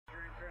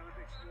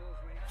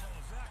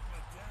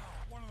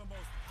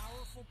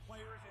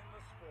wheelchairs in the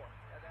sport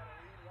at that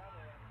elite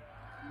level.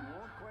 He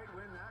won't quite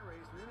win that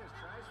race. Nunes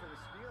tries for the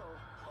steal.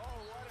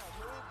 Oh, what a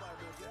move by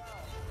Miguel.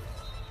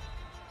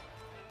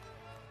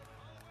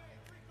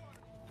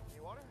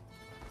 You want her?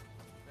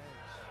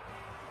 Thanks.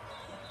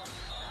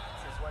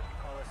 This is what you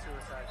call a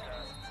suicide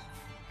pass.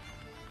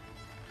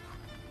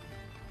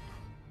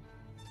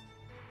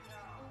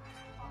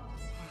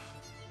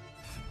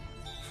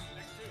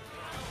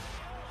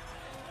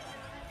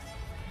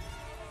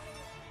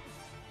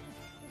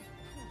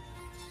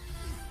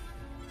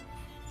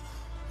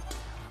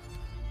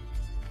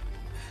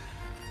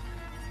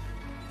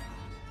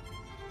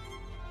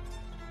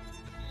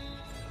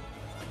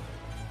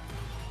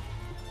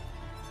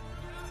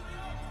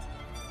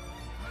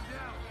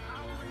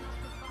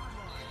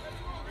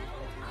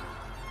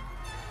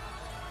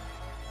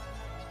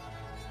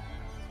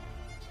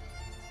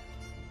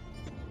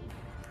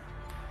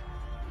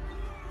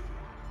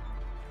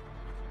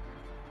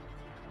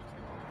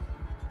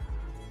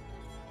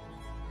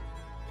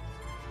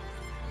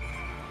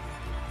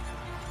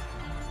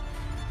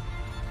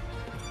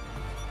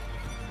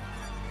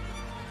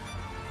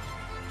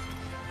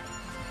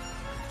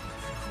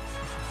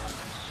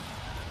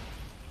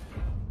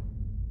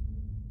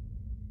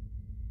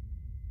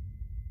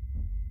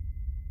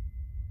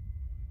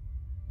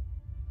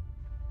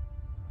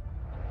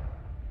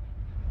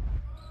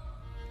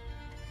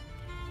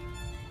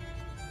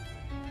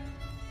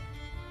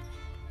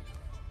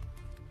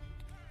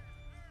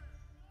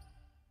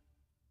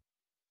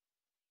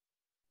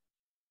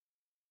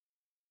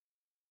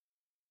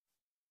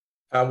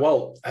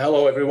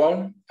 Hello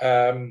everyone.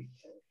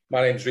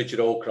 My name is Richard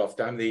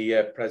Allcroft. I'm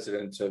the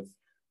president of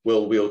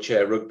World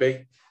Wheelchair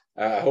Rugby.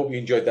 I hope you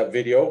enjoyed that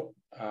video.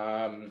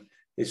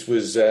 This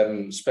was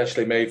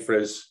specially made for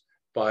us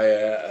by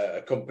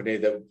a company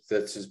that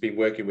has been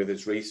working with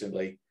us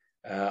recently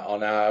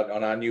on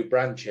our new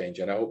brand change,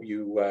 and I hope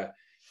you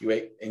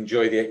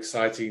enjoy the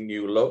exciting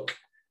new look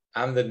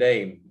and the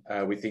name.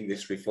 We think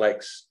this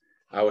reflects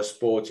our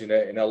sport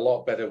in a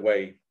lot better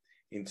way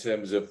in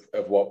terms of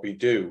what we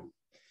do.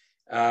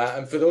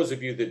 And for those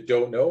of you that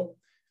don't know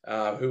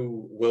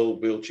who World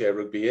Wheelchair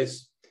Rugby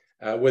is,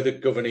 we're the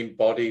governing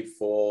body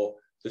for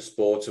the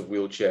sport of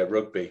wheelchair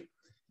rugby.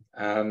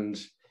 And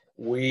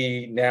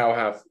we now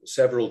have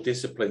several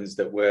disciplines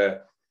that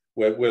we're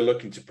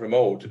looking to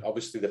promote.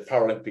 Obviously, the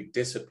Paralympic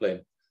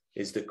discipline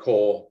is the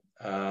core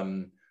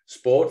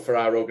sport for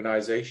our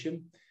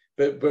organisation,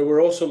 but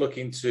we're also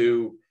looking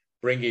to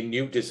bring in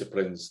new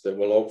disciplines that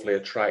will hopefully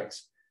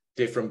attract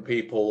different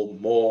people,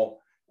 more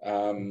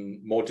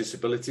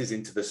disabilities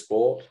into the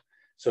sport.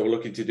 So we're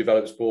looking to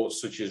develop sports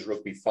such as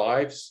rugby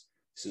fives.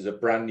 This is a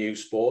brand new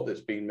sport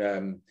that's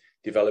been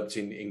developed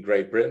in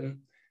Great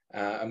Britain.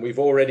 And we've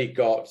already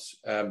got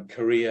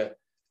Korea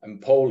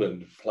and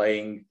Poland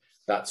playing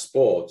that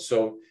sport.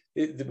 So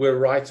we're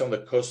right on the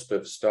cusp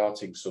of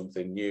starting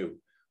something new,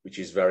 which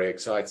is very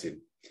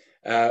exciting.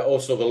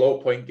 Also, the low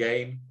point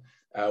game,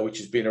 which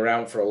has been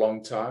around for a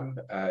long time,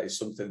 is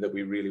something that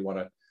we really want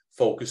to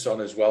focus on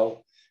as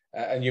well.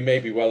 And you may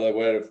be well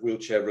aware of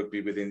wheelchair rugby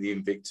within the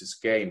Invictus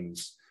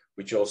Games,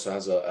 which also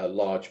has a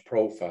large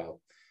profile.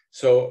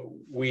 So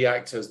we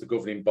act as the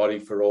governing body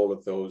for all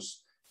of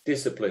those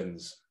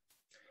disciplines.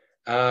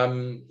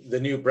 The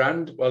new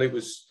brand, well, it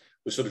was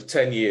sort of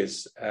 10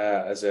 years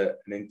as an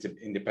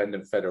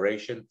independent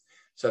federation.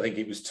 So I think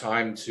it was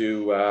time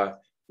to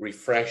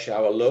refresh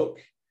our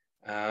look.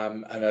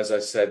 And as I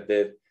said,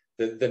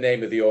 the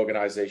name of the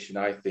organisation,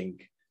 I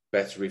think,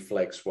 better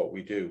reflects what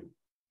we do.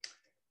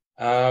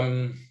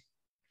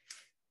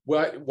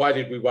 Why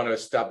did we want to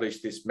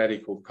establish this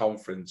medical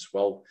conference?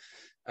 Well,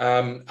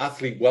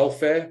 athlete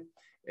welfare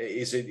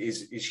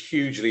is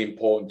hugely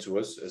important to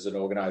us as an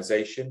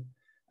organisation,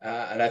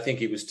 and I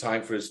think it was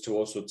time for us to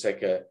also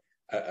take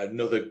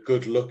another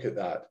good look at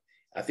that.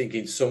 I think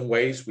in some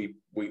ways we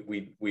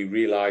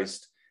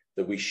realised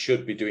that we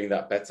should be doing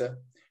that better.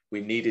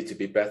 We needed to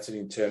be better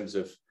in terms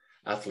of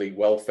athlete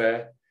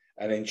welfare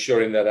and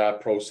ensuring that our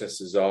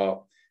processes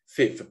are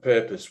fit for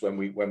purpose when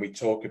we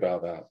talk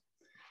about that.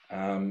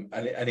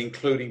 And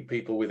including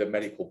people with a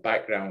medical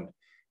background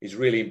is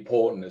really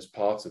important as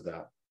part of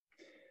that.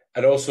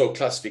 And also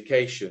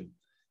classification.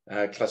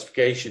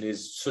 Classification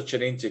is such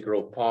an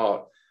integral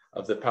part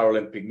of the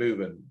Paralympic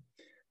movement.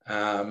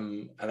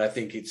 And I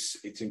think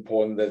it's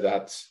important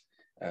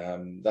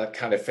that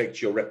can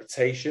affect your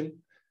reputation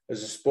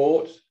as a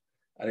sport.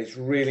 And it's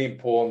really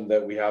important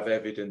that we have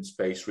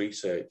evidence-based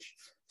research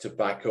to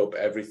back up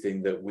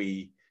everything that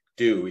we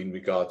do in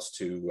regards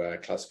to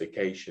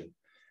classification.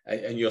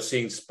 And you're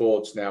seeing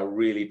sports now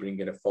really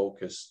bringing a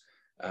focus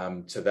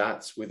to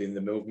that within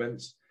the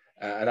movement.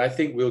 And I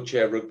think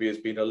wheelchair rugby has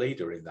been a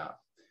leader in that,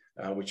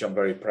 which I'm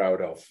very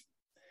proud of.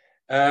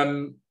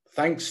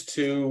 Thanks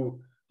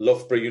to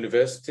Loughborough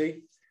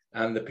University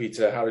and the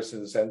Peter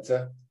Harrison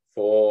Centre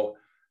for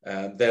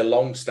their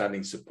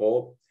long-standing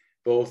support,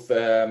 both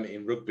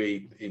in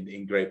rugby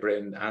in Great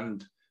Britain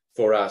and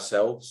for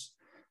ourselves.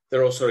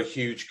 They're also a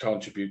huge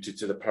contributor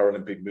to the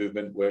Paralympic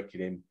movement,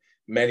 working in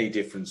many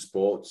different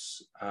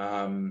sports.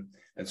 And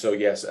so,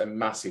 yes, a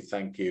massive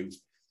thank you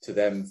to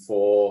them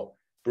for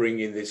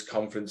bringing this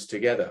conference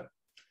together.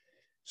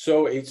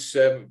 So it's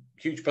a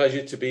huge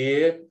pleasure to be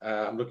here.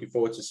 I'm looking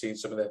forward to seeing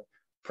some of the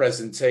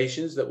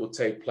presentations that will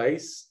take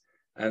place.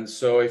 And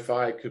so if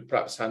I could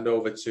perhaps hand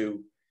over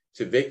to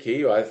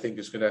Vicky, who I think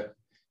is going to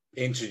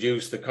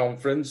introduce the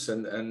conference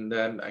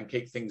and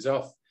kick things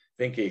off.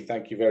 Vicky,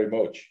 thank you very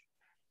much.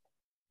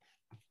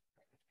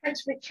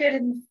 Thanks, Richard,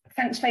 and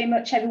thanks very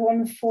much,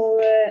 everyone,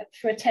 for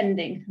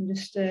attending. I'm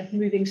just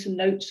moving some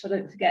notes so I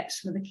don't forget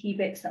some of the key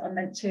bits that I'm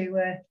meant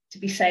to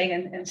be saying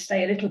and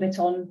stay a little bit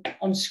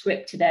on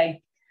script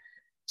today.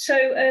 So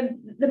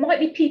there might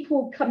be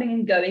people coming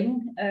and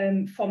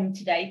going from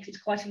today, because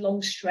it's quite a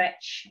long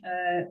stretch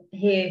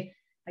here,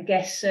 I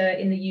guess,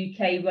 in the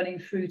UK, running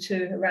through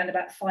to around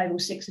about 5 or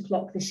 6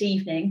 o'clock this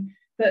evening.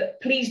 But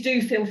please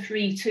do feel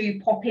free to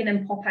pop in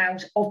and pop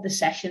out of the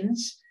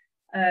sessions.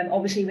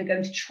 Obviously, we're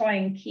going to try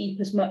and keep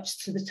as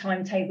much to the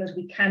timetable as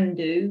we can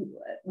do.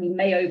 We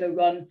may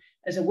overrun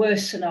as a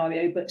worst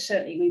scenario, but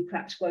certainly we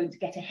perhaps won't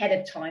get ahead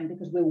of time,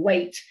 because we'll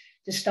wait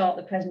to start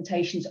the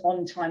presentations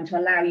on time to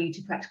allow you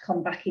to perhaps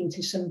come back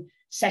into some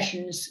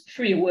sessions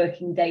through your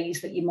working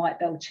days that you might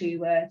be able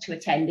to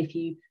attend if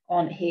you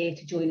aren't here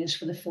to join us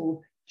for the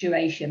full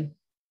duration.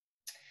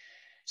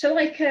 So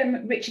like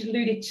Richard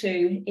alluded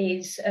to,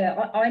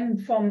 I'm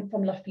from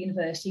Loughborough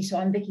University, so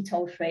I'm Vicky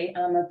Tolfrey, and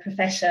I'm a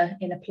professor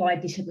in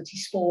applied disability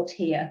sport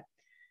here.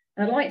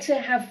 And I'd like to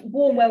have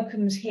warm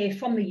welcomes here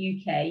from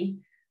the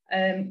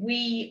UK.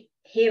 We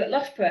here at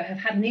Loughborough have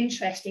had an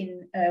interest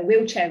in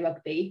wheelchair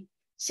rugby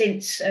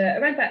since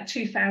around about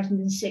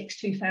 2006,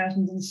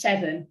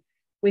 2007,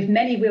 with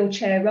many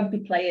wheelchair rugby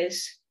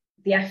players,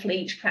 the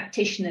athletes,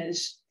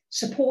 practitioners,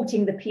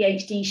 supporting the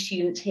PhD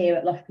students here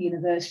at Loughborough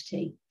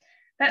University.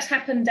 That's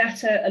happened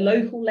at a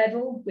local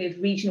level with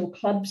regional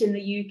clubs in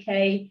the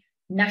UK,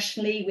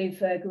 nationally with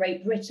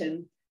Great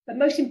Britain, but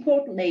most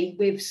importantly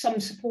with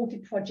some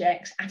supported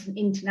projects at an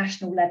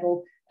international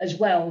level as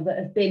well that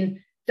have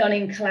been done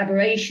in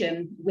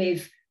collaboration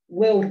with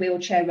World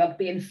Wheelchair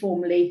Rugby and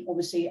formerly,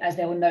 obviously, as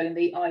they were known,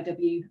 the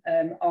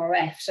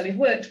IWRF. So we've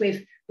worked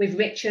with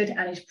Richard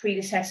and his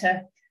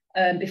predecessor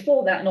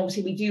before that, and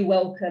obviously we do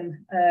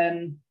welcome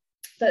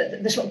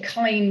the sort of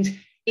kind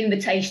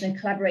invitation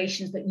and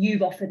collaborations that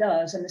you've offered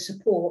us and the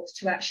support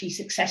to actually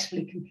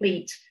successfully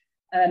complete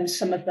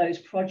some of those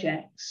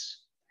projects.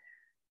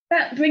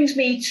 That brings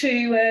me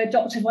to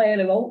Dr.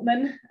 Viola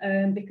Altman,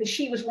 because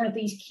she was one of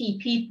these key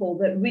people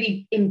that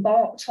really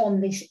embarked on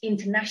this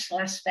international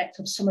aspect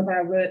of some of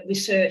our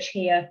research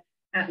here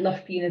at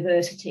Loughborough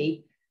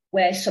University,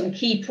 where some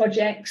key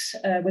projects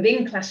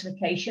within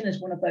classification, as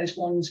one of those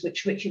ones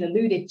which Richard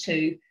alluded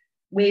to,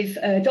 with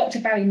Dr.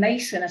 Barry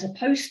Mason as a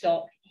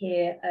postdoc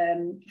here,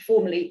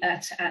 formerly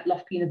at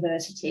Loughborough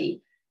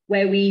University,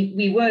 where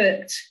we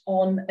worked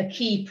on a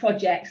key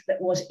project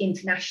that was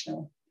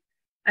international.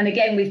 And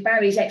again, with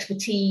Barry's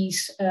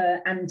expertise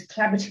and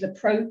collaborative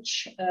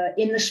approach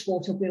in the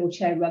sport of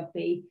wheelchair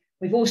rugby,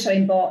 we've also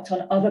embarked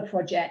on other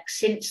projects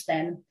since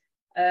then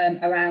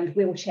around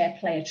wheelchair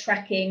player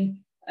tracking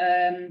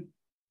and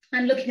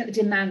looking at the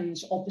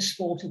demands of the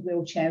sport of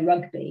wheelchair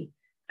rugby.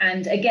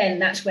 And again,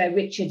 that's where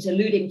Richard's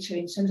alluding to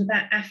in terms of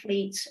that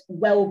athlete's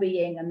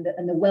well-being and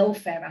the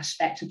welfare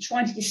aspect of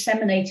trying to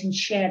disseminate and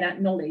share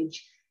that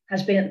knowledge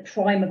has been at the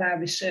prime of our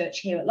research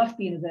here at Loughborough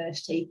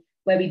University,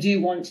 where we do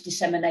want to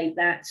disseminate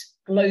that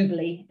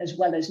globally as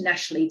well as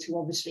nationally to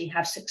obviously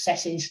have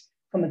successes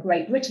from a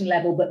Great Britain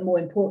level, but more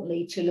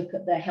importantly, to look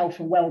at the health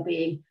and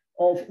well-being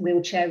of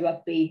wheelchair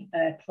rugby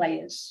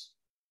players.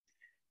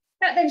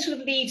 That then sort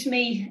of leads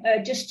me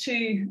just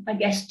to, I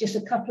guess, just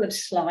a couple of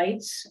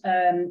slides.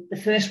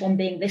 The first one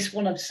being this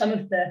one of some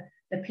of the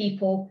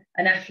people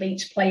and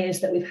athletes, players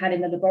that we've had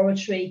in the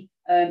laboratory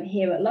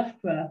here at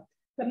Loughborough.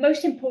 But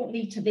most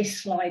importantly to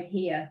this slide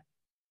here,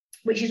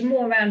 which is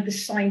more around the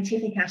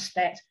scientific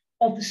aspect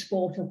of the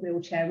sport of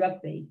wheelchair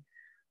rugby.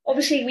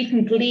 Obviously, we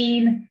can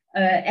glean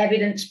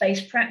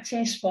evidence-based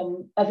practice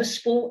from other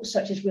sports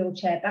such as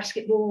wheelchair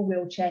basketball,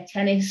 wheelchair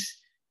tennis,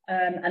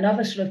 and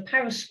other sort of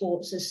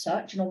para-sports as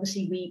such, and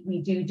obviously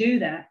we do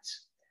that.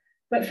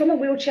 But from a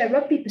wheelchair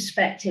rugby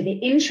perspective,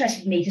 it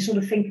interested me to sort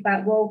of think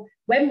about, well,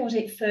 when was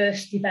it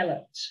first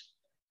developed?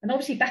 And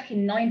obviously back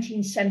in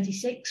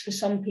 1976, for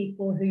some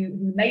people who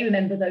may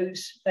remember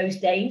those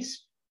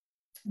days,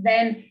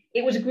 then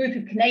it was a group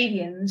of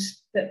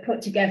Canadians that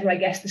put together, I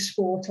guess, the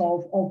sport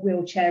of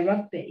wheelchair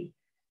rugby.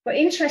 But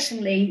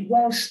interestingly,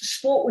 whilst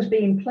sport was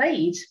being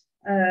played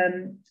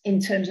in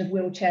terms of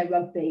wheelchair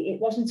rugby, it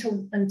wasn't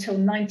until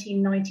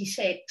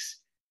 1996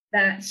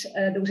 that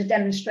there was a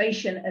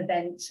demonstration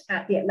event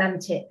at the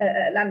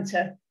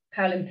Atlanta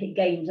Paralympic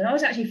Games. And I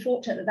was actually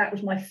fortunate that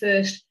was my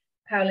first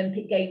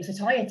Paralympic Games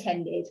that I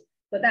attended,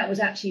 but that was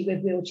actually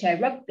with wheelchair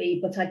rugby.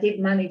 But I did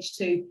manage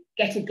to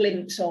get a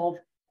glimpse of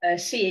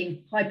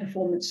seeing high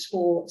performance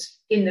sports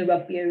in the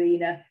rugby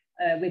arena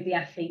with the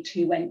athletes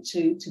who went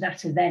to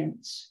that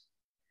event.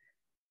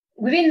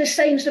 within the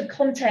same sort of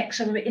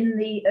context of in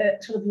the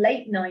sort of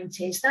late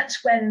 90s,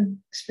 that's when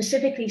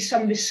specifically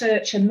some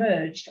research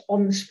emerged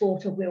on the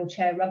sport of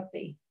wheelchair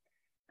rugby.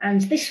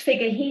 And this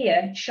figure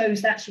here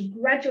shows that sort of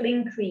gradual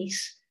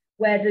increase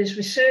where there's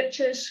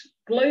researchers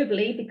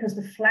globally, because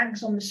the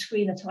flags on the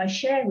screen that I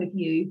share with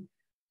you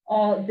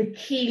are the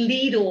key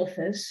lead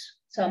authors.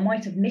 So I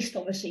might have missed,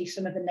 obviously,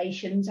 some of the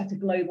nations at a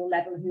global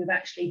level who have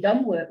actually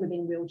done work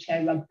within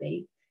wheelchair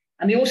rugby.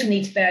 And we also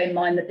need to bear in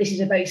mind that this is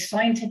a very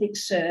scientific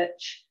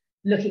search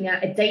looking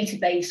at a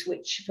database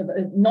which, for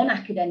the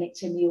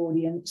non-academics in the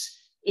audience,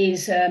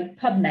 is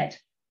PubMed.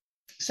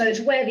 So it's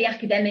where the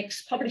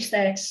academics publish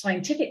their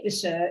scientific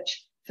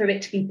research for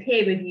it to be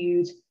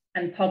peer-reviewed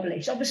and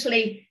published.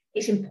 Obviously,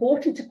 it's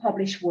important to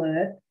publish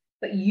work,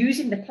 but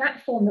using the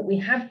platform that we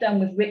have done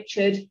with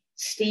Richard,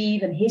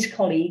 Steve, and his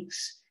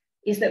colleagues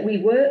is that we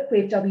work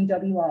with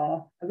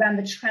WWR around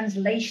the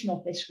translation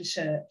of this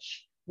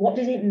research. What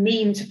does it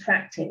mean to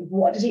practice?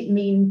 What does it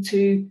mean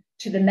to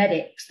the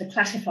medics, the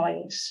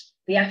classifiers,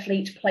 the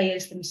athlete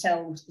players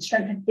themselves, the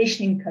strength and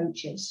conditioning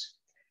coaches?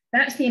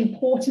 That's the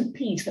important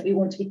piece that we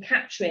want to be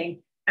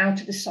capturing out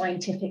of the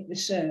scientific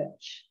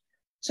research.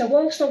 So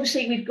whilst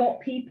obviously we've got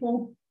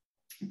people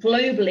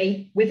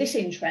globally with this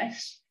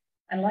interest,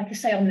 and like I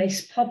say, on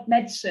this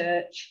PubMed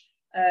search,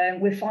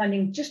 we're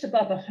finding just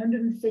above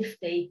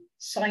 150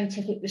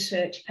 scientific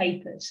research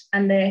papers,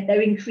 and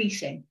they're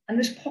increasing. And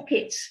there's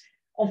pockets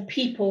of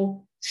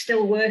people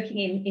still working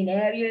in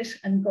areas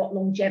and got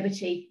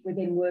longevity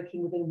within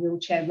working within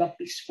wheelchair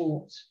rugby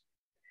sports.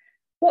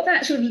 What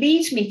that sort of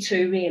leads me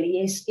to really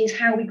is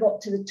how we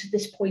got to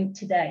this point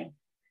today.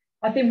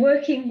 I've been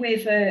working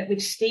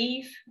with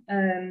Steve,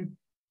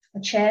 a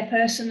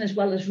chairperson, as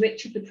well as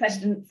Richard, the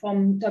president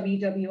from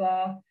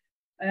WWR,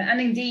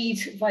 and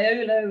indeed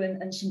Viola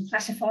and some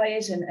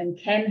classifiers, and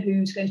Ken,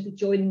 who's going to be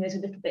joining us a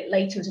little bit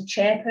later as a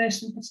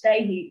chairperson for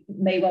today. He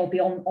may well be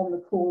on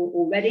the call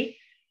already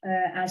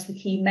as the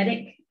key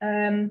medic.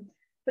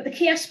 But the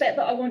key aspect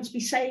that I want to be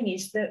saying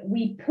is that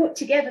we put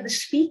together the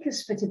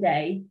speakers for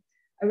today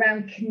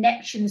around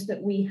connections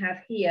that we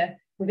have here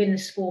within the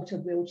sport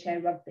of wheelchair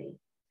rugby.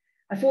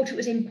 I thought it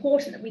was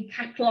important that we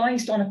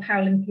capitalised on a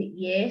Paralympic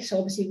year, so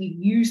obviously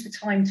we've used the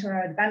time to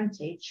our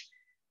advantage,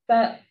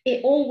 but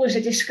it all was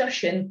a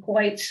discussion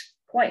quite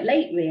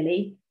late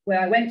really, where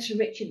I went to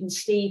Richard and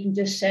Steve and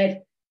just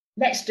said,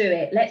 let's do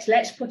it,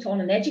 let's put on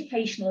an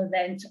educational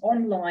event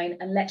online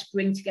and let's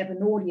bring together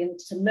an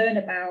audience to learn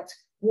about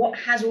what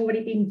has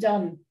already been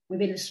done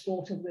within the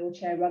sport of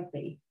wheelchair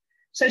rugby.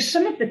 So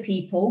some of the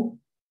people,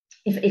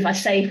 if I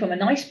say from a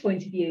nice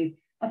point of view,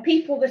 are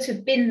people that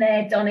have been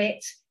there, done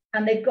it,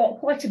 and they've got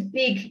quite a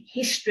big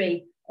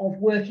history of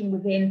working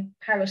within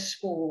para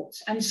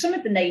sports. And some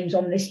of the names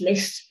on this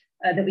list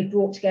that we've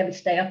brought together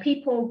today are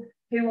people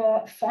who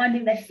are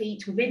finding their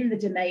feet within the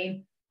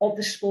domain of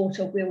the sport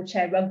of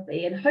wheelchair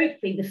rugby. And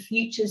hopefully the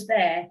future's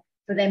there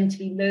for them to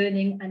be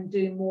learning and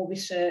doing more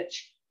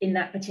research in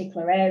that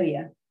particular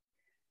area.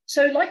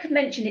 So like I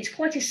mentioned, it's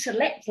quite a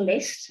select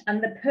list.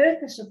 And the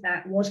purpose of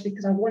that was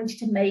because I wanted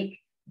to make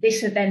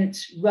this event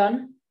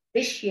run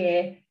this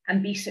year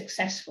and be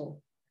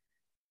successful.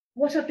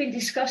 What I've been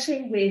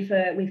discussing with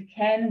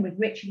Ken, with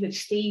Richard, with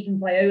Steve and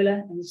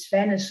Viola and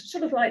Sven as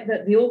sort of like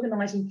the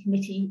organising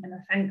committee, and I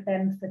thank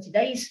them for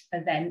today's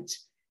event,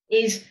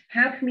 is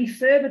how can we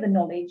further the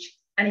knowledge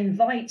and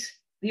invite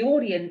the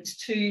audience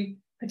to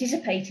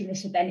participate in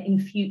this event in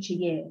future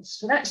years.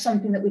 So that's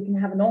something that we can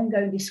have an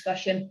ongoing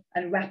discussion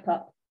and wrap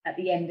up at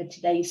the end of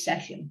today's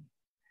session.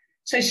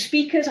 So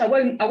speakers, I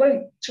won't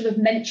sort of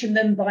mention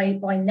them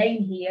by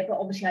name here, but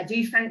obviously I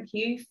do thank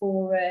you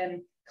for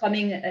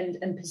coming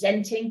and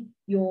presenting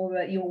your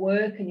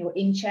work and your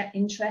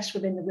interest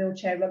within the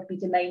wheelchair rugby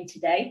domain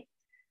today.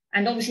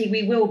 And obviously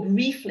we will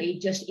briefly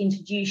just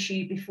introduce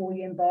you before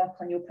you embark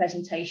on your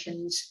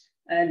presentations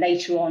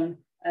later on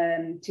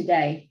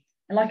today.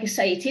 And like I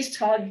say, it is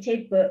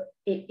targeted, but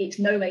it's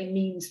no way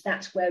means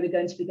that's where we're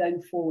going to be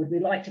going forward.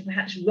 We'd like to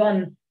perhaps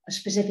run a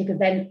specific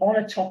event on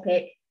a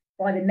topic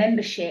by the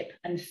membership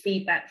and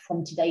feedback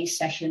from today's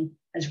session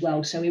as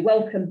well. So we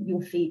welcome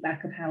your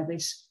feedback of how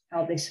this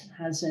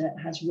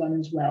has run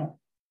as well.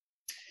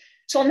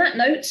 So on that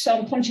note, so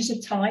I'm conscious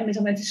of time, is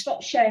I'm going to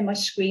stop sharing my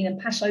screen and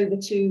pass over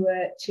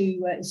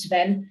to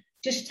Sven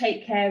just to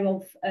take care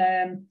of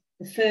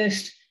the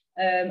first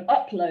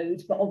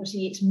upload, but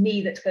obviously it's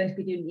me that's going to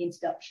be doing the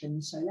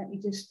introduction. So let me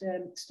just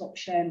stop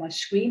sharing my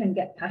screen and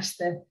get past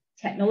the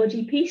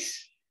technology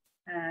piece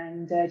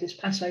and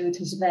just pass over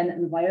to Sven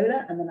and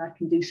Viola, and then I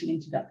can do some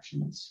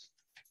introductions.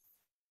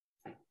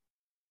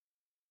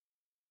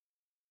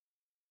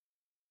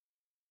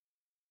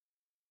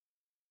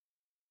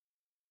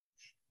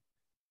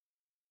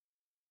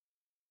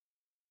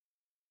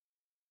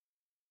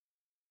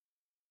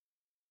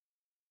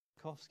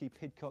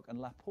 Pidcock and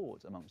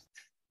Laporte amongst.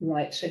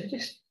 Right, so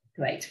just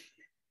great.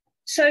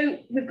 So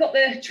we've got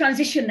the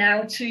transition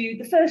now to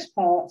the first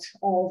part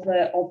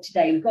of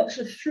today. We've got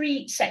sort of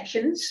three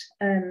sections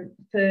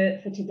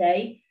for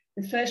today.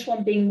 The first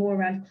one being more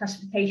around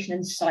classification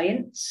and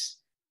science.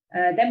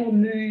 Then we'll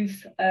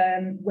move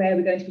where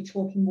we're going to be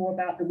talking more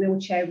about the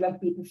wheelchair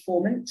rugby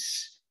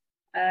performance.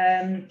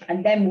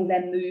 And then we'll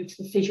move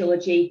to the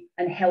physiology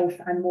and health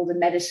and more the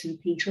medicine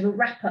piece, or the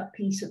wrap-up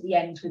piece at the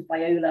end with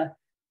Viola,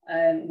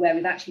 where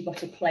we've actually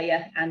got a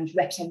player and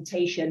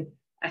representation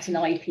at an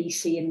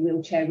IPC and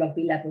wheelchair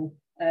rugby level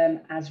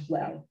as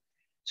well.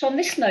 So on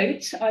this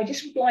note, I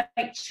just would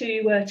like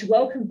to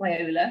welcome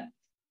Viola.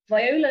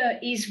 Viola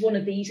is one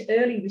of these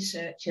early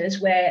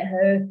researchers where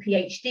her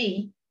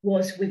PhD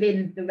was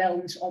within the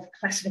realms of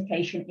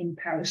classification in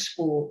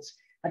parasport.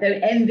 I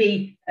don't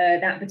envy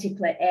that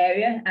particular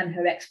area and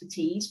her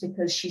expertise,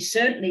 because she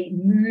certainly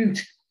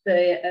moved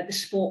the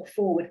sport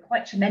forward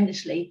quite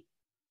tremendously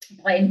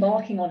by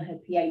embarking on her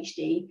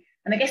PhD.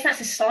 And I guess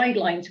that's a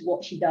sideline to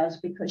what she does,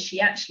 because she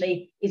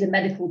actually is a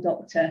medical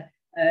doctor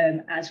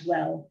as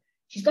well.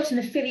 She's got an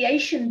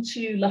affiliation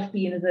to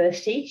Loughborough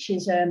University.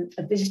 She's holds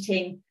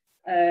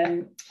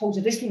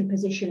a visiting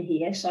position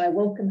here, so I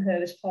welcome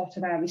her as part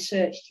of our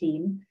research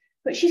team.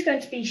 But she's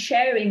going to be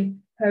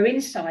sharing her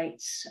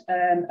insights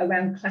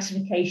around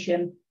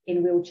classification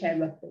in wheelchair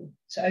rugby.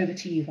 So over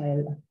to you,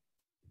 Viola.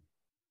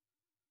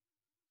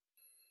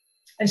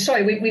 And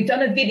sorry, we've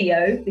done a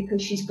video because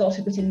she's got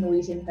a bit of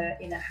noise in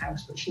her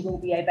house, but she will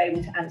be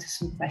able to answer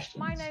some questions.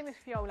 My name is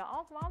Viola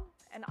Altman,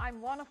 and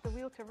I'm one of the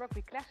wheelchair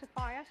rugby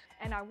classifiers,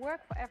 and I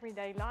work for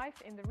Everyday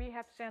Life in the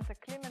rehab center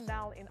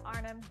Klimmendaal in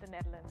Arnhem, the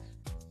Netherlands.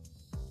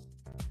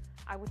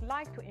 I would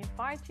like to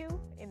invite you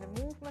in the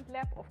movement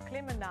lab of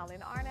Klimmendaal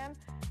in Arnhem,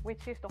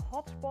 which is the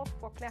hotspot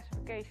for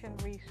classification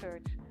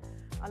research.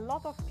 A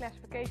lot of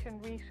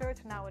classification research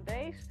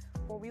nowadays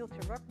for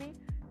wheelchair rugby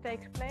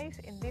takes place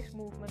in this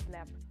movement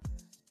lab.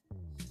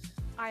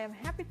 I am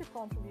happy to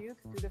contribute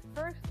to the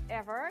first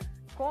ever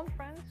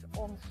conference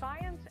on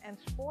science and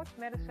sports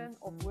medicine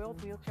of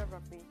World Wheelchair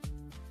Rugby.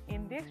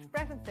 In this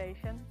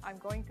presentation, I'm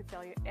going to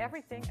tell you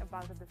everything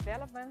about the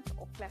development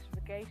of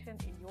classification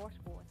in your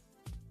sport.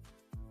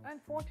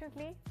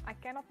 Unfortunately, I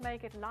cannot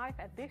make it live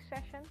at this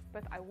session,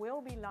 but I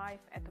will be live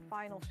at the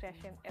final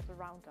session as a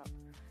roundup.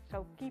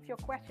 So keep your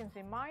questions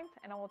in mind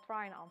and I will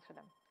try and answer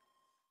them.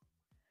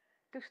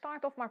 To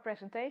start off my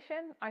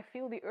presentation, I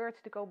feel the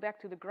urge to go back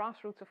to the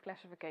grassroots of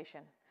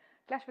classification.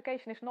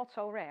 Classification is not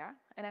so rare,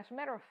 and as a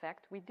matter of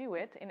fact, we do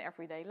it in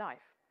everyday life.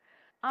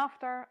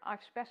 After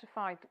I've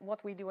specified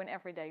what we do in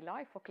everyday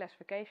life for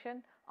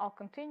classification, I'll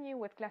continue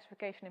with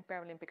classification in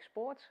Paralympic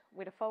sports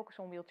with a focus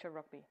on wheelchair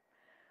rugby.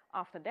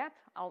 After that,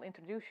 I'll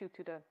introduce you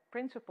to the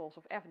principles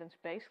of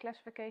evidence-based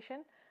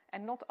classification,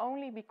 and not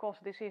only because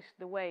this is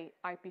the way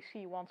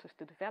IPC wants us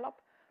to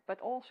develop, but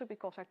also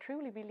because I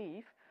truly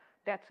believe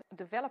that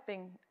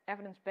developing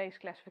evidence-based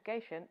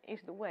classification is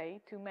the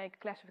way to make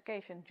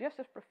classification just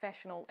as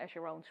professional as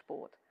your own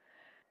sport.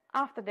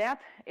 After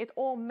that, it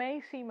all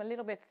may seem a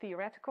little bit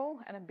theoretical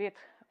and a bit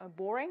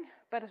boring,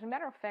 but as a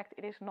matter of fact,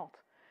 it is not.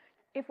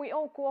 If we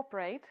all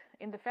cooperate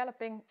in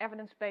developing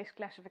evidence-based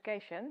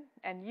classification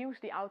and use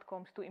the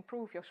outcomes to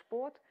improve your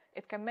sport,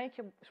 it can make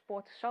your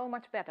sport so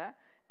much better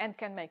and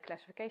can make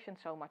classification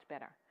so much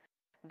better.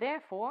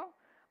 Therefore,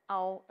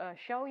 I'll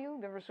show you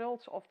the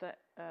results of the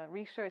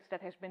research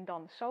that has been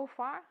done so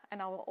far,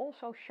 and I will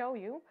also show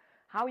you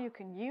how you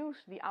can use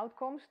the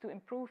outcomes to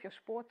improve your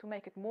sport to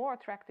make it more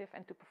attractive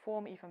and to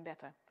perform even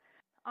better.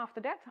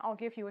 After that, I'll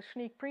give you a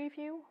sneak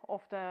preview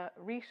of the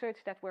research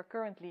that we're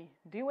currently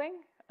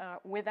doing,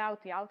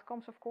 without the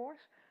outcomes of course,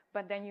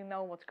 but then you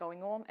know what's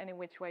going on and in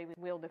which way we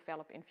will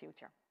develop in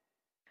future.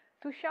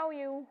 To show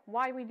you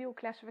why we do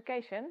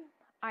classification,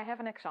 I have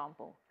an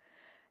example.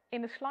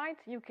 In the slide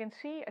you can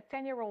see a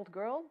 10-year-old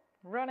girl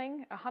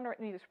running a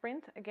 100-meter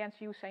sprint against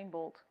Usain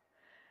Bolt.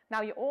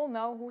 Now you all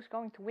know who's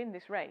going to win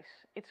this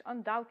race. It's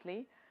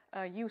undoubtedly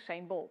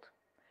Usain Bolt.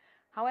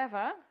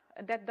 However,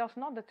 that does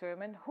not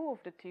determine who of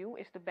the two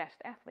is the best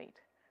athlete,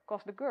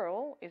 because the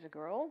girl is a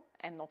girl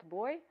and not a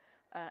boy,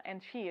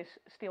 and she is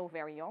still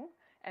very young,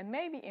 and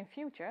maybe in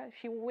future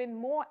she will win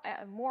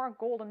more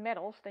golden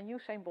medals than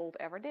Usain Bolt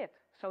ever did,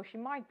 so she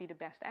might be the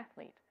best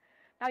athlete.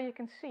 Now you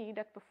can see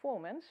that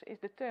performance is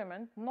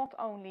determined not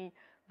only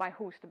by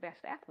who's the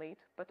best athlete,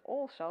 but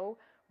also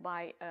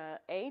by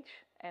age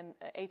and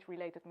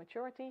age-related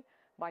maturity,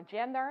 by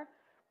gender,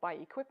 by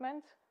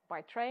equipment,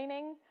 by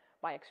training,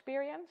 by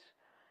experience,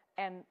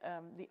 and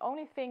the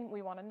only thing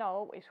we want to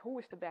know is who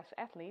is the best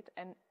athlete,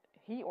 and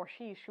he or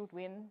she should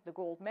win the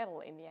gold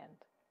medal in the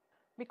end.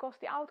 Because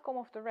the outcome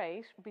of the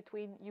race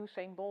between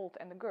Usain Bolt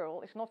and the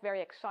girl is not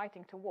very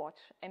exciting to watch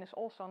and is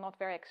also not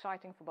very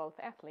exciting for both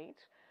athletes,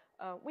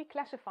 we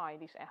classify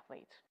these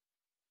athletes.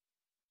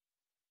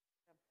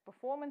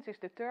 Performance is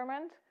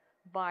determined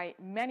by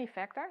many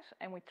factors,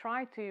 and we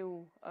try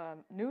to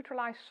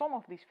neutralize some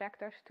of these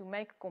factors to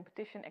make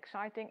competition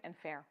exciting and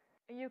fair.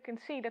 You can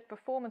see that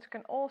performance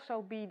can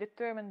also be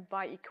determined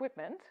by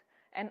equipment,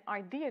 and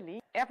ideally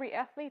every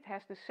athlete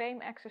has the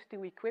same access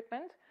to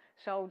equipment,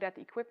 so that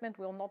equipment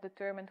will not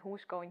determine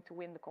who's going to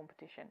win the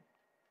competition.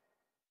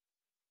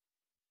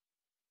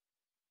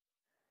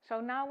 So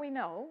now we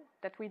know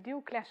that we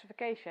do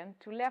classification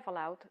to level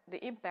out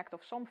the impact of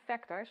some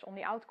factors on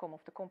the outcome of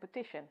the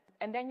competition.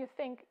 And then you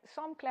think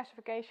some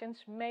classifications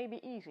may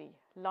be easy,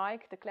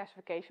 like the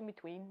classification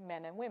between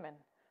men and women.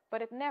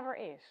 But it never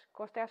is,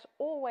 because there's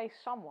always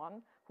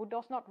someone who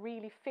does not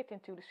really fit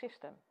into the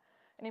system.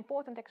 An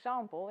important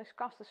example is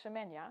Caster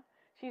Semenya.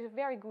 She's a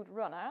very good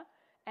runner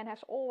and has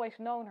always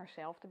known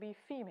herself to be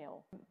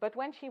female. But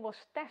when she was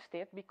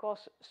tested,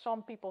 because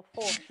some people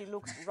thought she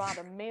looked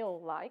rather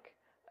male-like,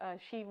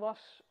 she was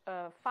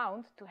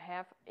found to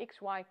have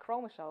XY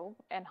chromosome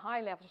and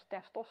high levels of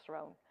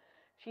testosterone.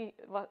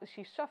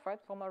 She suffered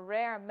from a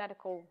rare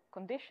medical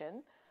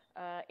condition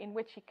in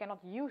which she cannot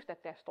use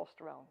that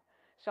testosterone.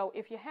 So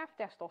if you have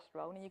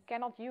testosterone and you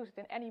cannot use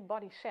it in any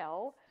body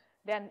cell,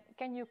 then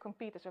can you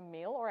compete as a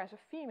male or as a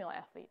female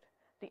athlete?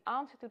 The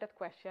answer to that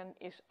question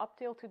is up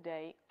till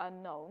today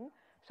unknown.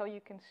 So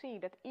you can see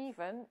that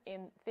even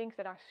in things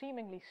that are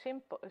seemingly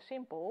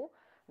simple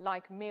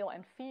like male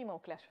and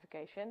female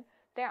classification,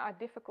 there are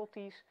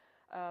difficulties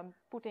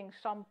putting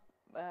some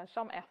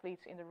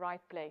athletes in the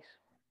right place.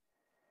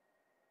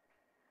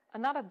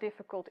 Another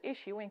difficult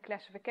issue in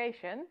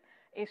classification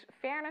is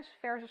fairness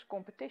versus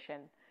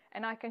competition.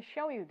 And I can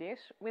show you this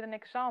with an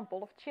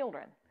example of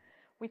children.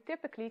 We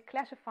typically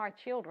classify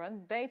children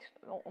based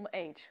on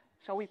age.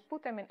 So we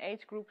put them in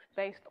age groups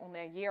based on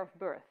their year of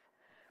birth.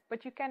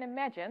 But you can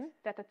imagine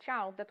that a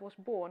child that was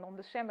born on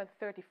December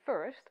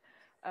 31st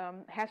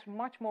has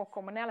much more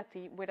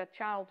commonality with a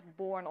child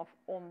born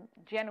on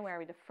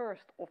January the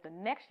 1st of the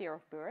next year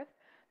of birth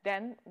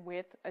than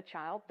with a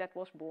child that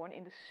was born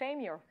in the same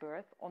year of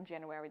birth on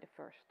January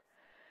the 1st.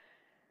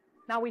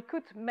 Now we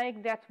could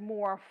make that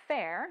more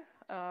fair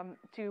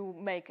to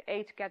make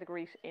age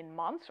categories in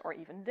months or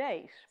even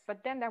days,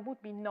 but then there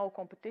would be no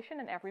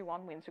competition and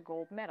everyone wins a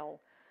gold medal.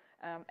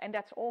 And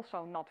that's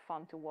also not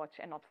fun to watch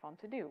and not fun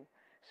to do.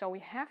 So we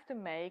have to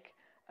make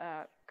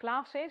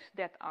classes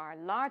that are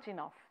large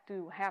enough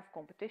to have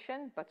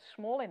competition, but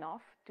small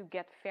enough to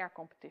get fair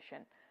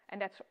competition.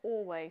 And that's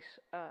always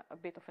a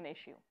bit of an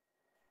issue.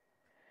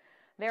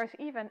 There is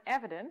even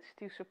evidence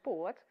to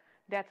support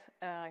that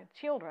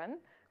children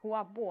who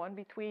are born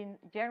between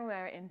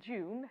January and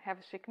June have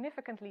a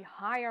significantly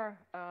higher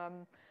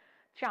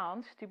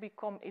chance to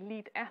become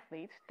elite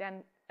athletes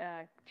than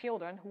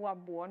children who are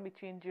born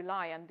between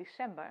July and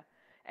December.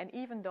 And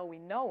even though we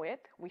know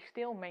it, we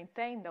still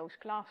maintain those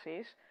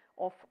classes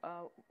of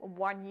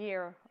 1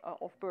 year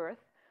of birth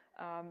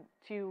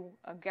to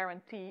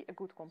guarantee a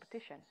good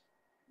competition.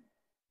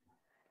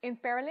 In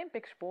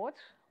Paralympic sports,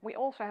 we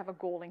also have a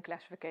goal in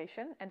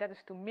classification, and that is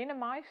to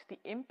minimize the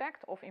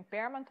impact of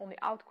impairment on the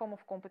outcome of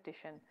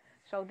competition.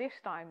 So this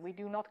time we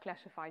do not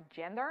classify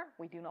gender,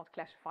 we do not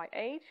classify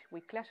age,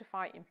 we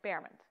classify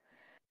impairment.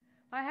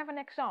 I have an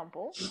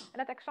example, and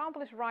that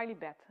example is Riley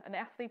Bett, an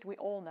athlete we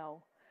all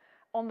know.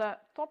 On the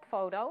top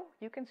photo,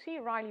 you can see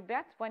Riley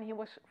Bett when he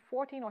was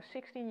 14 or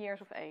 16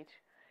 years of age.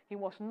 He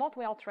was not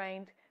well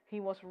trained, he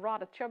was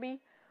rather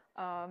chubby,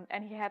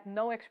 and he had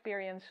no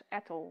experience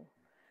at all.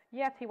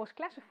 Yet he was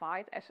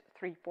classified as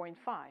 3.5,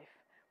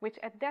 which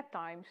at that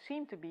time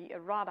seemed to be a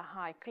rather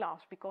high class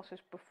because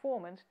his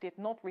performance did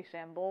not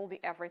resemble the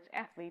average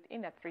athlete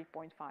in that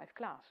 3.5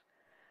 class.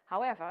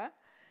 However,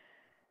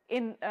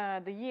 in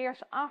the years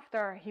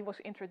after he was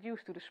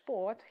introduced to the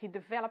sport, he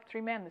developed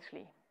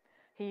tremendously.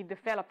 He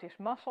developed his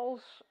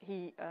muscles,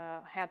 he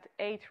had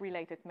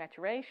age-related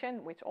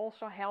maturation, which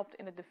also helped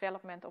in the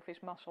development of his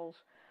muscles.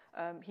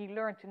 He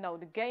learned to know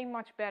the game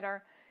much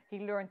better. He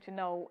learned to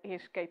know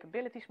his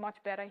capabilities much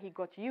better. He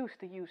got used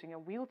to using a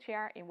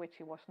wheelchair in which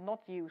he was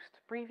not used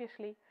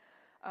previously.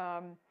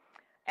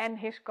 And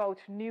his coach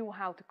knew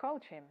how to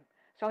coach him.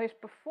 So his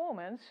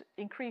performance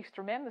increased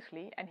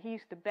tremendously, and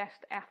he's the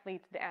best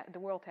athlete the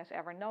world has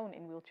ever known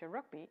in wheelchair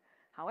rugby.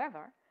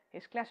 However,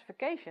 his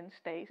classification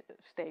stays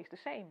the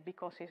same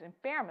because his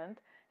impairment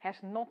has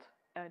not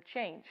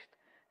changed.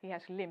 He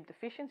has limb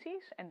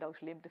deficiencies, and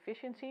those limb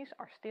deficiencies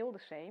are still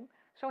the same.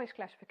 So his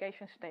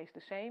classification stays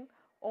the same,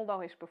 although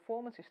his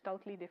performance is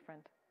totally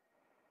different.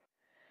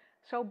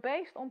 So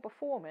based on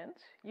performance,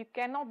 you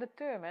cannot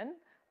determine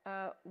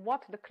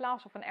what the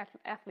class of an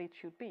athlete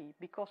should be,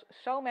 because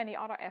so many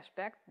other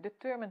aspects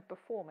determine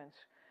performance.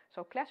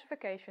 So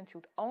classification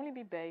should only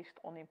be based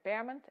on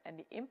impairment and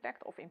the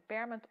impact of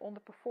impairment on the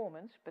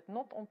performance, but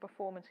not on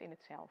performance in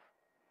itself.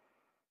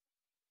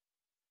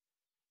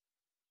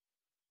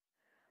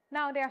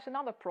 Now there's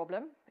another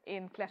problem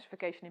in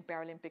classification in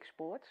Paralympic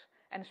sports,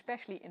 and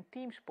especially in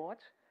team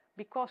sports,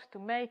 because to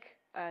make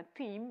a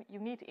team you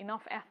need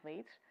enough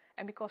athletes,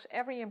 and because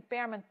every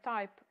impairment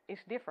type is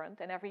different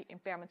and every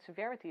impairment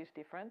severity is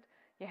different,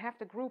 you have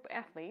to group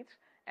athletes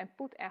and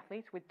put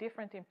athletes with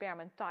different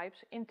impairment types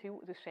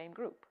into the same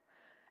group.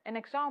 An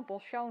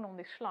example shown on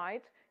this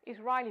slide is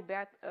Riley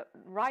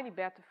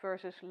Bett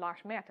versus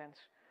Lars Mertens.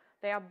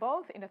 They are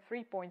both in a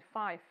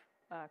 3.5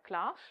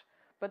 class,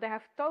 but they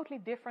have totally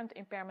different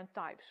impairment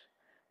types.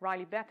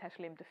 Riley Bett has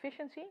limb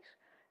deficiencies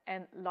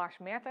and Lars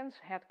Mertens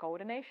had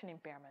coordination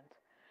impairment.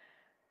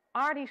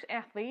 Are these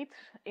athletes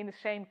in the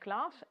same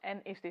class,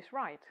 and is this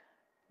right?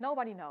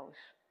 Nobody knows,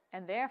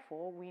 and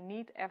therefore we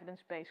need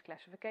evidence-based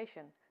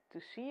classification to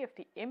see if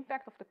the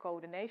impact of the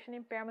coordination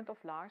impairment of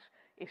Lars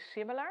is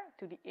similar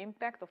to the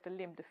impact of the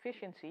limb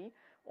deficiency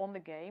on the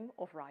game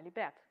of Riley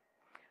Bett.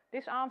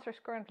 This answer is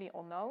currently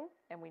unknown,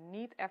 and we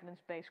need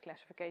evidence-based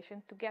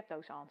classification to get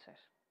those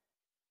answers.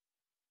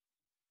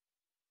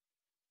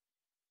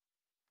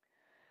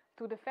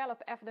 To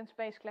develop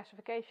evidence-based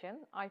classification,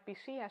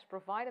 IPC has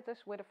provided us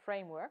with a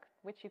framework,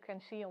 which you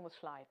can see on the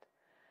slide.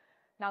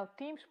 Now,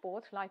 team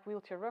sports like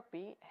wheelchair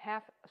rugby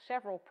have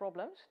several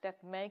problems that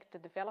make the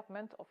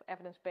development of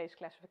evidence-based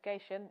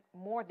classification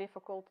more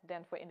difficult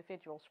than for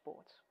individual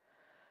sports.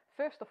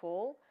 First of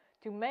all,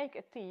 to make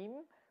a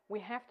team,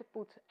 we have to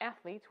put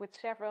athletes with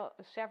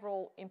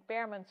several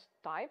impairment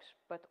types,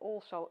 but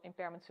also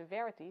impairment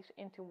severities,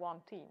 into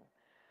one team.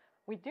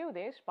 We do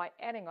this by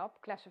adding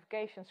up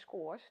classification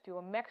scores to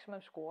a maximum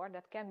score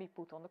that can be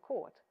put on the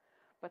court.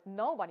 But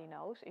nobody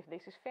knows if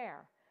this is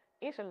fair.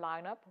 Is a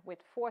lineup with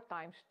 4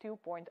 times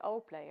 2.0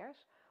 players,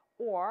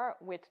 or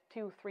with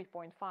 2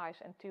 3.5s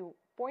and 2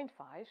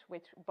 0.5s,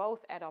 which both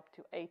add up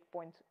to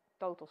 8-point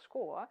total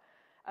score,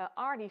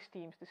 are these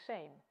teams the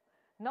same?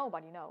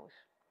 Nobody knows.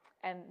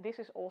 And this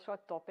is also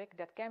a topic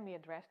that can be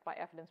addressed by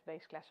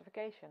evidence-based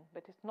classification,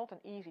 but it's not an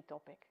easy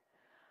topic.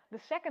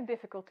 The second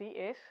difficulty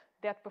is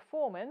that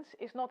performance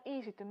is not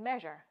easy to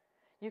measure.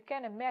 You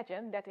can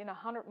imagine that in a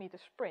 100-meter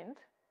sprint,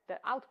 the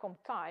outcome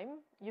time,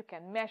 you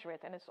can measure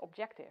it and it's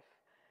objective.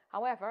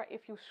 However,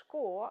 if you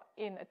score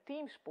in a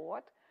team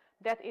sport,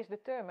 that is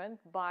determined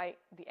by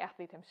the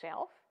athlete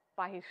himself,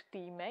 by his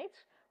teammates,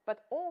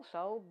 but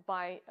also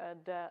by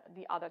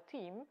the other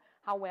team,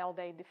 how well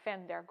they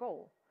defend their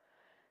goal.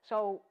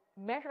 So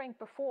measuring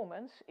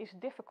performance is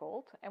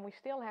difficult, and we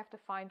still have to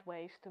find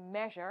ways to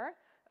measure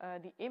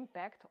the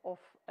impact of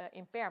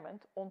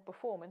impairment on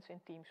performance in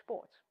team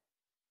sports.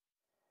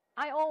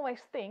 I always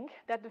think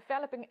that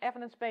developing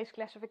evidence-based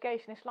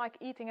classification is like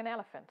eating an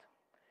elephant.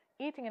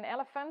 Eating an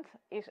elephant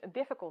is a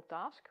difficult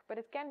task, but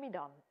it can be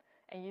done,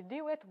 and you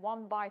do it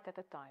one bite at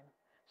a time.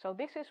 So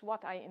this is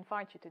what I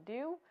invite you to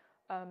do.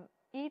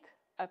 Eat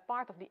a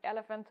part of the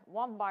elephant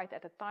one bite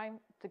at a time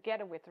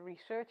together with the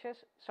researchers,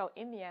 so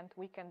in the end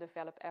we can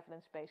develop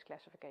evidence-based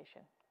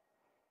classification.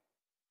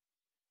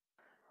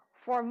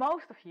 For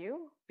most of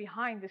you,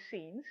 behind the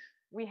scenes,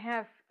 we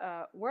have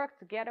worked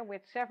together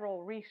with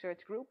several research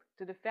groups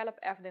to develop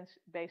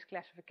evidence-based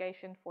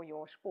classification for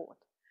your sport.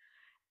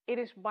 It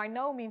is by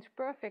no means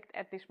perfect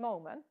at this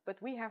moment, but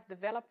we have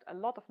developed a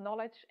lot of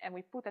knowledge and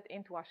we put that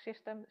into our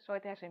system, so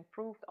it has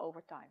improved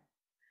over time.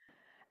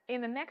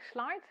 In the next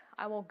slide,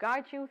 I will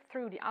guide you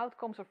through the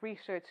outcomes of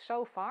research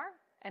so far,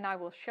 and I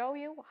will show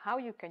you how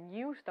you can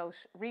use those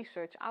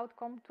research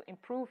outcomes to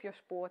improve your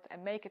sport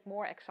and make it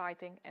more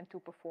exciting and to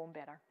perform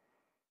better.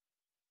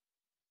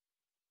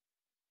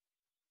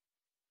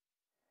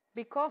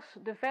 Because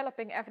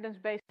developing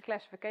evidence-based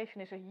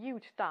classification is a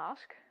huge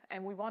task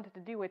and we wanted to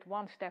do it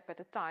one step at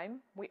a time,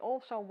 we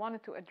also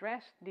wanted to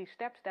address the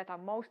steps that are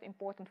most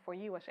important for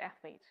you as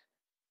athletes.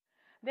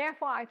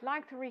 Therefore, I'd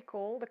like to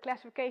recall the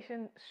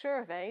classification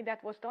survey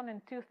that was done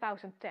in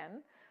 2010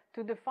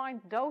 to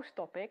define those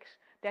topics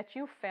that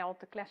you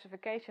felt the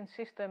classification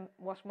system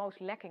was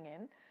most lacking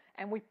in,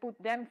 and we put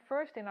them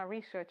first in our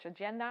research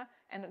agenda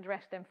and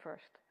addressed them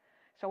first.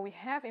 So we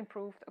have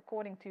improved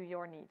according to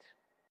your needs.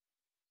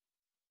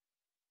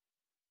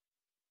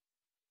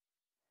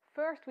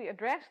 First, we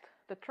addressed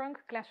the trunk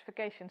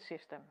classification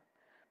system.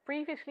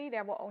 Previously,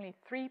 there were only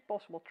 3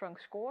 possible trunk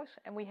scores,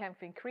 and we have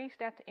increased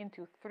that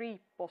into 3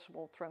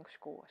 possible trunk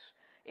scores.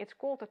 It's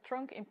called the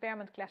Trunk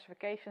Impairment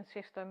Classification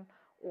System,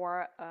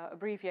 or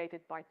abbreviated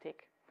by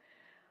TIC.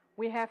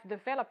 We have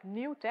developed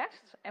new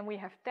tests, and we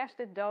have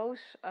tested those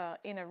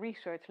in a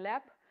research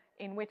lab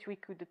in which we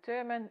could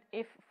determine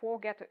if 4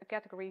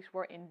 categories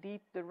were indeed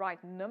the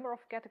right number of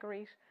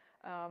categories,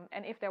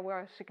 and if there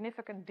were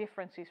significant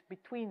differences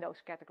between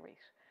those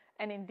categories.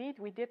 And indeed,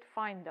 we did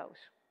find those.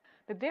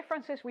 The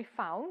differences we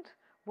found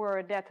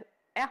were that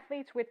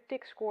athletes with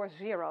TIC score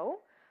 0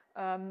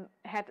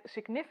 had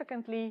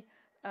significantly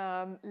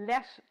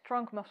less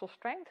trunk muscle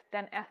strength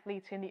than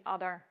athletes in the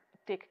other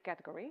TIC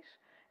categories,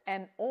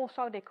 and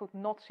also they could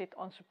not sit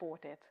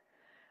unsupported.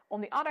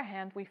 On the other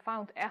hand, we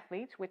found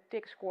athletes with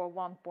TIC score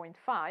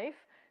 1.5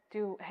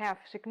 to have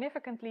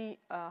significantly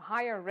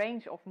higher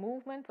range of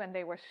movement when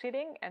they were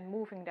sitting and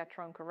moving their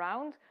trunk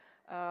around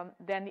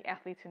than the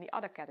athletes in the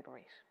other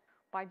categories.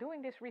 By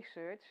doing this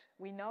research,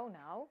 we know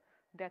now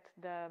that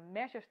the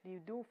measures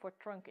you do for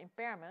trunk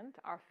impairment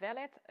are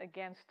valid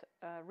against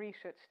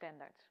research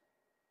standards.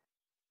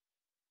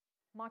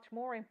 Much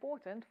more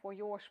important for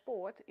your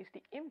sport is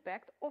the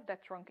impact of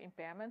that trunk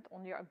impairment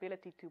on your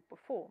ability to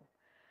perform.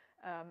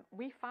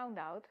 We found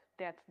out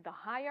that the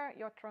higher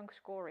your trunk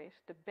score is,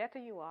 the better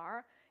you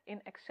are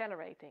in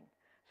accelerating.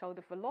 So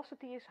the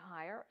velocity is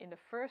higher in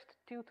the first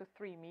 2 to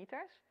 3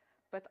 meters,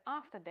 but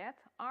after that,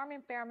 arm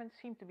impairment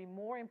seemed to be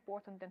more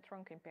important than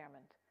trunk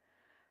impairment.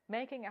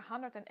 Making a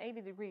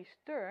 180 degrees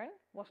turn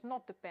was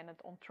not dependent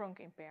on trunk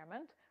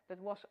impairment, but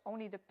was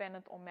only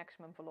dependent on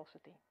maximum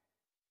velocity.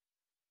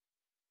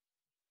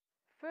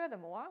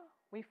 Furthermore,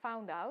 we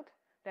found out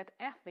that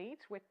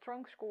athletes with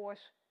trunk scores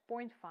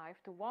 0.5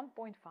 to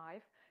 1.5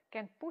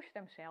 can push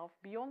themselves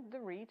beyond the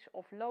reach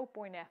of low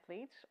point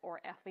athletes or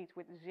athletes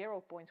with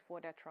 0 points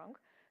for their trunk,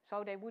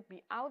 so they would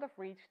be out of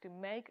reach to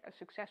make a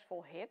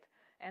successful hit,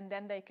 and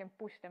then they can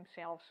push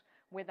themselves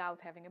without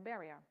having a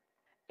barrier.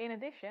 In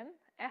addition,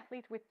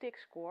 athletes with tick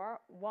score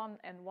 1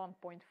 and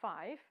 1.5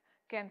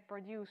 can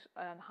produce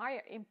a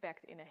higher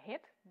impact in a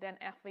hit than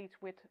athletes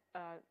with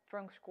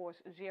trunk scores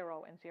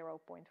 0 and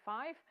 0.5,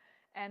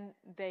 and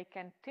they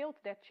can tilt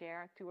their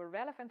chair to a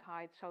relevant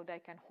height so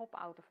they can hop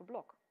out of a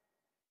block.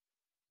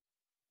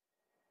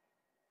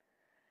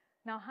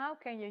 Now, how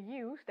can you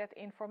use that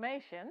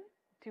information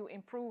to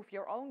improve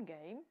your own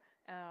game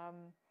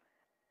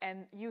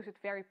and use it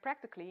very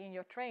practically in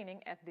your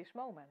training at this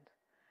moment?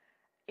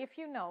 If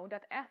you know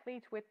that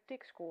athletes with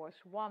tick scores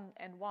 1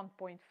 and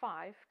 1.5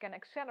 can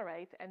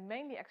accelerate and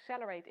mainly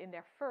accelerate in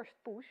their first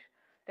push,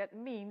 that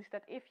means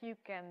that if you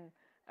can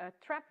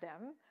trap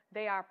them,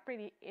 they are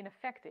pretty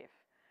ineffective.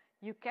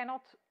 You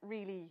cannot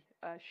really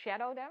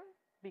shadow them,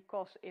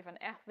 because if an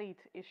athlete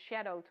is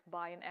shadowed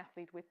by an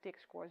athlete with tick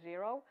score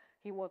 0,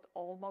 he would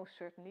almost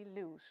certainly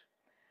lose.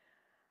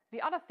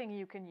 The other thing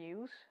you can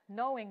use,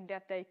 knowing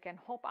that they can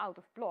hop out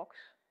of blocks,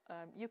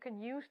 you can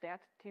use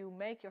that to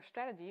make your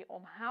strategy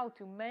on how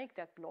to make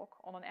that block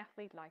on an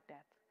athlete like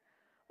that.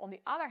 On the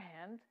other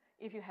hand,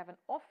 if you have an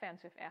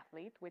offensive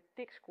athlete with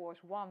tick scores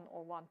 1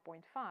 or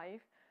 1.5,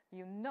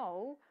 you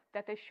know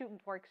that they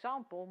shouldn't, for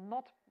example,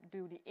 not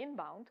do the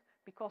inbound,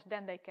 because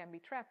then they can be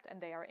trapped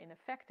and they are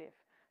ineffective.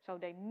 So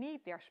they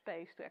need their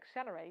space to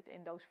accelerate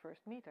in those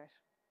first meters.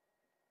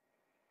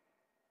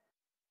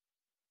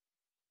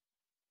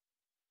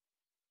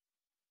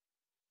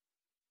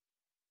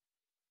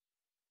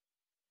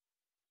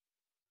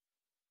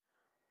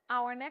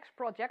 Our next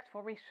project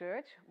for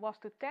research was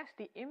to test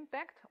the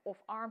impact of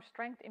arm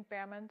strength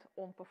impairment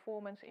on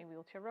performance in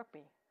wheelchair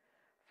rugby.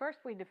 First,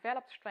 we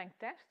developed strength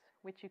tests,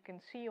 which you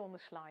can see on the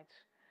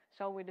slides.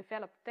 So we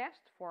developed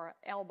tests for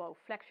elbow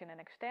flexion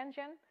and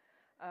extension,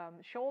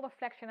 shoulder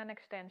flexion and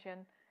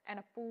extension, and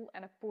a pull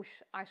and a push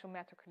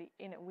isometrically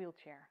in a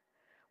wheelchair.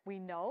 We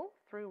know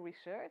through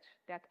research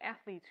that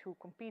athletes who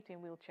compete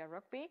in wheelchair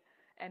rugby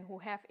and who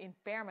have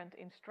impairment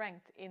in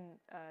strength in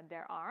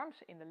their arms,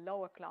 in the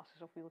lower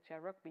classes of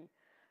wheelchair rugby,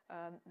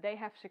 they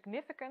have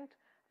significant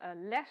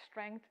less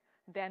strength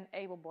than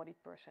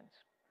able-bodied persons.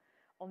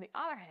 On the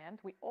other hand,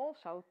 we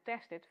also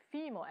tested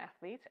female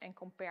athletes and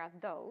compared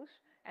those,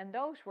 and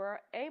those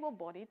were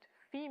able-bodied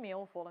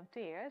female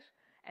volunteers,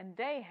 and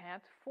they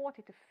had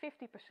 40 to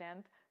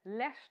 50%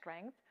 less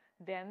strength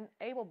than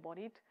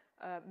able-bodied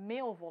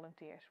male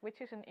volunteers,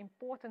 which is an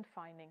important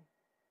finding.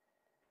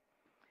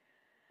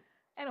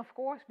 And of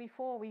course,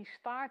 before we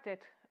started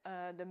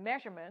the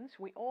measurements,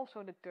 we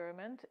also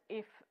determined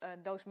if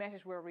those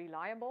measures were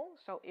reliable.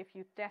 So if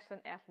you test an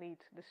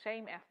athlete, the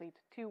same athlete,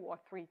 2 or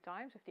 3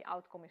 times, if the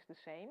outcome is the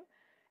same,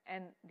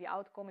 and the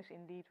outcome is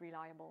indeed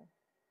reliable.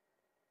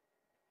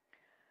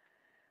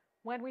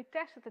 When we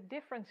tested the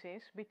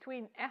differences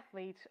between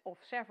athletes of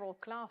several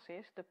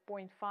classes, the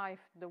 0.5,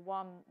 the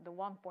 1, the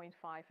 1.5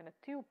 and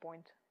the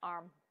 2-point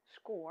arm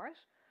scores,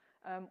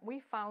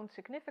 we found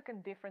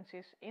significant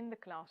differences in the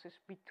classes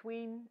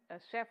between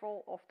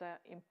several of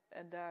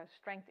the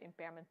strength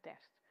impairment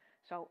tests.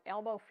 So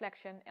elbow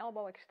flexion,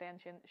 elbow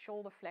extension,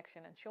 shoulder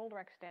flexion and shoulder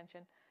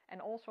extension,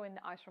 and also in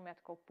the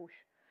isometrical push,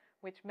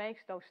 which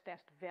makes those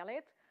tests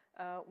valid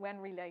when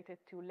related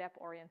to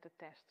lab-oriented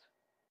tests.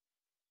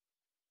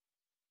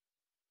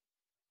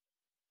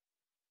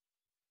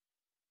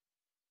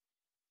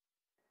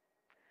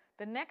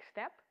 The next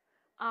step,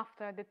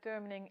 after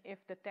determining if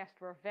the tests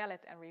were valid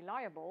and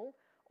reliable,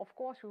 of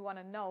course we want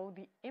to know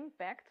the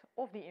impact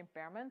of the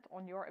impairment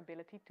on your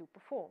ability to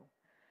perform.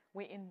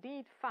 We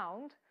indeed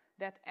found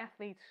that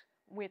athletes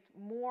with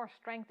more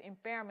strength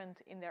impairment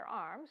in their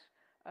arms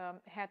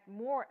had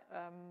more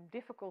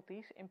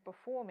difficulties in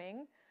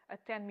performing a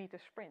 10-meter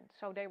sprint,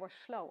 so they were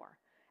slower.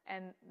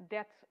 And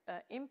that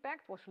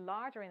impact was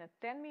larger in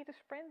a 10-meter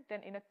sprint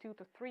than in a 2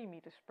 to 3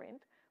 meter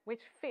sprint,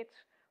 which fits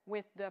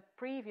with the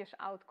previous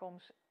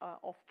outcomes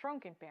of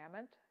trunk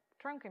impairment.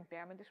 Trunk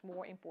impairment is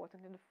more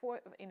important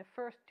in the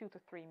first 2 to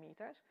 3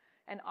 meters,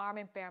 and arm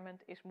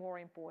impairment is more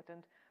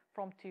important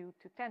from 2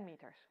 to 10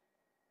 meters.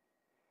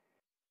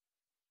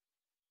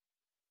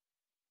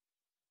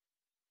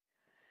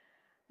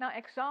 Now,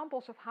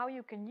 examples of how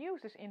you can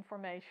use this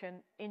information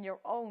in your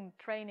own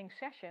training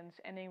sessions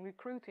and in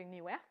recruiting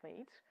new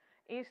athletes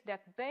is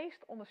that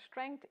based on the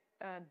strength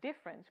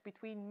difference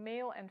between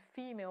male and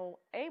female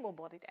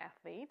able-bodied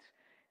athletes,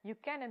 you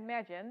can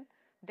imagine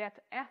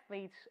that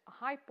athletes,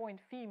 high point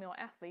female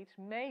athletes,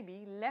 may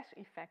be less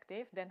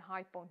effective than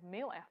high point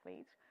male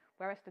athletes,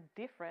 whereas the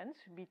difference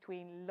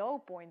between low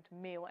point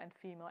male and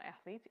female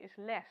athletes is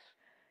less.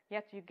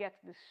 Yet you get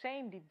the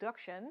same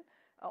deduction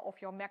of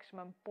your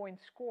maximum point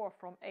score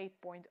from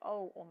 8.0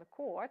 on the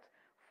court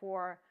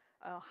for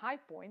high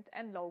point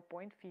and low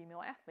point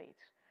female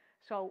athletes.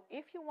 So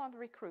if you want to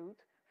recruit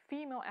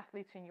female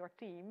athletes in your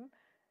team,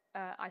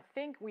 I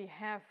think we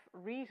have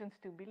reasons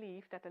to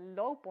believe that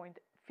a low point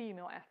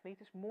female athlete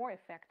is more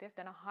effective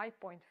than a high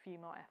point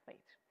female athlete.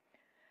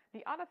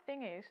 The other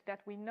thing is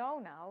that we know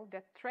now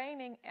that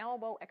training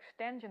elbow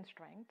extension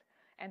strength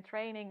and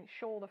training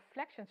shoulder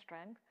flexion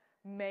strength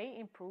may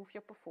improve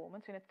your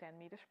performance in a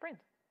 10-meter sprint.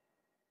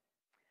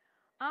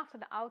 After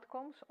the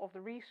outcomes of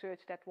the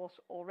research that was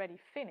already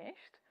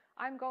finished,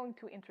 I'm going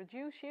to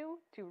introduce you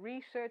to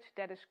research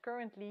that is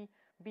currently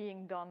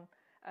being done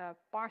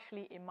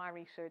partially in my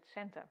research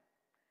center.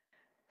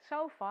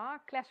 So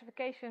far,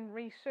 classification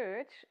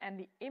research and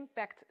the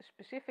impact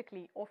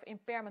specifically of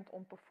impairment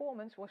on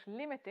performance was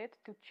limited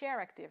to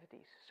chair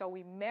activities. So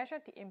we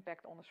measured the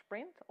impact on a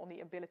sprint, on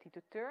the ability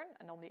to turn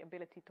and on the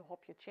ability to hop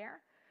your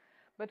chair,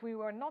 but we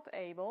were not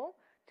able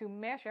to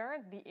measure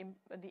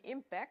the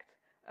impact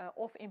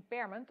of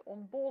impairment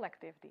on ball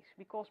activities,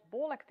 because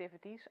ball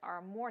activities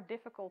are more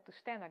difficult to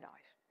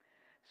standardize.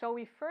 So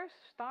we first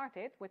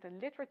started with a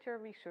literature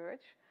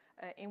research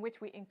in which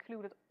we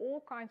included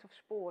all kinds of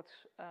sports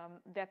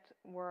that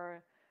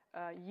were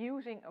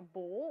using a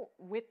ball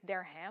with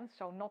their hands,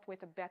 so not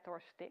with a bat or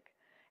a stick,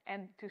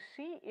 and to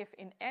see if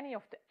in any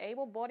of the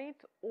able-bodied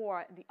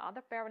or the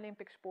other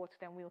Paralympic sports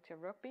than wheelchair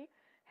rugby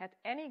had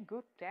any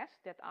good tests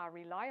that are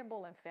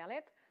reliable and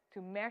valid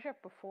to measure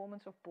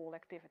performance of ball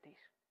activities.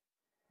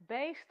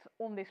 Based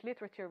on this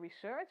literature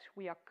research,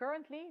 we are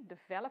currently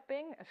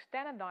developing a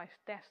standardized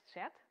test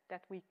set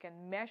that we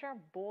can measure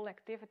ball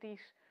activities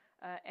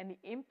and the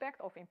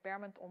impact of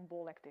impairment on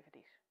ball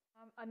activities.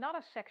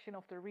 Another section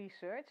of the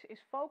research is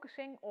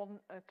focusing on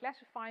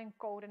classifying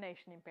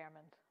coordination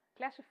impairment.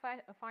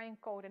 Classifying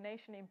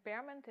coordination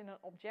impairment in an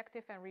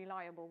objective and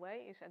reliable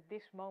way is at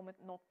this moment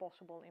not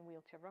possible in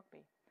wheelchair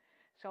rugby.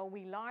 So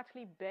we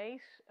largely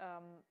base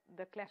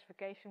the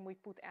classification we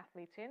put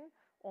athletes in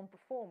on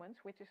performance,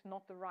 which is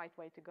not the right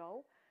way to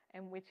go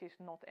and which is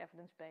not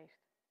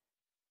evidence-based.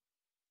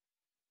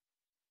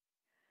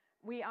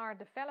 We are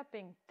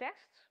developing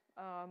tests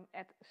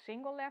at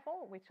single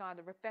level, which are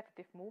the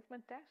repetitive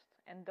movement tests,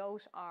 and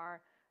those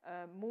are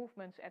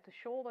movements at the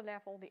shoulder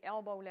level, the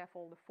elbow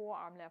level, the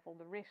forearm level,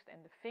 the wrist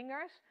and the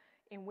fingers,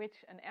 in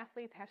which an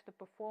athlete has to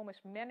perform as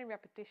many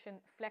repetition,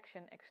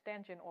 flexion,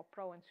 extension or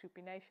pro and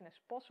supination as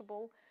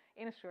possible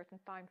in a certain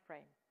time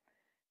frame.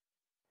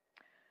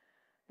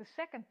 The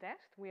second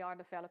test we are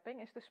developing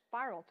is the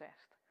spiral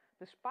test.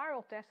 The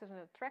spiral test is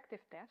an attractive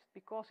test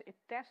because it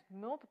tests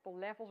multiple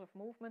levels of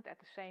movement at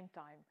the same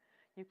time.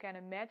 You can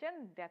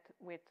imagine that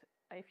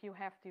if you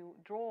have to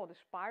draw the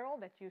spiral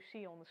that you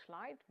see on the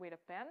slide with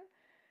a pen,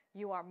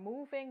 you are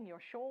moving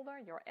your shoulder,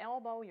 your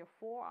elbow, your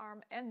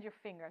forearm and your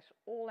fingers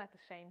all at the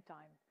same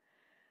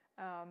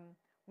time.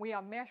 We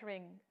are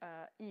measuring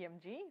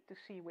EMG to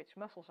see which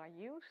muscles are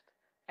used,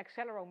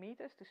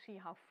 accelerometers to see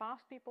how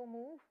fast people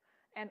move,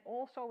 and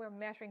also we're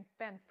measuring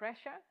pen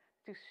pressure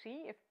to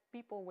see if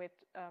people with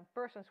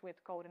persons with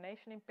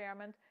coordination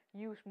impairment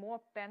use more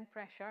pen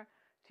pressure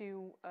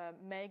to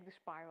make the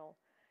spiral.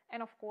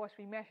 And of course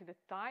we measure the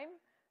time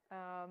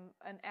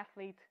an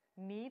athlete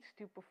needs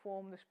to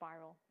perform the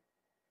spiral.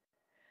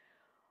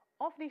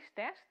 Of these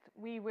tests,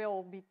 we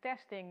will be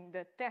testing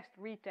the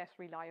test-retest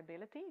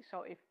reliability.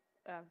 So if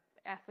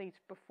athletes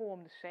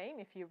perform the same,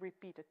 if you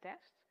repeat the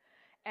tests.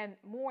 And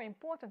more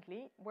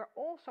importantly, we're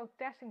also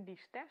testing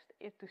these tests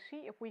to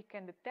see if we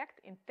can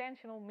detect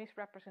intentional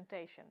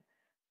misrepresentation.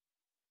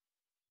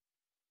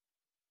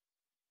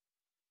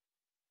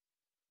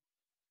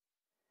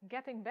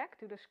 Getting back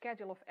to the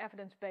schedule of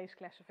evidence-based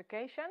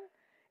classification,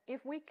 if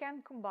we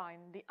can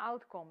combine the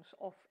outcomes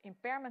of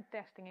impairment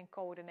testing and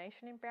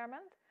coordination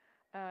impairment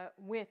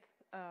with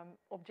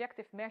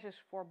objective measures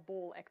for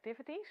ball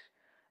activities,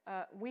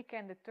 we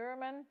can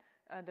determine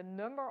the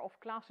number of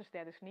classes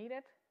that is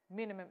needed,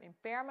 minimum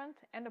impairment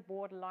and the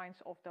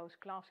borderlines of those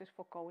classes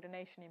for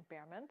coordination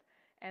impairment,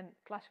 and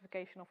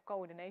classification of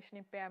coordination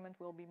impairment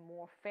will be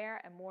more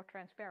fair and more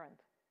transparent.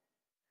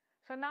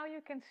 So now you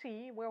can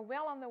see we're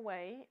well on the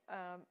way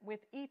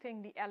with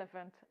eating the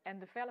elephant and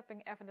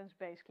developing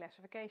evidence-based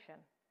classification.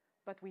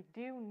 But we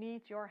do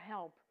need your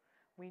help.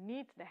 We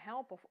need the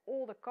help of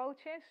all the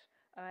coaches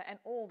and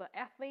all the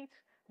athletes,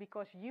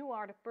 because you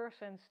are the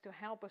persons to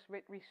help us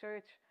with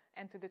research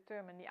and to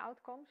determine the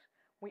outcomes.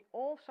 We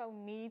also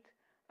need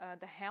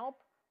the help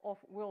of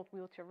World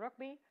Wheelchair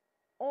Rugby.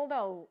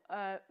 Although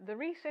the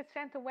research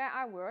center where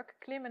I work,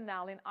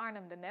 Klimmendaal in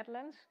Arnhem, the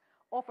Netherlands,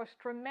 offers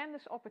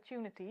tremendous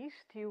opportunities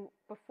to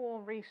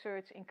perform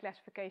research in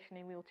classification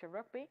in wheelchair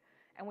rugby,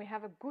 and we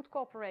have a good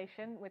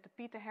cooperation with the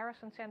Peter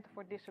Harrison Center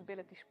for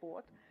Disability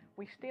Sport,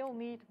 we still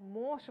need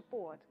more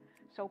support.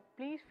 So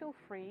please feel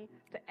free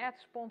to add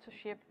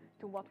sponsorship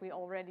to what we're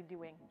already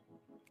doing.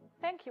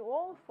 Thank you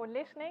all for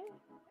listening,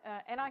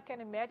 and I can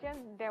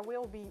imagine there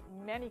will be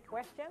many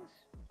questions.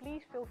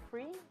 Please feel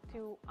free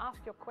to ask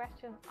your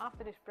question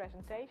after this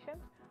presentation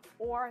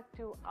or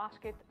to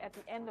ask it at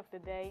the end of the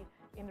day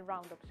in the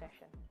roundup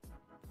session.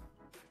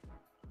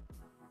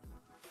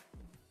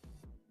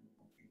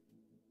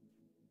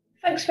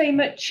 Thanks very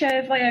much,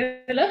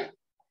 Viola.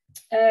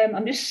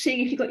 I'm just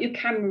seeing if you've got your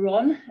camera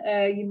on.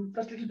 You've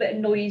got a little bit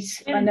of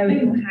noise, I know,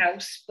 in your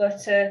house,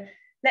 but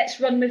let's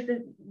run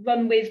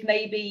with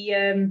maybe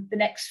the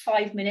next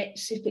 5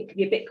 minutes, if it could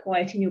be a bit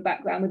quiet in your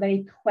background, with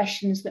any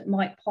questions that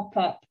might pop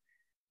up.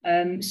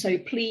 So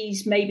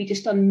please maybe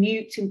just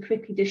unmute and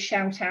quickly just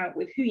shout out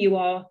with who you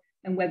are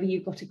and whether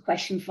you've got a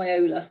question,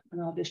 Viola,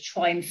 and I'll just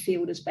try and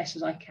field as best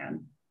as I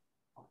can.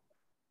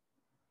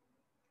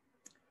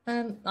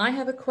 I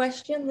have a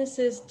question. This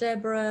is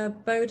Deborah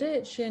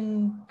Bowditch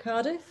in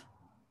Cardiff.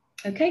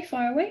 Okay,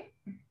 fire away.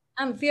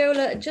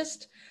 Viola,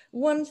 just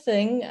one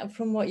thing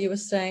from what you were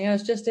saying. I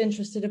was just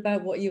interested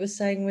about what you were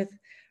saying with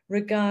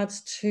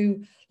regards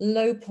to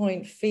low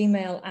point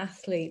female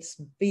athletes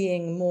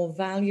being more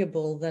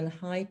valuable than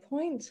high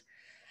point.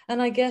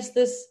 And I guess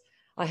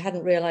I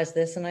hadn't realized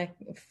this, and I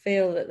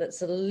feel that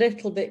that's a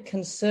little bit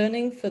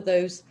concerning for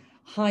those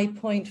high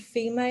point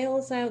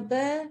females out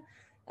there.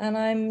 And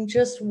I'm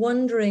just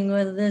wondering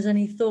whether there's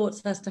any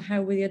thoughts as to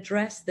how we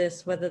address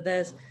this, whether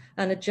there's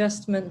an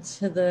adjustment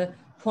to the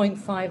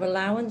 0.5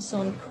 allowance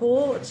on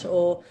court,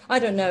 or I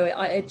don't know.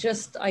 I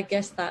guess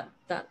that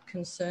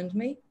concerned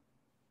me.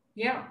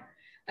 Yeah,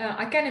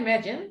 I can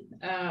imagine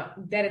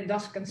that it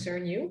does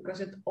concern you, because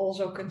it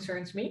also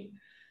concerns me.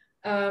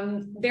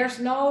 There's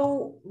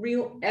no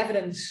real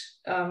evidence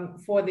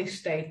for this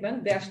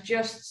statement. There's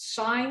just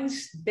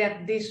signs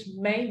that this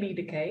may be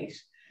the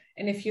case.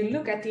 And if you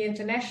look at the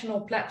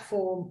international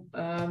platform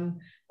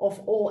of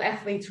all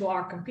athletes who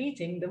are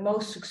competing, the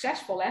most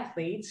successful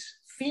athletes,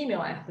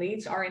 female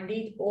athletes, are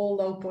indeed all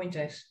low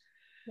pointers.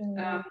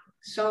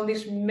 So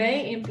this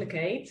may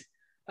implicate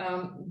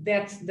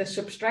that the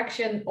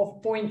subtraction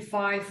of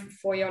 0.5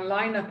 for your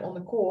lineup on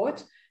the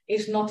court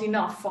is not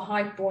enough for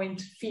high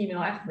point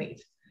female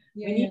athletes.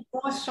 We need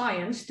more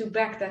science to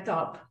back that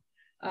up.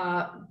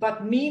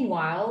 But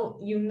meanwhile,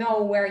 you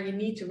know where you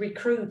need to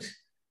recruit,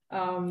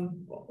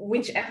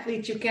 which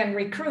athletes you can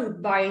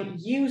recruit by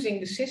using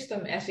the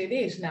system as it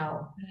is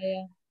now.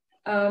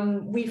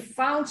 We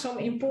found some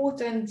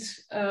important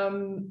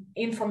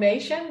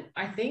information,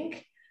 I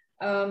think,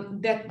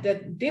 that the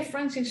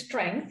difference in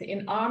strength,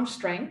 in arm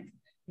strength,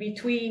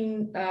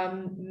 between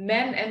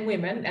men and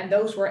women, and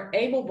those who are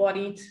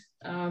able-bodied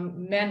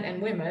men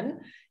and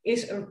women,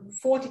 is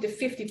 40 to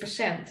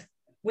 50%,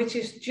 which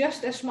is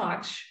just as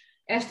much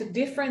as the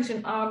difference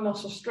in arm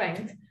muscle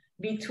strength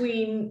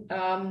between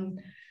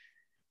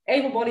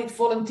able-bodied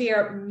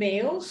volunteer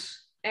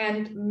males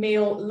and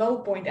male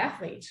low-point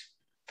athletes.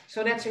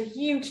 So that's a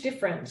huge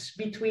difference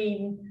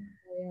between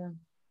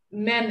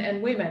men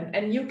and women.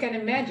 And you can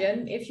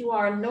imagine, if you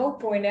are a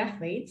low-point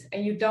athlete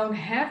and you don't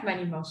have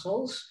many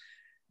muscles,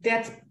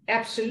 that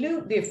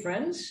absolute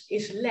difference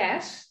is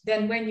less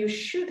than when you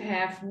should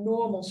have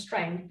normal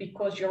strength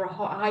because you're a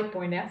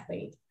high-point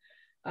athlete.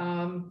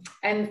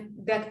 And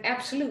that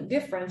absolute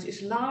difference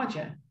is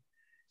larger.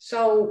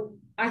 So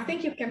I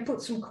think you can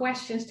put some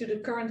questions to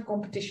the current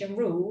competition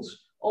rules,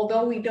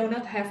 although we do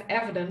not have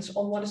evidence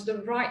on what is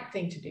the right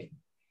thing to do.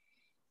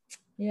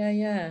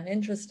 Yeah,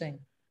 interesting.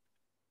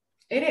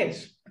 It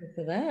is.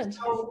 For that.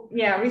 So,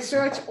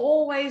 research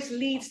always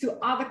leads to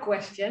other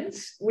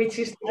questions, which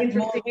is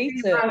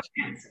interesting.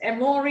 And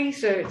more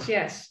research,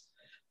 yes.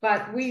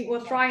 But we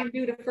will try and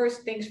do the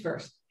first things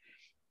first.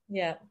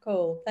 Yeah,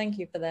 cool. Thank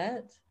you for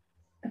that.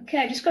 Okay,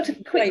 I just got a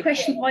quick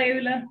question,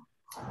 Viola,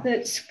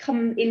 that's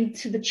come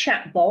into the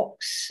chat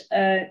box.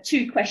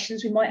 2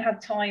 questions. We might have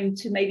time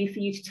to maybe for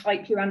you to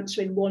type your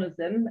answer in one of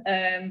them.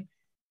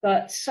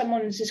 But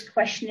someone's just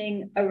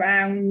questioning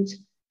around,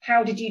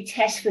 how did you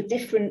test the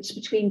difference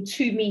between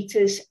 2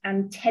 meters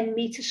and 10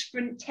 meter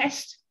sprint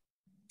test?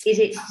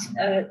 Is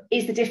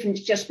the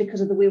difference just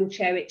because of the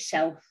wheelchair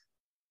itself?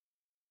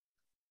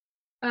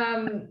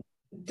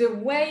 The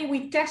way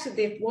we tested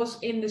it was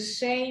in the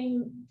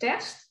same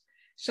test.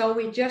 So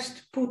we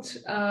just put,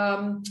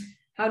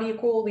 how do you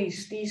call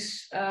these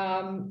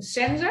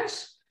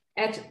sensors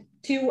at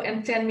 2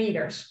 and 10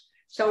 meters.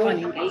 So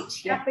we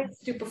asked athletes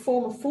to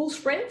perform a full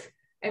sprint,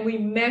 and we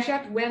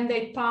measured when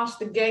they passed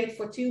the gate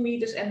for 2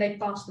 meters and they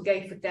passed the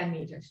gate for 10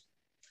 meters.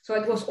 So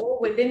it was all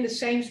within the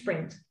same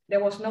sprint.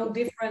 There was no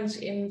difference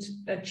in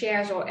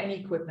chairs or any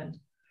equipment.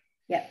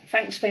 Yeah,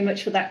 thanks very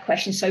much for that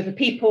question. So for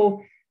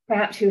people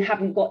perhaps who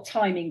haven't got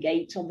timing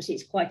gates, obviously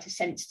it's quite a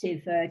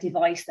sensitive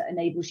device that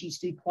enables you to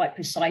do quite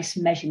precise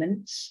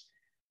measurements.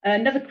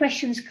 Another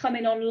question's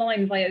coming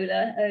online,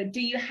 Viola.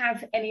 Do you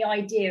have any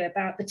idea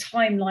about the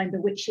timeline by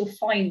which your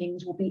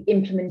findings will be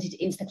implemented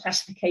into the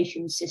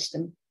classification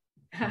system?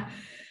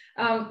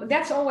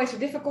 That's always a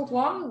difficult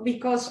one,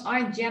 because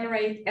I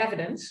generate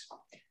evidence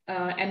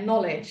and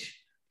knowledge,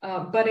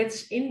 but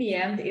it's in the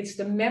end, it's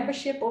the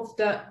membership of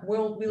the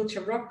World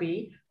Wheelchair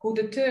Rugby who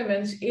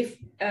determines if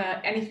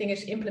anything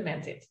is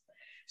implemented.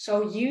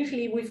 So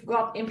usually we've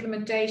got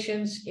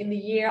implementations in the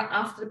year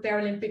after the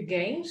Paralympic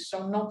Games,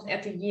 so not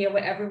at the year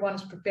where everyone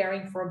is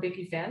preparing for a big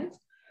event.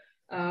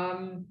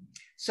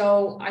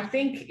 So I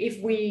think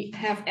if we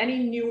have any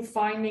new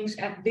findings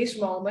at this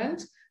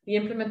moment, the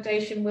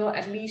implementation will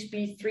at least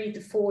be 3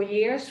 to 4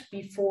 years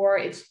before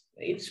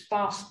it's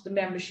past the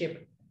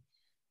membership.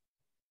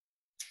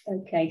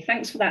 Okay,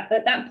 thanks for that.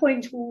 At that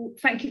point,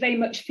 thank you very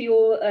much for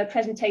your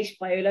presentation,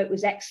 Viola. It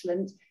was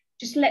excellent.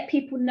 Just to let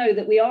people know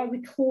that we are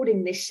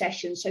recording this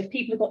session. So if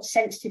people have got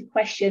sensitive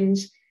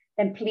questions,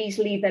 then please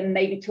leave them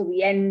maybe till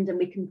the end and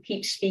we can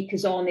keep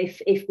speakers on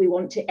if we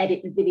want to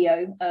edit the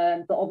video.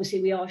 But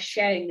obviously we are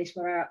sharing this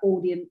with our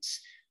audience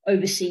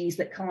overseas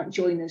that can't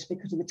join us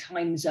because of the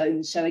time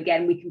zone. So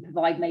again, we can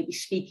provide maybe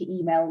speaker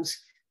emails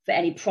for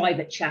any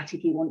private chat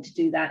if you want to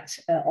do that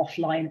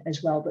offline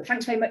as well. But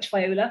thanks very much,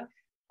 Viola.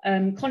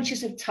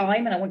 Conscious of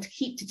time, and I want to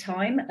keep to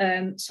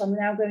time, so I'm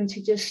now going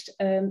to just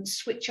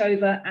switch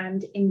over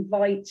and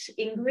invite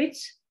Ingrid,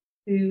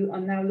 who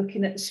I'm now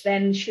looking at.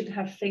 Sven should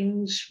have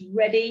things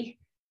ready,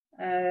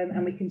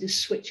 and we can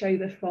just switch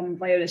over from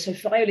Viola. So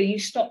Viola, you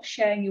stopped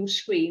sharing your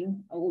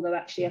screen, although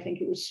actually I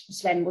think it was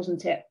Sven,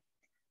 wasn't it?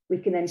 We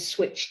can then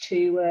switch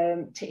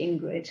to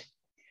Ingrid.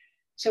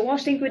 So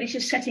whilst Ingrid is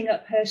just setting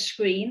up her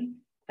screen,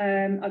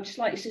 I'd just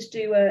like to just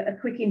do a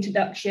quick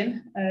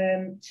introduction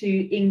to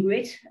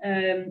Ingrid.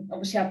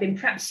 Obviously, I've been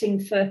practicing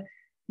for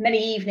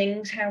many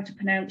evenings how to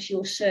pronounce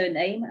your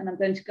surname, and I'm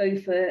going to go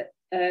for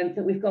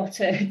that we've got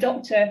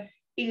Dr.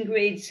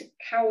 Ingrid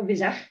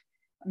Kauvisach.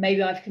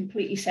 Maybe I've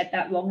completely said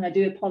that wrong, and I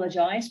do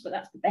apologise, but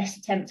that's the best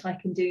attempt I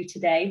can do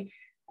today,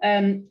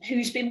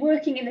 who's been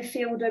working in the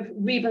field of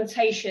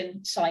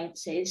rehabilitation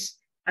sciences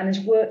and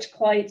has worked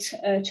quite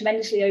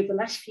tremendously over the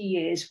last few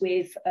years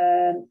with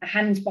a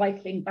hand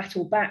bicycling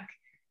battle back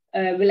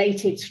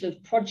related sort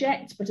of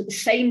project, but at the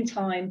same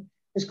time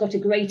has got a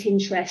great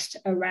interest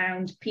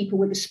around people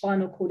with a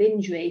spinal cord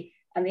injury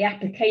and the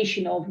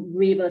application of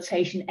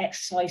rehabilitation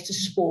exercise to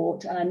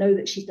sport. And I know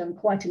that she's done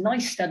quite a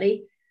nice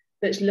study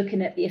that's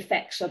looking at the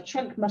effects of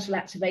trunk muscle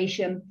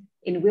activation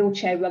in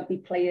wheelchair rugby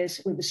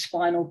players with a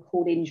spinal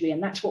cord injury.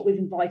 And that's what we've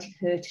invited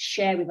her to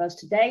share with us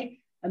today.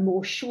 A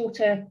more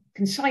shorter,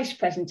 concise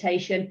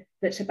presentation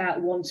that's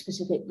about one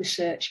specific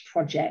research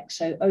project.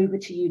 So over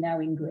to you now,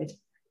 Ingrid.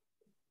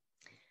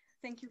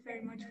 Thank you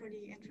very much for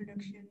the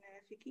introduction,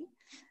 Vicky.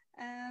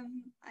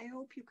 I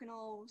hope you can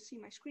all see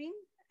my screen.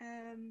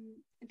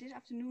 This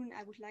afternoon,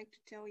 I would like to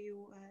tell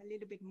you a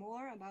little bit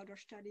more about our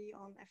study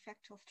on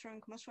effects of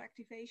trunk muscle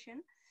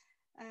activation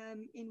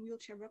in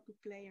wheelchair rugby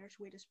players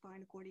with a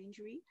spinal cord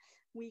injury.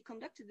 We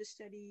conducted the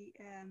study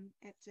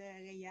at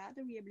REA,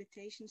 the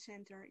Rehabilitation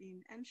Center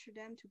in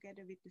Amsterdam,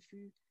 together with the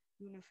VU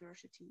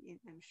University in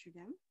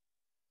Amsterdam.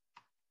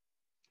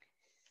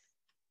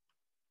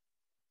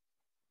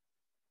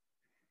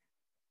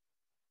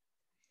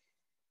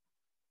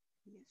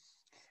 Yes.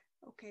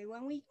 Okay,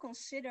 when we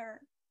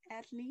consider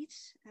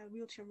athletes,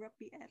 wheelchair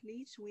rugby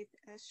athletes with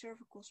a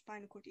cervical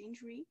spinal cord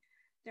injury,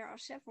 there are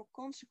several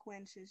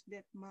consequences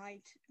that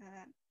might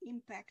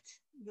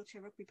impact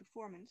wheelchair rugby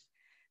performance.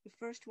 The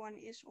first one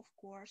is, of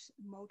course,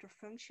 motor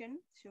function,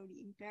 so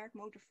the impaired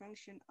motor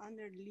function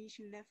under the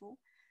lesion level,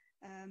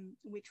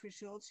 which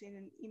results in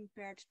an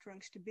impaired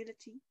trunk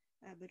stability,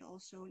 but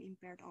also an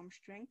impaired arm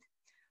strength.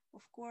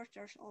 Of course,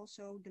 there's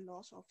also the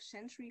loss of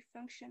sensory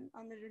function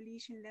under the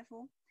lesion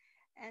level.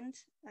 And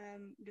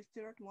the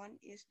third one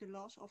is the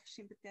loss of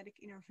sympathetic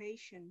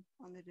innervation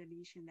under the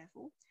lesion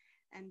level.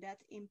 And that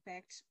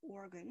impacts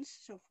organs.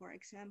 So for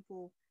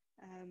example,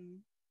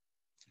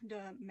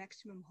 the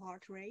maximum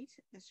heart rate.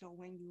 So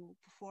when you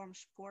perform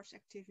sports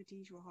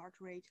activities, your heart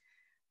rate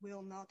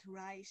will not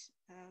rise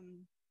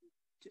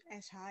to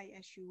as high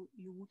as you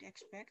would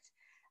expect.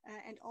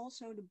 And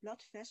also the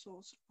blood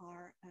vessels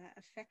are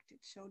affected.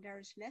 So there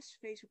is less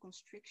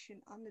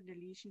vasoconstriction under the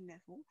lesion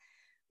level,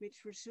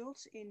 which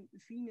results in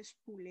venous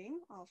pooling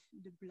of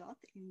the blood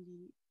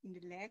in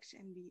the legs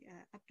and the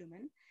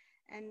abdomen.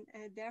 And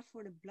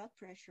therefore the blood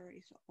pressure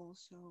is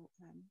also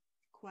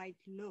quite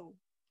low.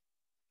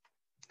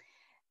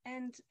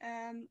 And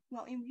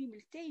well, in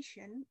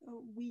rehabilitation,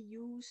 we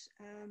use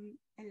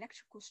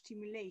electrical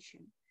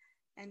stimulation.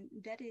 And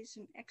that is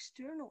an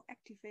external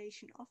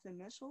activation of the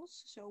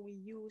muscles. So we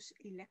use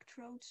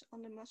electrodes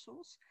on the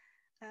muscles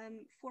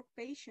for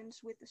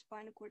patients with a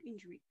spinal cord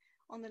injury.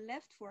 On the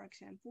left, for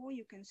example,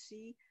 you can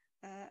see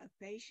a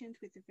patient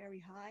with a very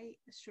high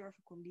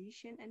cervical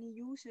lesion, and he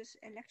uses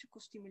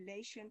electrical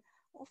stimulation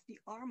of the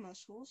arm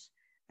muscles,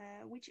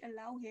 which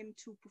allow him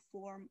to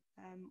perform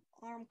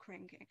arm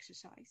crank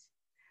exercise.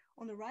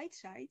 On the right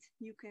side,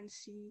 you can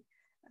see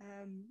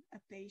a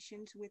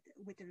patient with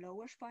a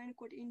lower spinal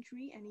cord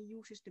injury, and he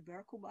uses the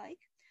Berkel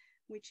bike,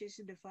 which is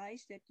a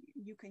device that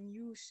you can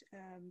use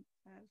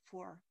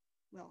for,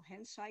 well,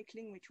 hand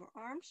cycling with your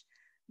arms,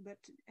 but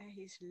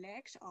his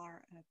legs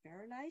are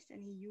paralyzed,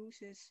 and he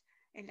uses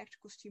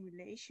electrical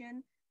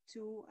stimulation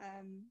to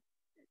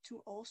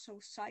also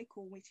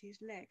cycle with his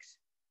legs.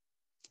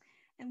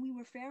 And we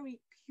were very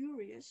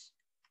curious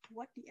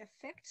what the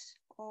effects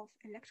of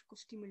electrical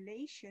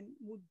stimulation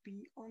would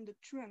be on the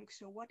trunk.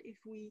 So what if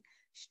we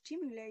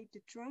stimulate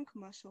the trunk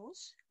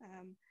muscles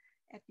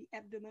at the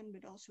abdomen,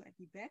 but also at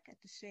the back at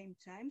the same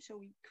time? So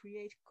we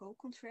create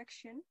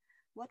co-contraction.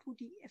 What would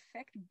the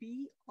effect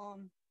be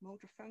on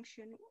motor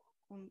function,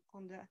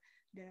 on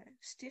the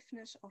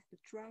stiffness of the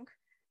trunk?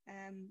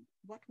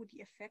 What would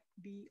the effect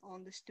be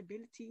on the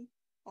stability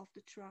of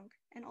the trunk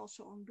and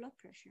also on blood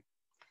pressure.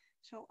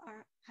 So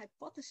our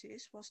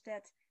hypothesis was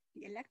that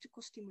the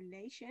electrical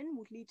stimulation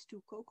would lead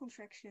to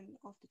co-contraction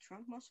of the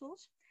trunk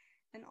muscles.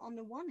 And on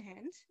the one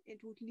hand, it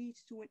would lead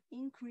to an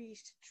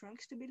increased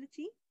trunk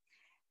stability.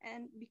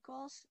 And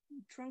because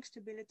trunk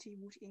stability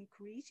would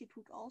increase, it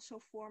would also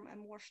form a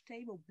more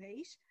stable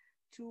base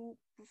to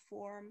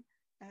perform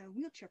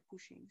wheelchair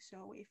pushing.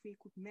 So if we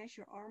could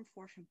measure arm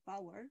force and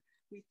power,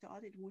 we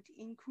thought it would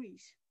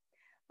increase.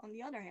 On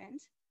the other hand,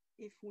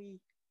 if we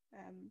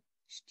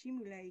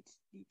stimulate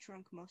the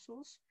trunk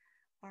muscles,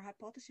 our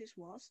hypothesis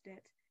was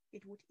that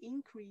it would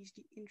increase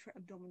the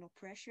intra-abdominal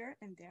pressure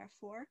and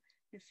therefore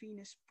the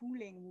venous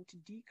pooling would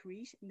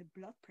decrease and the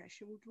blood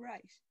pressure would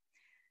rise.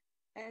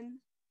 And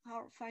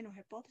our final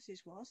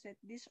hypothesis was that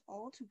this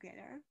all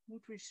together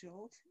would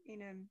result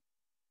in a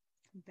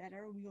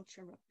better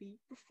wheelchair rugby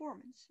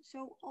performance.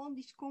 So all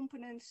these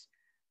components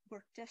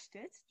were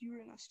tested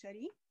during our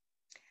study,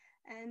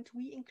 and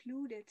we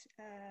included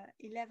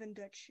 11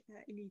 Dutch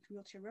elite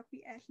wheelchair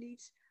rugby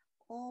athletes,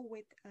 all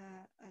with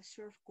a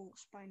cervical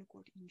spinal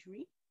cord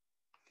injury.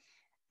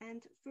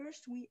 And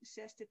first we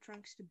assessed the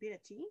trunk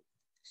stability.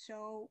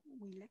 So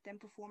we let them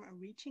perform a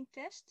reaching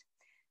test,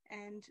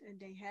 and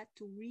they had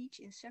to reach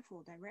in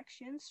several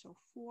directions, so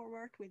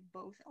forward with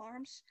both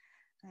arms,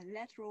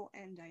 lateral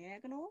and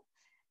diagonal.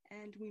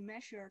 And we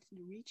measured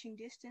the reaching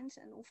distance,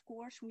 and of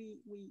course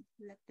we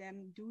let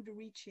them do the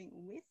reaching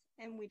with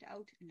and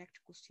without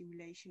electrical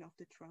stimulation of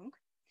the trunk.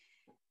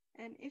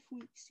 And if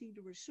we see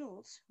the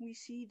results, we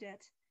see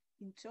that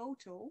in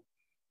total,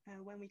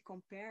 when we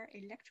compare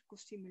electrical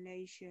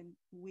stimulation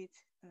with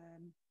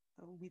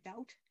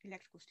without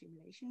electrical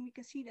stimulation, we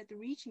can see that the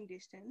reaching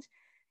distance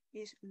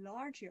is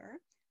larger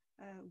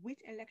with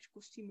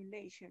electrical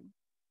stimulation.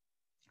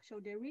 So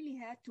they really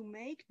had to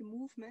make the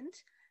movement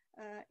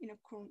in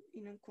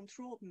a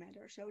controlled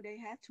manner. So they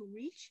had to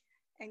reach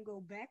and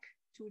go back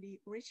to the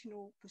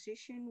original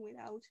position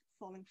without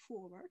falling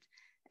forward.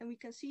 And we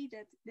can see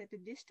that the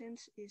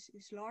distance is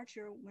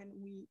larger when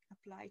we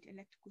applied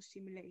electrical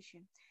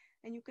stimulation.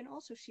 And you can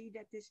also see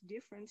that this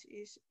difference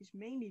is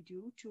mainly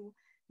due to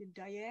the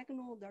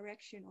diagonal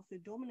direction of the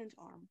dominant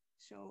arm.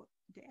 So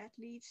the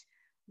athletes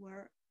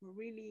were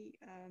really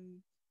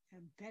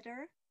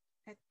better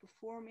at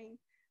performing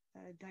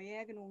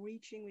diagonal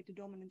reaching with the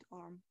dominant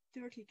arm,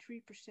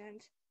 33%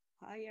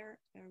 higher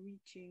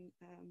reaching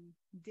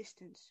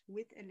distance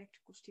with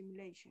electrical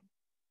stimulation.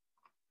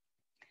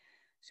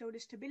 So the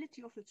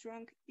stability of the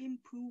trunk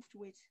improved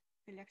with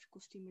electrical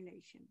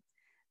stimulation.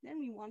 Then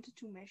we wanted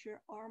to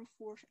measure arm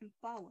force and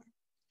power.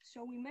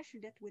 So we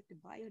measured that with the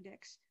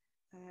Biodex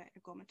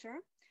ergometer.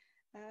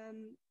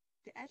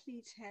 The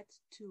athletes had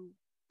to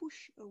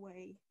push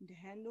away the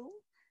handle.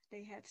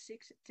 They had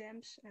 6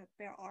 attempts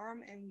per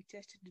arm, and we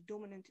tested the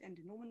dominant and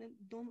the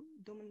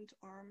dominant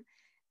arm,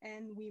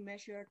 and we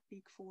measured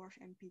peak force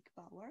and peak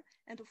power.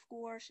 And of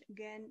course,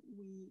 again,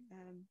 we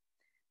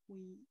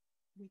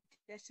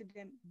tested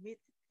them with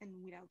and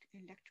without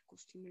electrical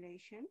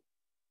stimulation.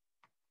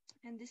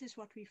 And this is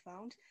what we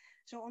found.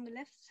 So on the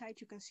left side,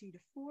 you can see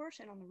the force,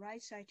 and on the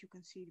right side, you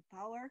can see the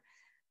power.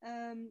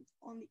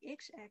 On the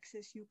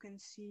x-axis, you can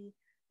see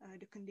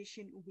the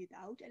condition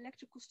without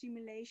electrical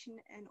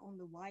stimulation, and on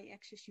the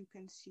y-axis, you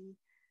can see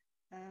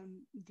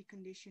the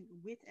condition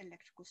with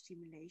electrical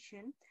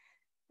stimulation.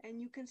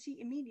 And you can see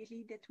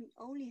immediately that we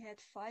only had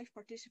 5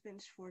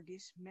 participants for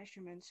this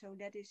measurement. So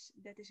that is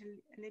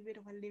a little bit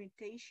of a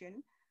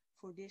limitation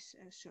for this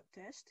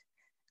subtest.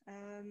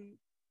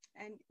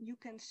 And you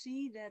can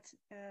see that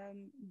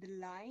the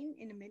line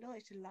in the middle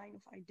is the line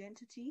of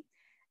identity,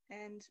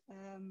 and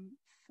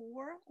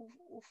 4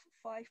 of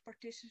 5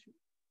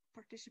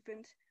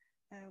 participants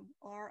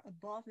are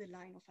above the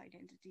line of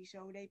identity.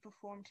 So they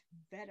performed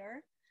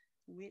better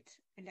with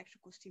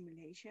electrical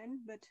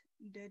stimulation, but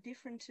the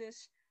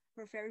differences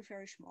were very,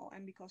 very small.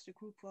 And because the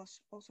group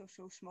was also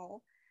so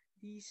small,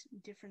 these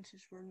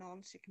differences were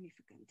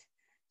non-significant.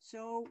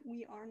 So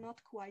we are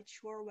not quite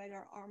sure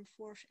whether arm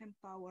force and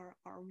power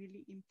are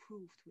really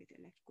improved with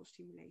electrical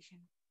stimulation.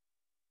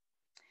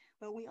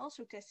 But we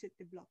also tested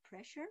the blood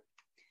pressure.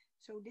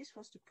 So this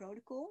was the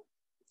protocol.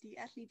 The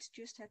athletes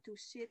just had to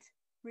sit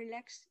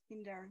relaxed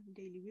in their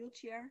daily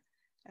wheelchair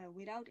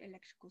without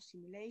electrical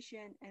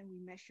stimulation, and we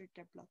measured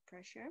their blood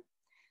pressure.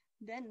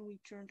 Then we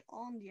turned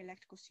on the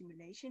electrical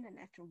stimulation, and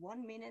after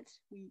 1 minute,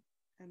 we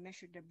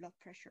measured their blood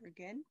pressure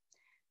again.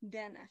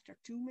 Then after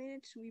 2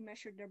 minutes, we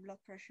measured their blood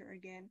pressure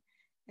again,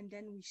 and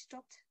then we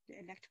stopped the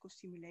electrical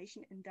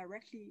stimulation, and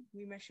directly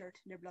we measured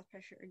their blood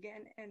pressure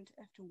again, and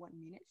after 1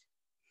 minute.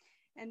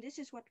 And this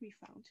is what we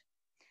found.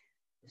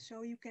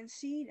 So you can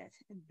see that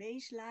at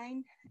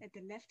baseline, at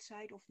the left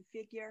side of the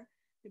figure,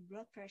 the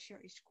blood pressure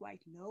is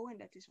quite low, and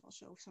that is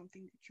also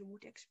something that you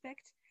would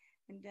expect.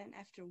 And then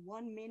after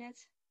 1 minute,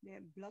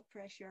 the blood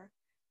pressure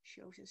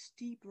shows a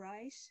steep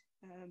rise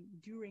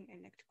during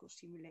electrical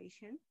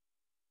stimulation.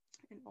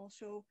 And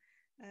also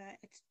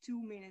at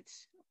 2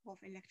 minutes of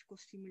electrical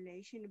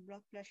stimulation, the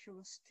blood pressure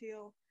was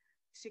still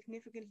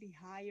significantly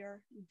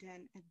higher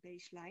than at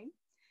baseline.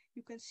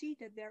 you can see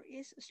that there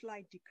is a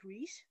slight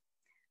decrease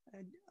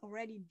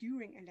already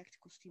during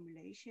electrical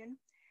stimulation,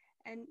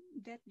 and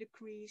that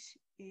decrease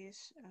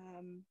is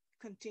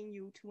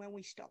continued when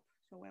we stop.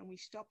 So when we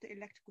stop the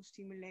electrical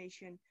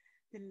stimulation,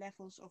 the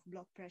levels of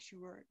blood pressure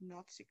were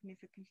not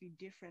significantly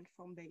different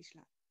from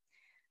baseline.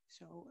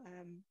 So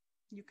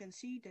you can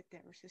see that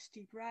there is a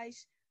steep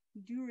rise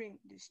during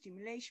the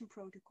stimulation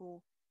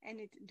protocol, and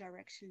it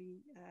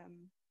directly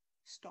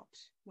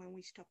stops when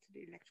we stop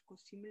the electrical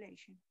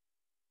stimulation.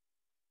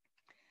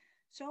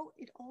 So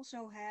it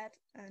also had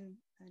an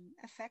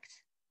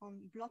effect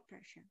on blood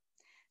pressure.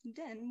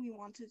 Then we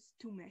wanted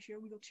to measure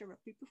wheelchair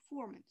rugby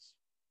performance.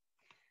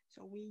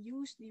 So we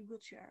used the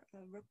wheelchair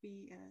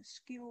rugby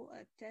skill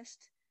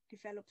test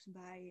developed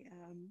by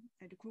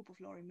the group of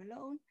Laurie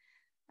Malone.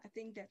 I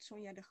think that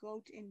Sonja de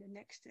Groot in the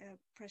next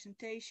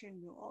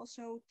presentation will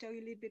also tell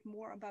you a little bit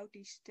more about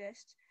these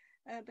tests,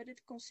 but it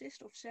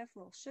consists of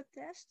several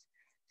subtests.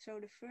 So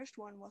the first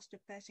one was the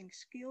passing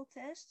skill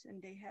test,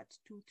 and they had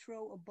to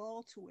throw a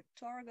ball to a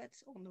target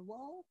on the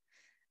wall.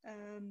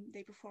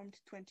 They performed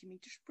a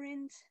 20-meter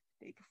sprint.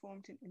 They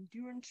performed an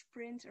endurance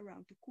sprint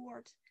around the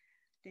court.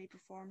 They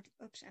performed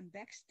ups and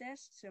backs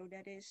tests. So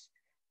that is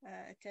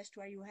a test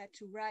where you had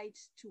to ride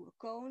to a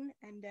cone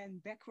and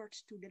then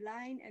backwards to the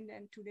line and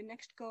then to the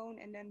next cone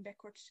and then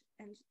backwards,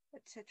 and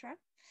etc.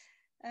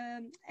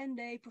 And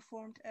they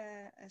performed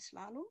a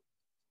slalom.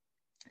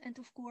 And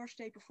of course,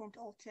 they performed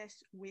all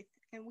tests with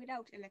and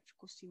without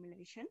electrical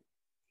stimulation.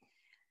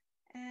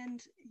 And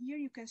here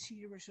you can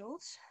see the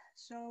results.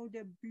 So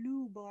the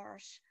blue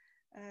bars,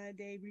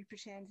 they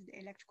represent the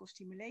electrical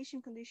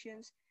stimulation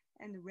conditions,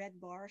 and the red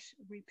bars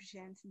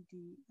represent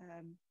the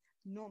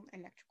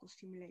non-electrical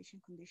stimulation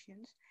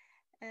conditions.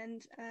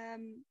 And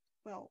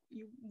well,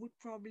 you would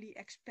probably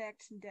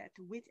expect that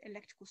with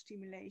electrical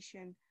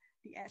stimulation,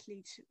 the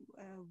athletes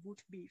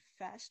would be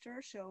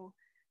faster. So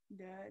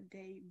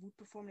they would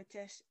perform the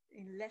test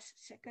in less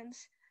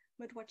seconds,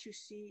 but what you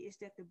see is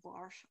that the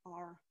bars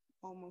are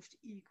almost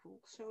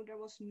equal. So there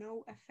was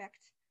no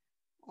effect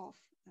of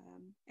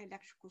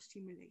electrical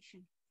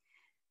stimulation.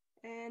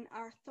 And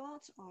our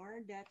thoughts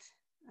are that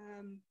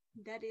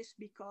that is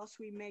because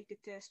we make the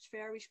tests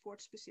very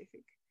sport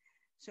specific.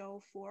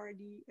 So for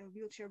the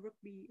wheelchair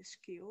rugby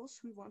skills,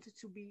 we wanted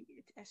to be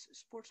as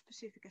sport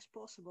specific as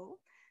possible.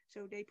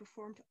 So they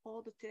performed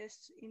all the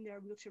tests in their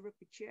wheelchair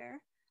rugby chair,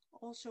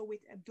 also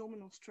with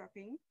abdominal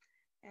strapping.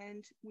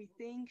 And we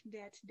think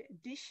that the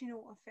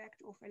additional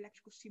effect of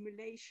electrical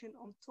stimulation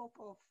on top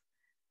of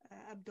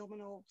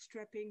abdominal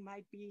strapping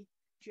might be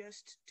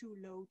just too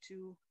low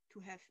to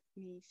have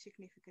any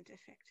significant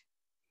effect.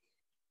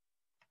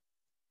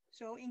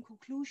 So in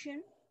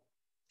conclusion,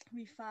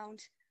 we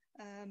found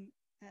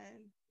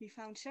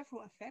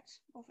several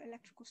effects of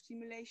electrical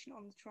stimulation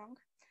on the trunk.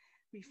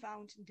 We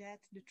found that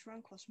the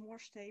trunk was more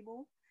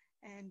stable,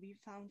 and we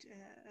found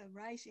a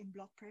rise in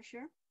blood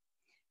pressure.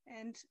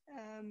 And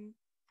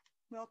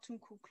well, to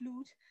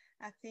conclude,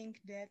 I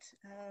think that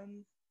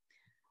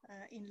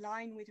in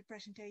line with the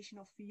presentation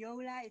of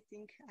Viola, I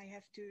think I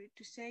have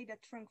to say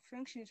that trunk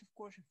function is, of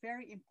course, a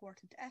very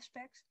important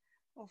aspect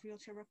of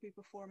wheelchair rugby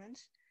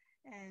performance.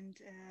 And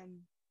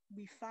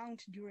we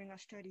found during our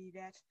study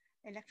that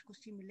electrical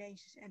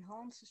stimulation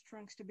enhances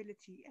trunk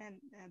stability and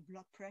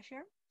blood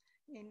pressure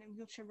in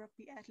wheelchair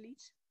rugby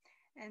athletes.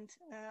 And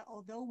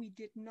although we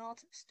did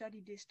not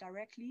study this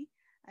directly,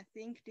 I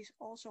think this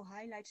also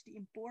highlights the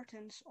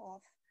importance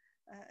of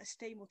a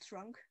stable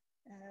trunk,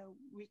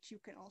 which you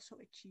can also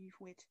achieve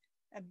with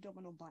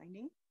abdominal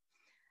binding.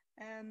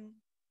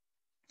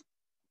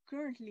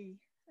 Currently,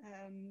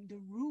 the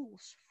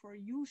rules for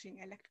using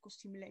electrical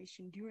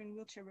stimulation during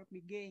wheelchair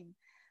rugby game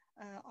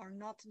are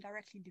not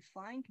directly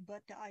defined,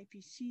 but the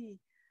IPC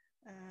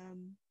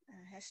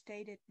has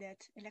stated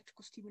that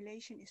electrical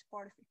stimulation is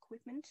part of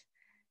equipment,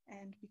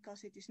 and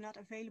because it is not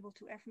available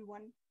to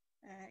everyone,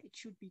 it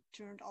should be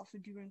turned off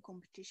during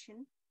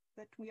competition.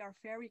 But we are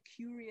very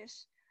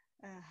curious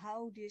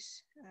how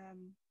this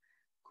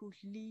could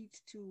lead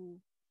to,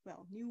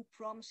 well, new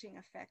promising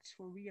effects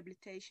for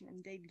rehabilitation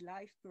and daily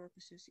life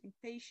purposes in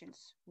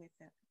patients with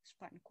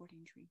spinal cord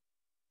injury.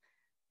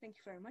 Thank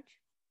you very much.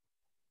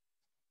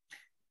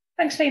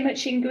 Thanks very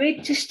much,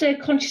 Ingrid. Just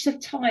conscious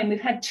of time, we've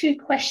had two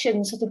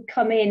questions that have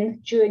come in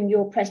during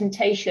your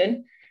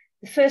presentation.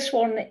 The first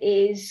one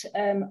is,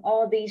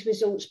 are these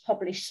results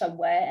published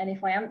somewhere? And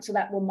if I answer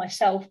that one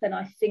myself, then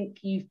I think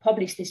you've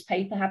published this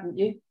paper, haven't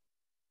you?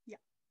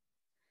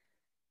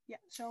 Yeah,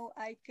 so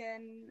I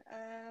can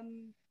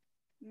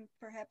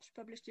perhaps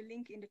publish the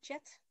link in the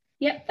chat.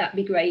 Yep, that'd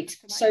be great.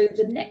 So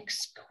the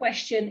next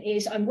question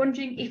is, I'm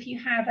wondering if you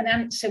have an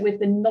answer with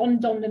the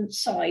non-dominant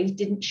side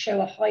didn't show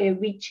a higher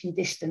reaching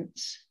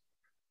distance.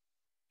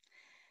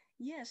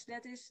 Yes,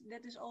 that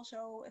is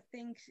also a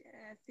thing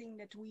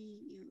that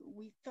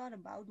we thought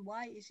about.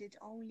 Why is it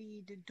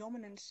only the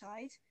dominant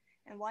side,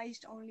 and why is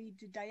it only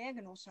the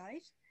diagonal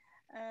side?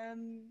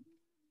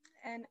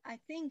 And I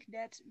think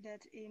that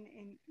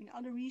in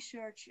other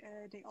research,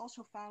 they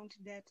also found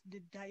that the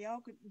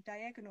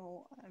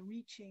diagonal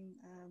reaching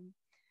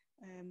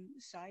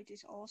side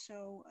is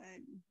also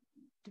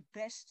the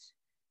best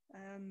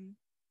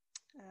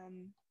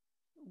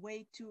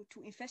way to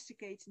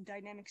investigate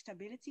dynamic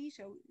stability.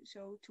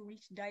 So to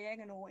reach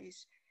diagonal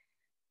is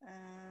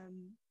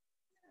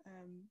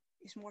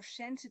more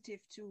sensitive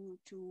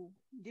to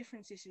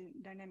differences in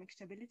dynamic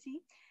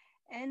stability.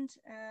 And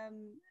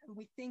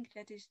we think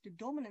that is the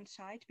dominant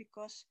side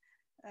because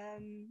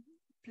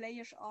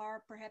players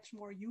are perhaps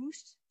more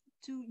used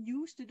to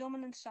use the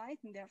dominant side,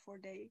 and therefore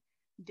they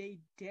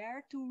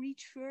dare to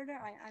reach further.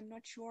 I'm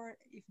not sure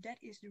if that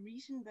is the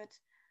reason, but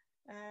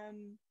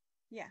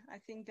yeah, I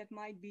think that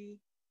might be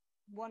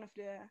one of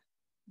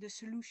the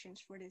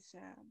solutions for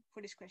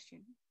this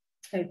question.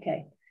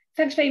 Okay.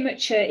 Thanks very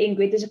much,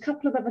 Ingrid. There's a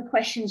couple of other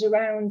questions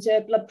around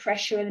blood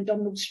pressure and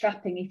abdominal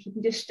strapping. If you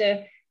can just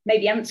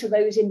maybe answer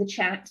those in the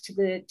chat to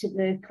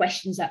the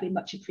questions, that'd be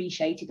much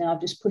appreciated. And I'll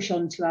just push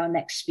on to our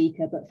next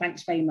speaker, but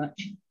thanks very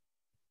much.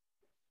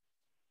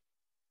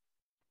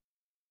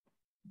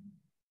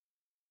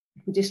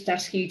 We'll just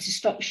ask you to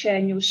stop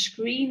sharing your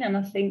screen, and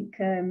I think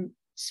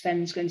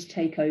Sven's going to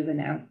take over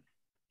now.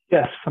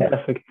 Yes,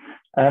 fantastic.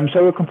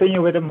 So we'll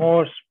continue with a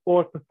more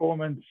sport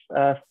performance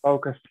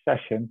focused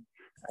session,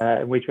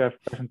 in which we have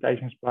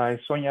presentations by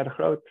Sonja de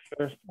Groot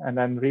first, and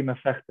then Rima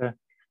Vechter,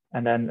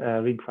 and then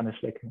Rienk van der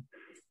Slikken.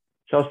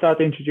 So I'll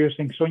start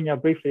introducing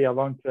Sonja briefly. I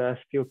won't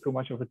steal too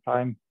much of the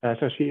time.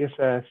 So she is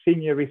a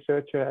senior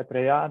researcher at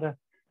Reade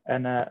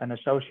and an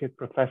associate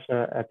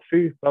professor at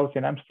VU, both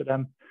in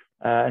Amsterdam,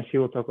 and she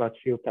will talk about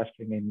field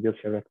testing in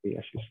wheelchair rugby,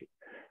 as you see.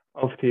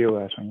 Over to you,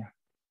 Sonja.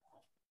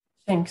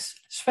 Thanks,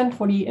 Sven,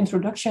 for the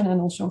introduction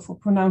and also for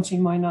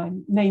pronouncing my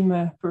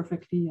name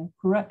perfectly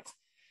correct.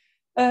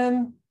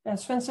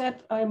 As Sven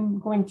said, I'm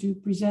going to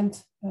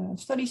present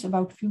studies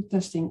about field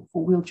testing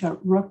for wheelchair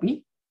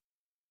rugby.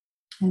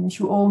 And as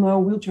you all know,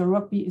 wheelchair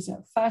rugby is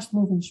a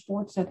fast-moving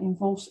sport that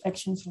involves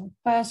actions like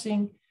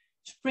passing,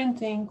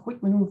 sprinting,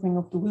 quick maneuvering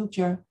of the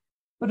wheelchair,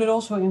 but it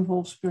also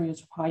involves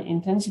periods of high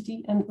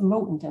intensity and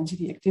low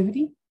intensity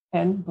activity,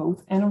 and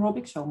both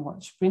anaerobic, so more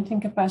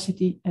sprinting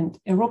capacity, and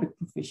aerobic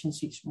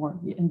proficiencies, more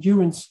the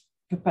endurance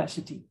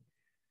capacity.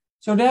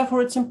 So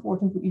therefore, it's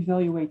important to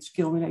evaluate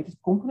skill-related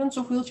components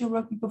of wheelchair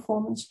rugby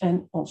performance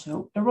and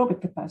also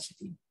aerobic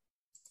capacity.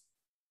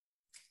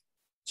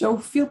 So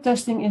field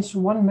testing is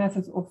one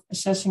method of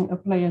assessing a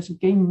player's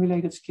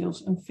game-related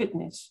skills and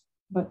fitness.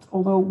 But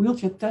although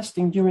wheelchair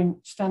testing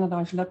during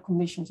standardized lab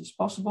conditions is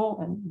possible,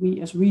 and we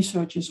as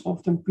researchers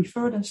often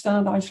prefer the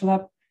standardized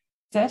lab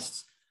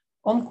tests,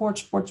 on-court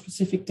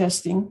sport-specific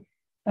testing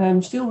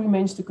still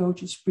remains the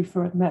coach's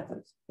preferred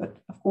method. But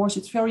of course,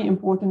 it's very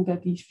important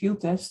that these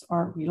field tests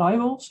are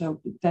reliable. So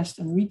the test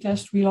and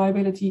retest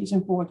reliability is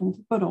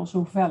important, but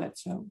also valid,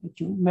 so that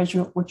you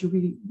measure what you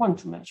really want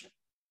to measure.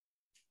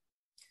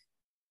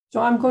 So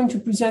I'm going to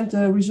present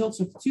the results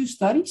of two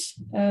studies.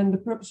 And the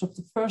purpose of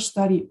the first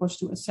study was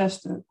to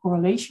assess the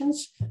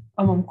correlations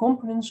among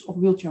components of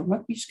wheelchair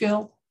rugby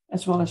skill,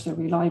 as well as the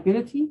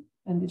reliability.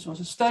 And this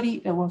was a study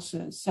that was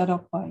set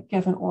up by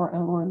Kevin Orr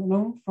and Lauren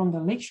Malone from the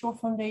Lakeshore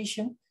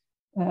Foundation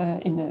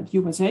in the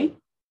USA.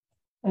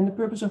 And the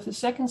purpose of the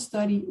second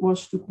study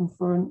was to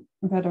confirm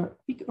whether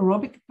peak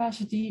aerobic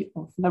capacity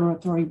of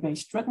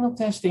laboratory-based treadmill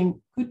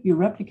testing could be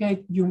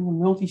replicated during a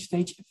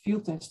multi-stage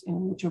field test in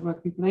wheelchair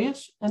rugby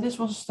players. And this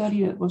was a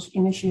study that was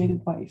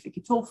initiated by Vicky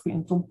Tolfrey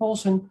and Tom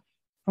Paulson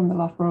from the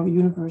Loughborough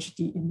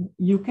University in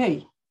the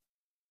UK.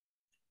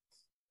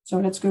 So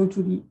let's go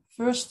to the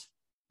first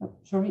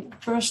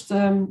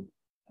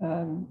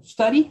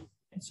study.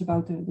 It's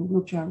about the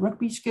wheelchair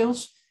rugby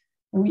skills.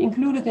 And we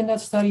included in that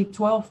study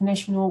 12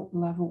 national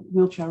level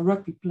wheelchair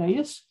rugby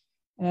players,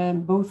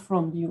 both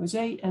from the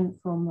USA and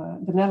from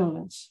the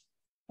Netherlands.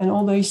 And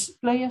all these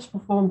players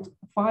performed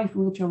 5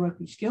 wheelchair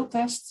rugby skill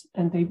tests,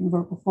 and they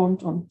were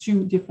performed on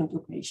 2 different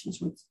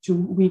occasions with 2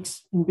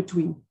 weeks in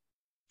between.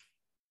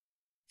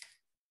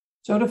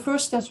 So the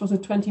first test was a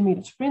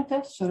 20-meter sprint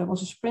test. So there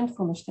was a sprint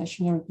from a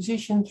stationary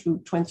position through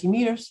 20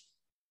 meters,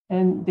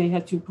 and they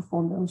had to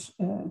perform those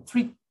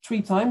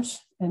three times,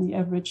 and the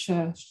average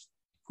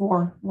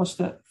score was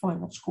the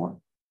final score.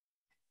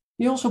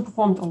 They also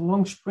performed a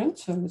long sprint.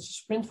 So it's a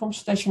sprint from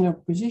stationary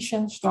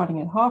position,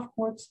 starting at half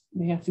court.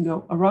 They have to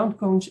go around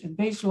cones at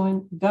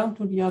baseline, down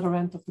to the other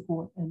end of the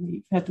court, and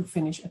they had to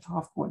finish at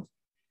half court.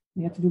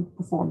 They had to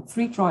perform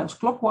 3 trials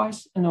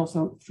clockwise and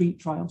also 3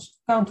 trials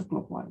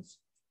counterclockwise.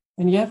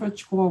 And the average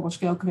score was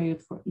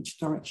calculated for each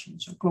direction,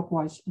 so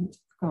clockwise and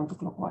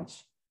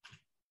counterclockwise.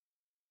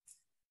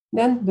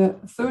 Then the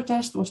third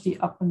test was the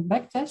up and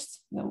back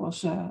test. That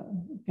was,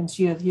 you can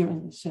see that here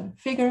in this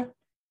figure.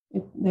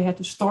 They had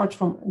to start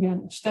from,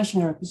 again, a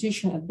stationary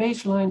position at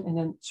baseline and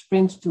then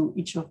sprint to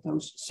each of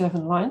those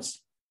 7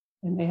 lines.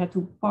 And they had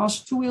to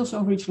pass 2 wheels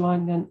over each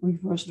line, then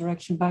reverse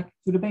direction back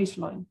to the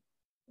baseline.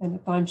 And the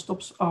time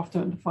stops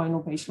after the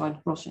final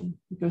baseline crossing.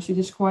 Because it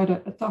is quite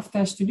a tough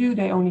test to do,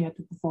 they only had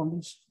to perform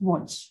this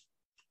once.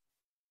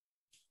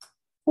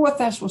 Fourth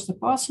test was the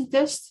passing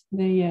test.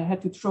 They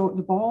had to throw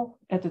the ball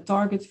at the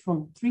target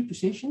from 3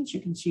 positions. You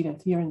can see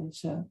that here in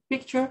this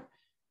picture.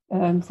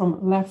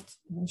 from left,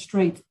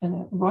 straight, and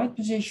a right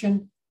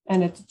position,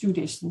 and at two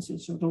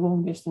distances, so the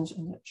long distance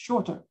and the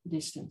shorter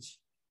distance.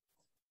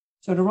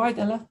 So the right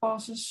and left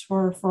passes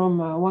were from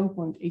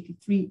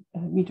 1.83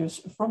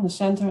 meters from the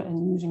center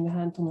and using the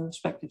hand on the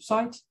respective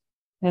side.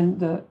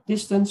 And the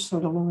distance, so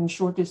the long and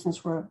short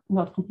distance, were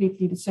not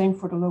completely the same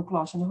for the low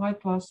class and the high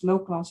class. Low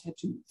class had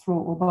to throw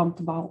or bump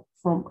the ball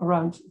from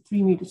around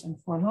 3 meters and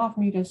 4.5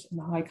 meters, and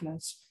the high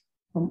class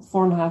from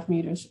 4.5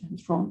 meters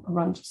and from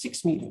around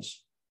 6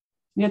 meters.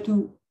 You had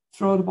to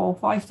throw the ball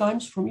 5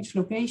 times from each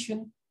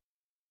location,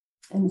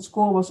 and the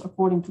score was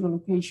according to the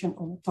location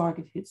on the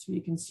target hit. So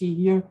you can see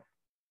here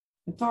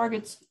the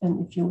target,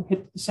 and if you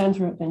hit the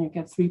center, then you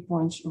get 3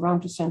 points,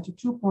 around the center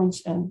 2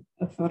 points, and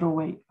further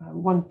away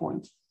 1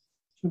 point.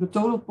 So the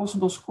total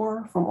possible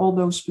score from all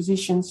those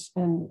positions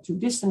and 2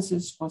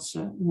 distances was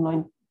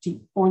 90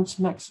 points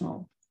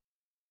maximum.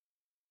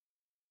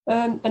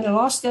 And the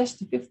last test,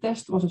 the 5th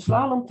test, was a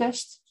slalom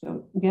test.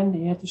 So again,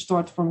 they had to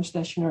start from a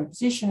stationary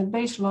position at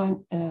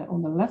baseline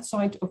on the left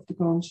side of the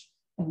cones,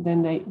 and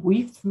then they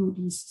weaved through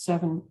these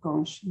 7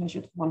 cones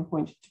measured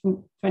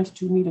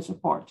 1.22 meters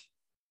apart.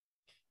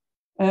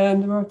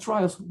 And there were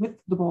trials with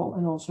the ball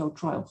and also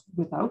trials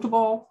without the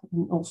ball,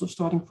 and also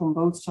starting from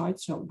both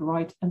sides, so the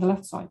right and the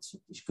left sides of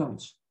these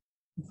cones.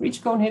 And for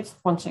each cone hit,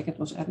 1 second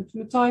was added to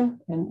the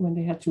time, and when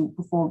they had to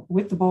perform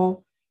with the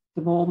ball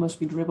must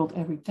be dribbled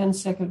every 10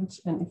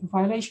 seconds, and if a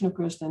violation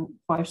occurs, then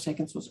 5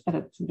 seconds was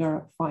added to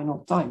their final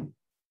time.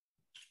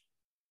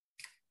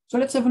 So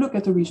let's have a look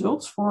at the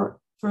results for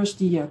first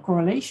the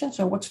correlation.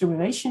 So what's the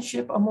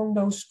relationship among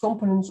those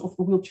components of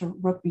the wheelchair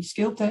rugby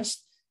skill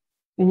test?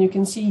 Then you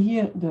can see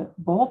here the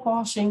ball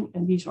passing,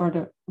 and this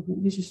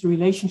is the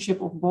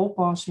relationship of ball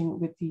passing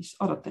with these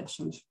other tests,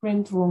 so the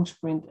sprint, long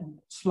sprint, and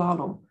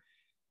slalom.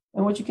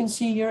 And what you can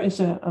see here is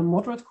a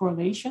moderate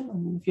correlation. I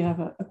mean, if you have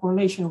a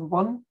correlation of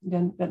 1,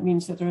 then that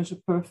means that there is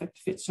a perfect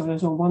fit. So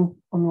there's a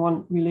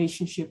one-on-one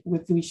relationship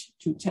with these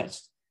 2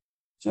 tests.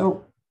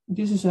 So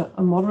this is a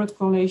moderate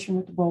correlation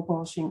with the ball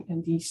passing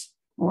and these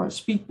more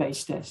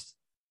speed-based tests.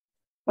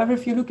 However,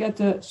 if you look at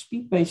the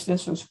speed-based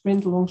tests, so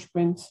sprint, long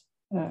sprint,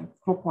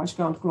 clockwise,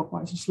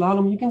 counterclockwise, and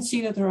slalom, you can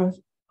see that there are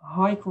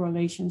high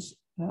correlations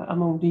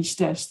among these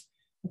tests.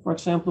 For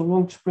example,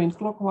 long sprint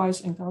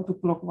clockwise and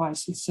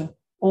counterclockwise, it's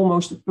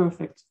almost a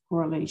perfect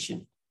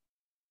correlation.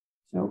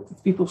 So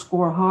if people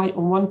score high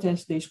on one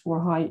test, they score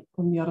high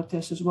on the other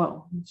test as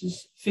well, which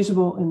is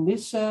visible in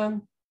this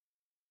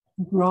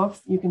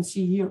graph. You can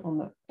see here on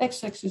the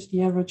x-axis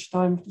the average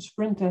time of the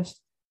sprint test,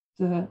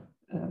 the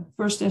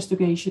first test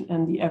occasion,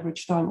 and the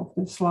average time of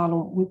the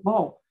slalom with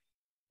ball.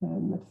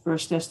 At the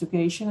first test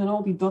occasion, and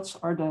all the dots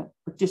are the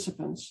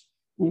participants.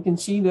 And you can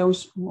see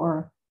those who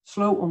are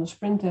slow on the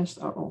sprint test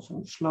are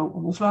also slow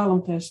on the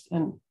slalom test,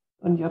 and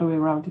on the other way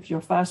around, if you're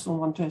fast on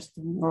one test,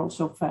 then you're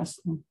also fast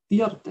on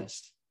the other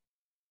test.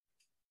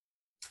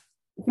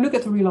 If you look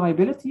at the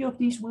reliability of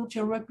these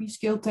wheelchair rugby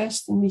skill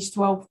tests in these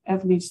 12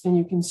 athletes, then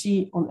you can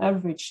see on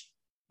average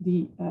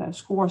the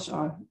scores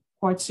are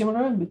quite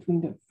similar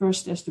between the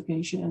first test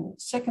occasion and the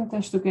second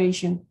test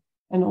occasion.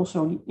 And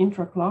also the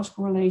intra-class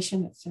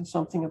correlation that says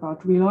something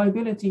about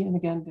reliability. And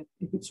again, that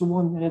if it's a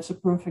 1, then it's a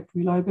perfect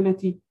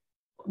reliability.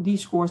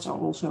 These scores are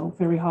also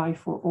very high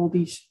for all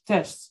these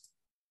tests.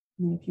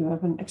 And if you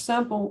have an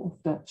example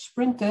of the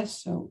sprint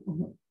test, so on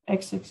the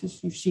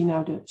x-axis, you see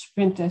now the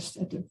sprint test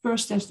at the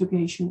first test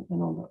occasion,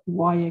 and on the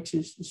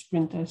y-axis, the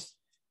sprint test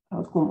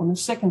outcome on the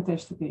second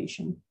test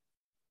occasion.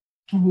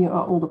 And here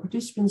are all the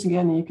participants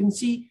again, and you can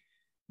see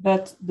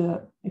that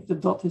if the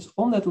dot is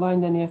on that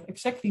line, then you have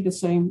exactly the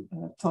same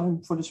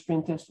time for the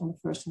sprint test on the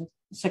first and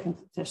the second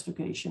test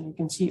occasion. You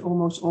can see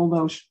almost all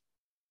those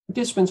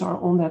participants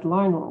are on that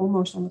line or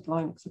almost on that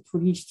line, except for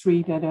these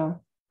 3 that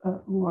are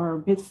who are a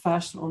bit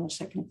faster on the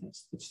second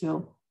test, but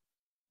still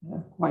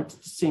quite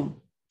the same.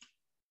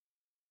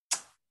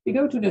 If we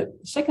go to the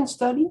second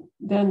study,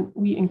 then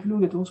we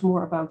included also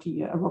more about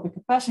the aerobic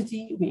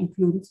capacity. We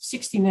included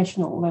 60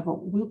 national level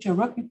wheelchair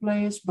rugby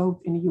players, both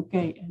in the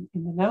UK and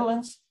in the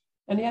Netherlands.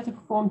 And they had to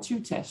perform 2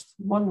 tests.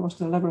 One was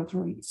the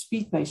laboratory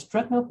speed-based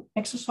treadmill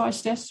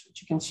exercise test,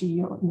 which you can see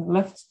here in the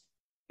left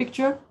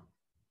picture.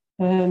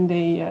 And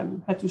they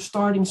had to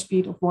starting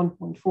speed of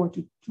 1.4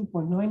 to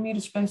 2.9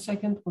 meters per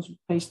second, was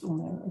based on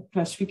their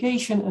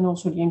classification, and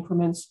also the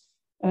increments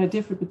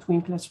differed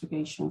between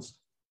classifications.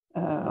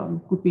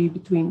 Could be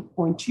between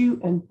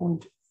 0.2 and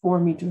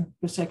 0.4 meter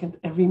per second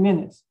every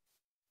minute.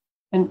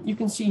 And you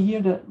can see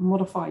here the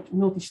modified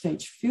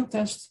multi-stage field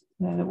test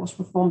that was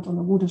performed on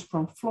a wooden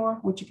sprung floor,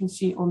 which you can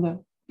see on the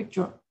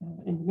picture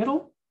in the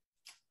middle.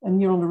 And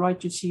here on the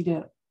right, you see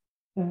the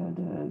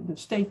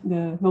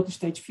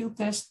multi-stage field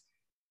test.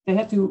 They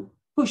had to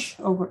push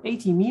over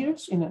 80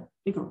 meters in a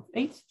figure of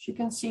 8, as you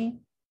can see.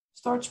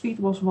 Start speed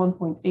was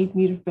 1.8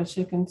 meters per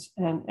second,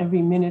 and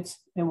every minute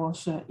it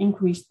was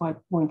increased by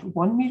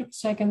 0.1 meter per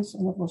second,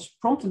 and it was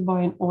prompted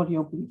by an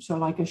audio beep. So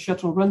like a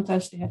shuttle run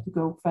test, they had to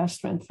go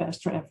faster and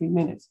faster every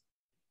minute.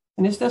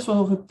 And this test was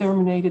also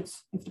terminated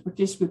if the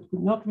participant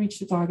could not reach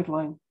the target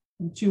line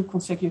on 2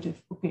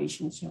 consecutive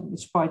occasions, so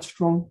despite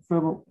strong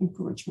verbal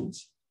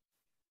encouragements.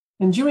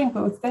 And during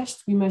both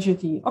tests, we measured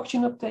the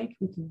oxygen uptake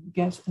with the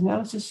gas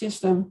analysis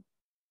system.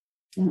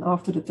 And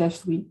after the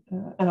test, we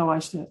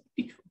analyzed the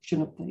peak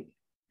oxygen uptake.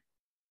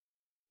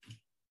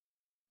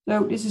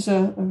 So this is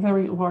a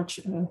very large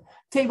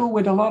table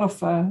with a lot of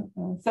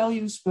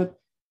values, but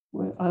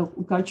I'll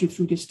guide you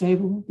through this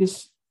table.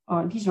 These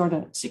are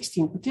the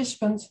 16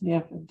 participants. They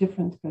have a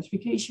different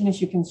classification,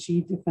 as you can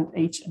see, different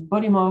age and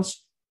body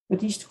mass. But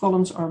these 2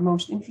 columns are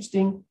most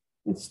interesting.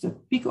 It's the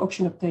peak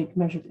oxygen uptake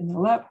measured in the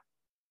lab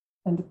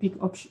and the peak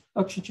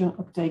oxygen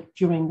uptake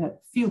during the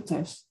field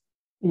test.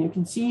 And you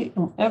can see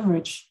on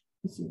average,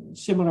 it's a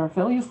similar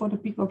value for the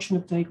peak oxygen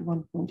uptake,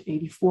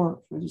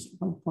 1.84 versus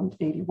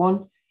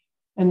 1.81.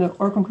 And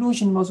our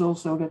conclusion was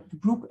also that the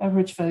group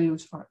average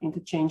values are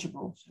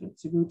interchangeable. So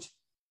it's a good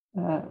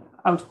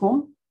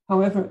outcome.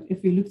 However,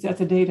 if we looked at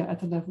the data at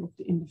the level of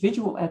the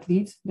individual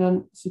athlete,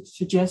 then it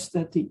suggests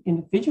that the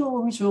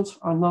individual results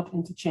are not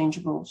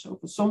interchangeable. So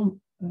for some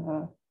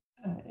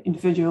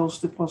individuals,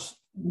 that was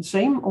the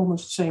same,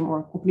 almost the same,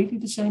 or completely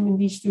the same in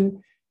these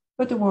 2.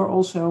 But there were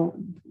also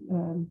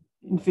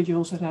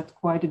individuals that had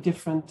quite a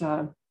different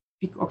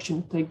peak oxygen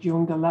uptake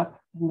during the lab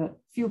and the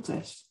field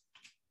test.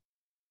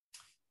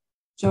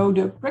 So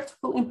the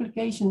practical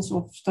implications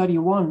of study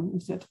 1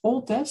 is that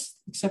all tests,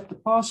 except the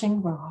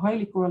passing, were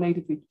highly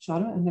correlated with each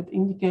other, and that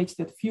indicates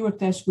that fewer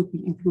tests would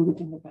be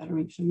included in the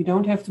battery. So you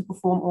don't have to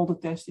perform all the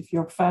tests. If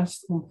you're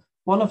fast on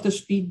one of the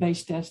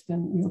speed-based tests,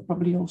 then you're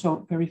probably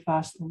also very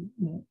fast on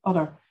the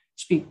other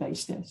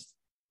speed-based tests.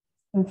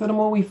 And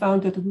furthermore, we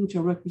found that the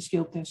wheelchair rugby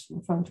skill tests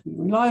were found to be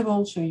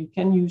reliable, so you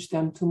can use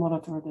them to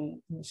monitor the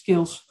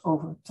skills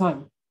over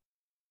time.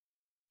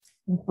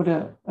 And for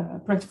the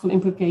practical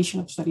implication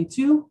of study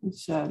 2,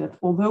 it's that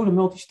although the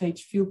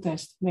multi-stage field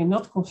test may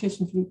not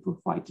consistently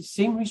provide the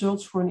same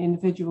results for an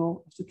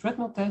individual as the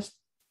treadmill test,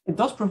 it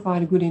does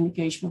provide a good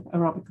indication of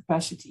aerobic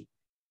capacity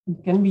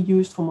and can be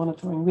used for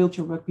monitoring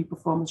wheelchair rugby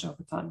performance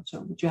over time.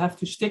 So, but you have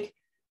to stick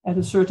at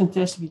a certain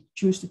test. If you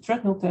choose the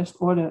treadmill test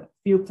or the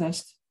field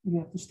test, you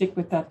have to stick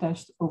with that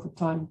test over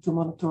time to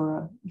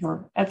monitor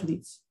your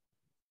athletes.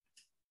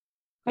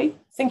 Okay,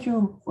 thank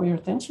you for your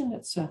attention.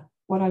 That's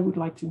what I would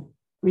like to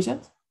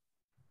present.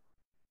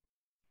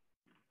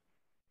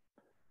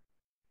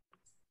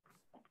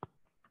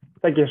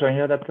 Thank you,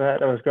 Sonja.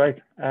 That was great.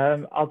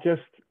 I'll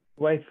just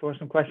wait for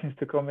some questions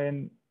to come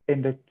in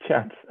the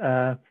chat.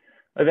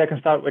 Maybe I can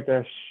start with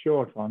a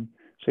short one.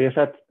 So you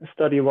said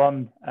study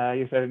 1,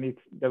 you said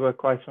there were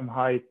quite some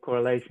high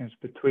correlations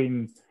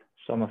between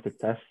some of the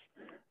tests.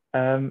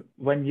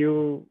 When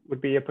you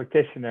would be a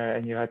practitioner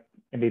and you had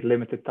indeed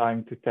limited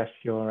time to test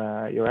your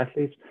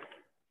athletes,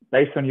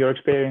 based on your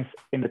experience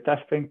in the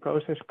testing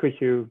process, could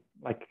you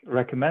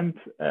recommend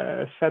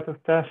a set of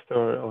tests,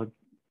 or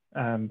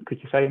could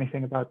you say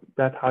anything about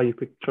that, how you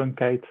could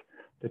truncate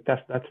the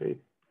test battery?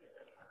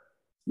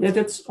 Yeah,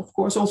 that's of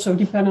course also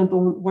dependent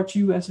on what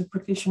you as a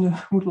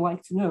practitioner would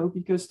like to know,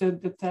 because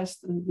the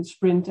test, the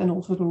sprint and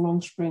also the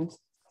long sprint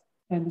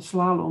and the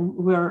slalom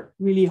were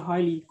really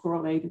highly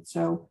correlated.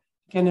 So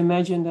you can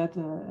imagine that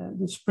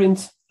the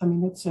sprint,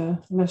 it's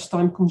less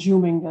time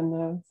consuming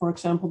than, for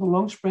example, the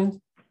long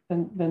sprint.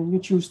 Then you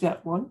choose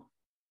that one.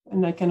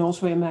 And I can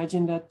also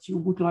imagine that you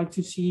would like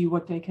to see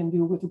what they can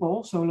do with the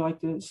ball. So like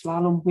the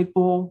slalom with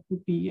ball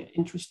would be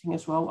interesting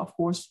as well, of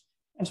course,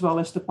 as well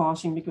as the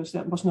passing, because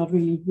that was not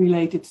really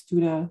related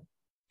to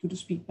the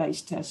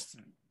speed-based test.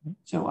 Mm-hmm.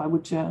 So I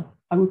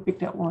would pick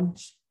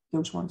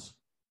those ones.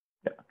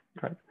 Yeah,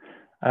 great.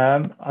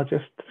 I'll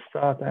just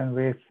start then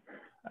with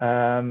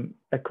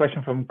a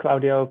question from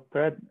Claudio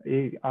Pred.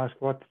 He asked,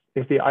 what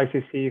is the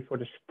ICC for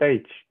the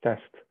stage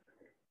test?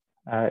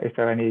 Is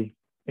there any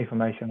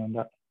information on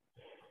that?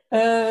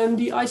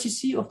 The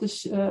ICC of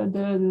this,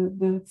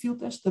 the field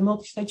test, the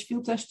multi-stage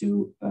field test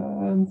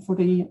for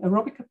the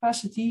aerobic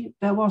capacity,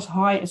 that was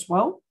high as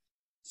well.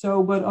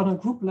 So, but on a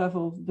group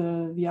level,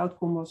 the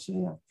outcome was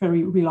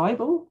very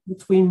reliable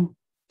between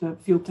the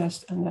field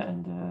test and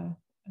the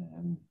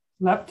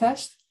lab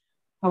test.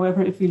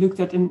 However, if we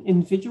looked at an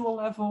individual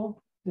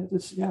level,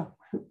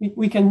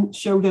 we can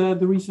show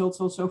the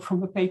results also from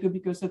the paper,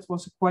 because that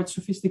was a quite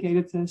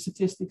sophisticated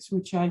statistics,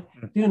 which I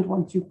didn't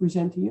want to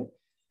present here.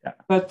 Yeah.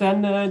 But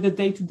then the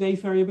day-to-day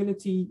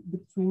variability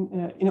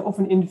between of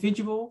an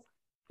individual,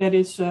 that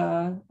is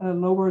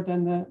lower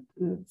than the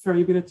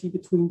variability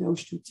between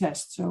those 2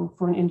 tests. So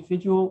for an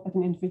individual, at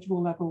an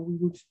individual level, we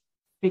would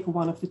pick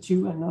one of the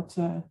 2 and not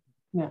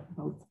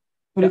both.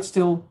 But it's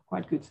still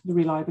quite good, the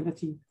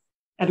reliability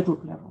at a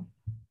group level.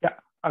 Yeah,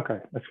 okay,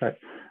 that's great.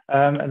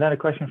 And then a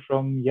question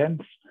from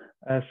Jens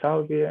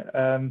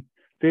Saubier.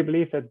 Do you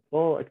believe that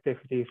ball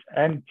activities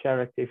and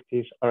chair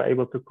activities are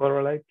able to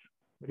correlate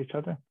with each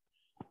other?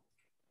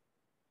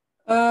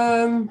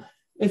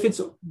 If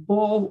it's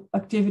ball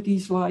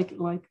activities like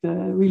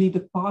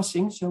the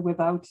passing, so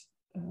without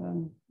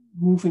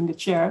moving the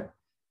chair,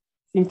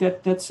 I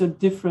think that's a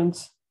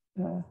different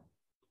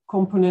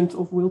component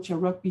of wheelchair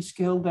rugby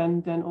skill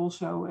than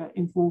also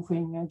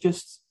involving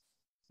just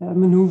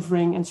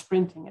maneuvering and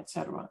sprinting,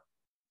 etc.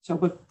 So,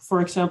 but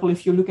for example,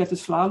 if you look at the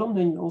slalom,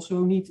 then you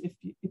also need,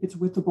 if it's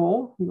with the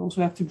ball, you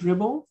also have to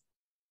dribble.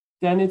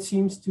 Then it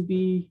seems to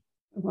be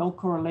well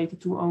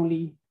correlated to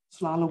only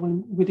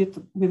slalom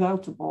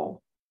without the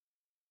ball.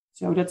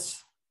 So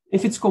that's,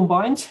 if it's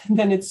combined,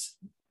 then it's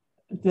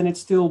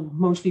still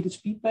mostly the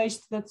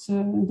speed-based that's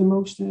the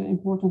most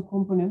important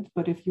component.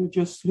 But if you're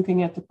just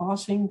looking at the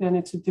passing, then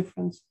it's a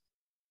different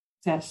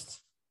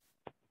test.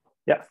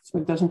 Yeah. So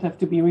it doesn't have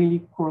to be really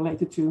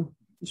correlated to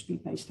the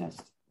speed-based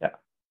test. Yeah.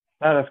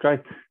 No, that's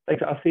great.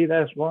 Thanks. I see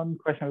there's one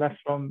question left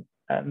from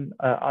Anne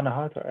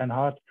Hart or Anne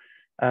Hart.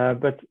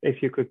 But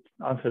if you could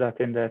answer that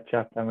in the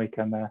chat, then we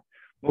can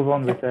move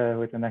on with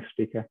the next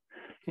speaker.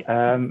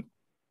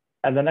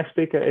 And the next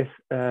speaker is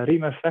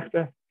Riemer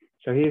Vechter.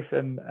 So he's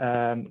an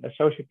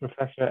associate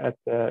professor at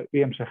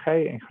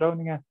UMCG in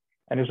Groningen,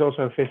 and is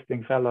also a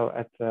visiting fellow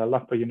at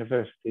Loughborough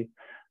University.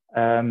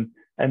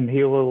 And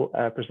he will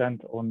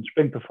present on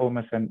sprint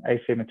performance and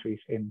asymmetries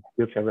in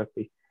wheelchair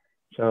rugby.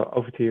 So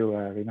over to you,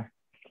 Riemer.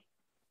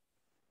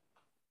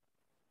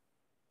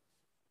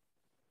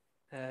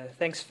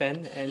 Thanks,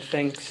 Sven, and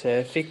thanks,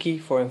 Vicky,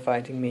 for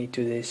inviting me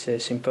to this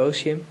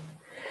symposium.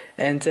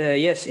 And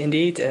yes,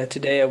 indeed,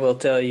 today I will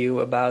tell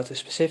you about a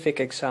specific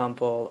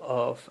example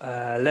of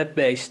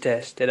lab-based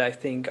tests that I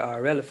think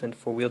are relevant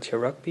for wheelchair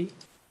rugby.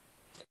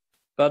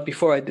 But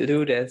before I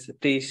do that,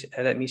 please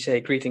let me say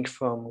greetings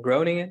from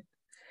Groningen.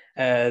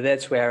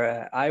 That's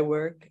where I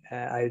work.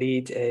 I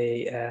lead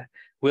a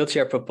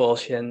wheelchair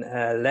propulsion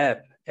lab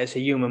as a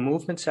human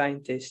movement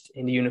scientist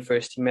in the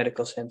University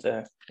Medical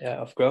Center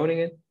of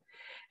Groningen.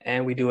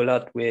 And we do a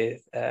lot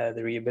with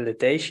the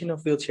rehabilitation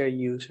of wheelchair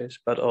users,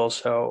 but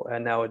also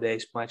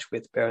nowadays much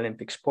with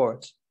Paralympic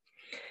sports.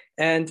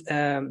 And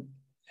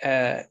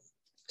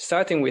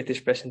starting with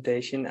this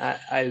presentation,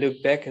 I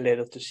look back a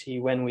little to see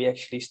when we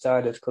actually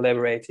started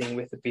collaborating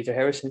with the Peter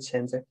Harrison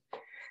Center.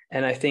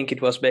 And I think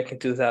it was back in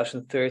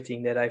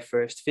 2013 that I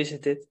first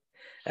visited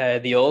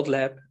the old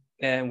lab,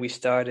 and we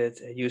started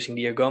using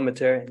the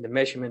ergometer and the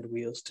measurement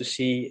wheels to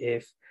see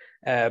if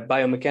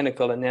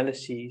biomechanical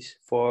analyses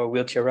for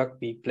wheelchair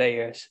rugby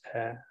players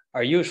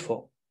are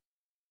useful.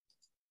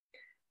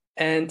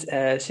 And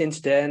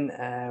since then,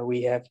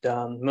 we have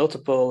done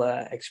multiple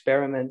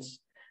experiments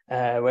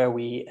where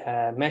we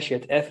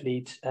measured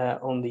athletes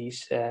on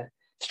these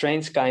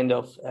strange kind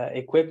of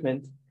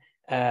equipment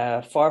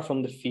far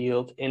from the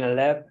field in a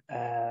lab.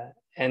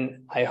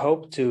 And I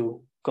hope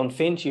to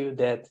convince you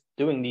that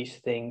doing these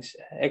things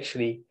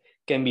actually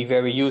can be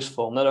very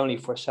useful, not only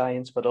for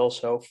science, but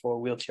also for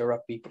wheelchair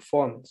rugby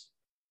performance.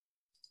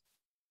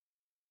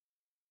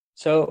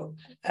 So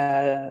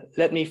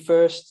let me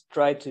first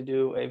try to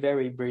do a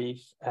very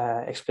brief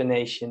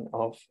explanation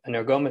of an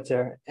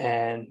ergometer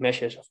and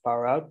measures of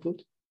power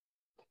output.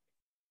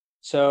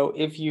 So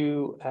if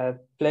you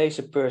place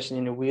a person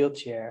in a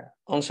wheelchair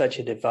on such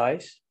a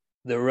device,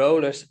 the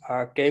rollers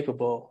are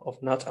capable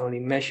of not only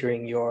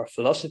measuring your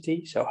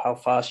velocity, so how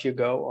fast you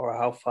go or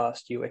how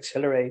fast you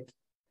accelerate,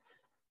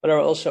 but are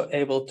also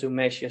able to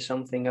measure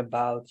something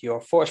about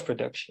your force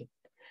production,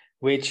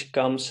 which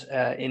comes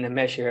in a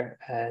measure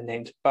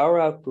named power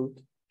output.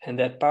 And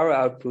that power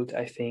output,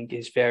 I think,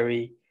 is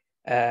very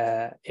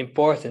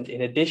important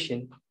in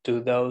addition to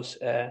those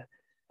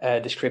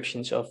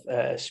descriptions of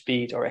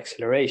speed or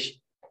acceleration.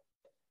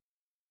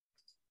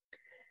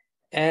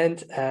 And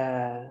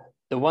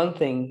the one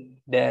thing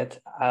that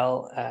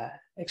I'll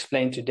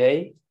explain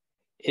today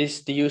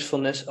is the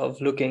usefulness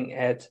of looking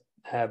at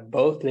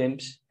both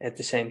limbs at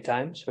the same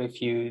time. So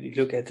if you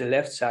look at the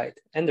left side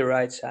and the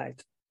right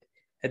side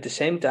at the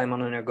same time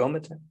on an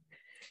ergometer,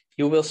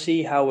 you will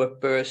see how a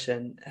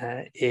person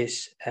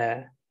is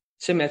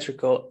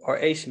symmetrical or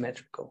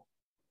asymmetrical.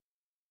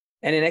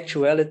 And in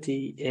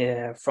actuality,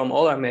 from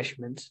all our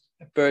measurements,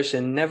 a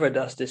person never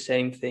does the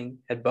same thing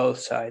at both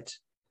sides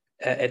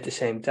at the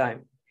same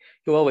time.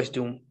 You always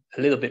do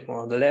a little bit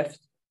more on the left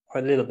or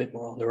a little bit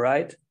more on the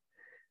right.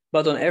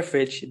 But on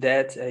average,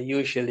 that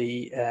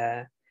usually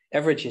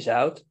averages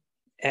out,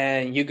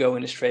 and you go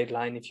in a straight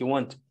line if you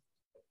want.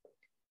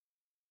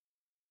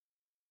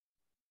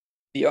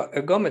 The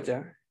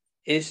ergometer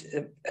is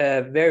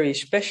very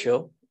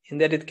special in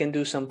that it can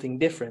do something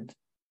different,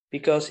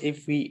 because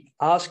if we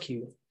ask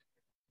you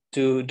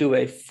to do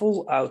a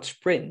full out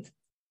sprint,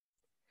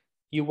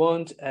 you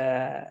won't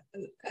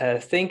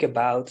think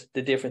about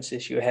the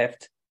differences you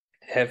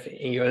have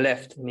in your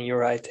left and in your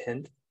right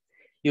hand.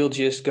 You'll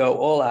just go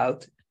all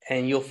out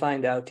and you'll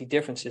find out the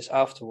differences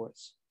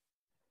afterwards.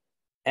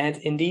 And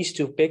in these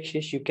two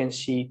pictures, you can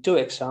see two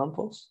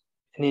examples.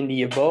 And in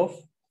the above,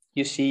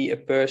 you see a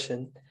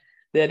person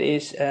that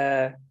is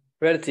a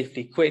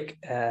relatively quick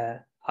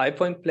high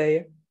point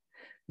player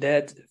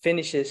that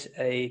finishes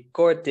a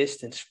court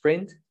distance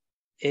sprint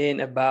in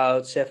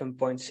about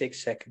 7.6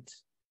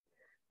 seconds,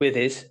 with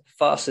his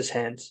fastest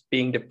hand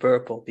being the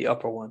purple, the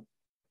upper one.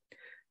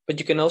 But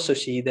you can also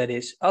see that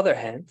his other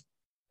hand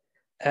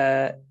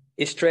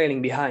is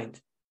trailing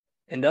behind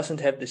and doesn't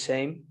have the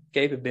same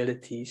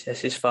capabilities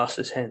as his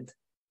fastest hand.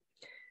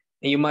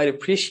 And you might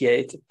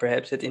appreciate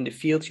perhaps that in the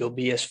field you'll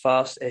be as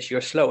fast as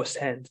your slowest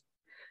hand,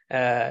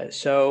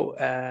 So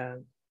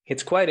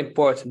it's quite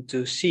important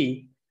to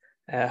see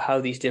how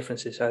these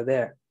differences are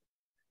there.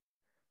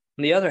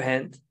 On the other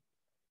hand,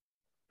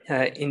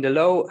 in the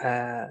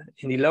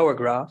lower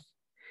graph,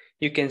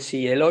 you can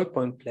see a low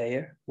point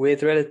player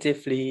with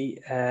relatively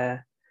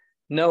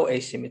no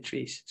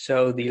asymmetries.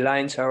 So the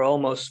lines are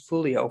almost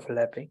fully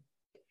overlapping.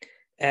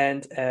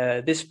 And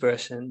this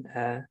person,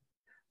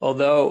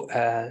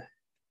 although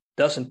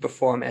doesn't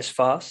perform as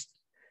fast,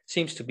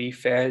 seems to be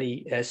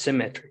fairly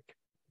symmetric.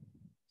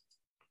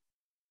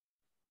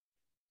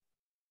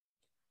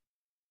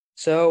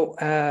 So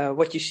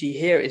what you see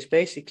here is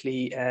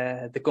basically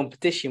the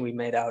competition we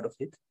made out of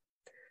it.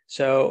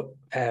 So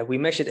we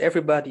measured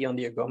everybody on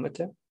the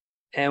ergometer,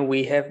 and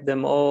we have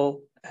them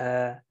all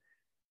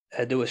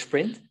do a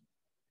sprint.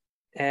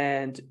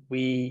 And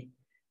we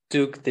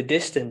took the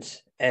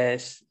distance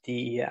as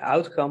the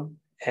outcome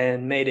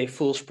and made a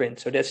full sprint.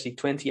 So that's the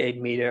 28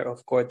 meter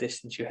of court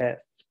distance you have.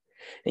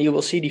 And you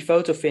will see the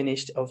photo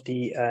finished of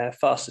the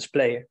fastest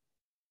player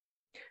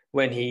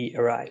when he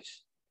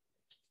arrives.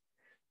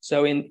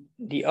 So in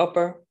the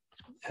upper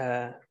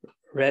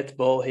red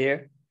ball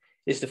here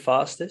is the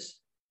fastest,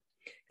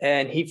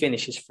 and he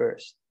finishes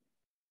first.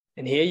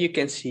 And here you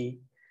can see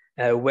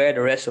where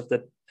the rest of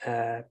the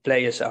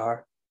players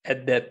are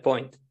at that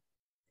point.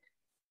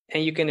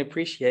 And you can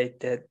appreciate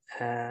that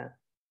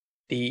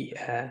the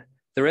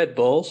red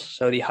balls,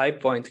 so the high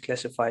point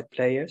classified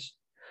players,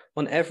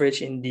 on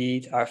average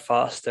indeed are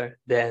faster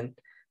than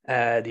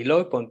the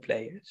low point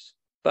players.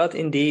 But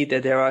indeed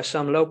that there are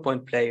some low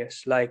point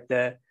players like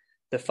the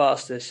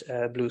fastest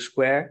blue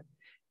square,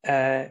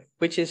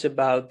 which is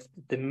about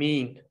the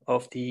mean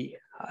of the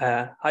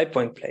high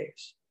point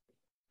players.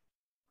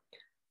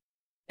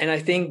 And I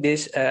think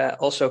this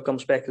also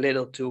comes back a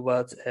little to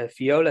what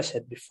Viola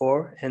said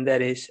before, and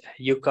that is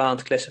you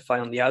can't classify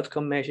on the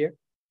outcome measure.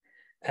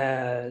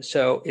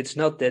 So it's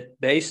not that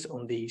based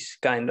on these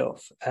kind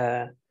of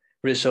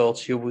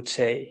results, you would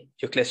say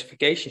your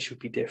classification should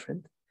be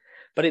different,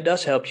 but it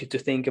does help you to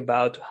think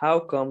about how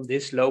come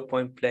this low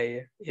point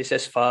player is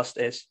as fast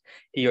as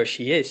he or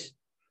she is.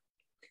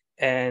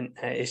 And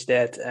is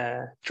that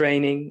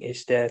training?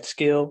 Is that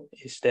skill?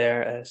 Is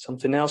there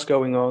something else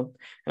going on?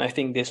 And I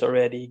think this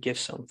already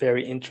gives some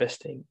very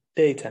interesting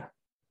data.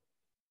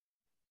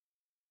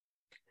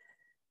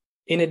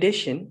 In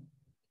addition,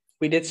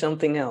 we did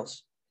something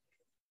else.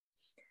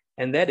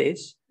 And that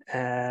is,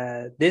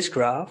 this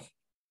graph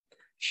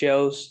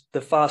shows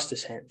the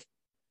fastest hand.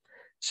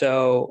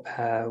 So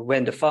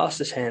when the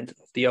fastest hand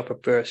of the upper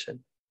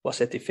person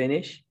was at the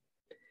finish,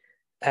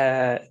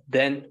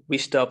 then we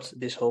stopped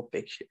this whole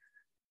picture.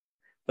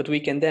 But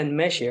we can then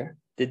measure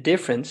the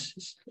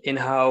differences in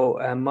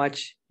how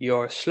much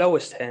your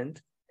slowest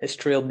hand has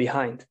trailed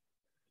behind.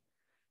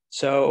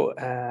 So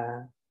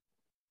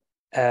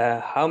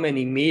how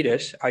many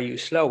meters are you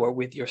slower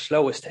with your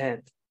slowest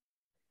hand?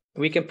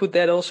 We can put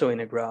that also in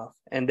a graph.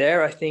 And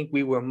there I think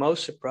we were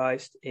most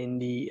surprised in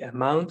the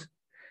amount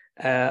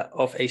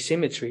of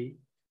asymmetry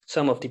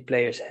some of the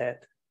players had.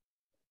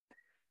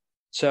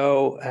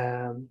 So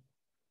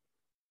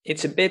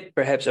it's a bit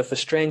perhaps of a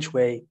strange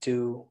way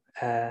to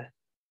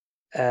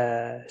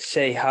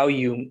say how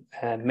you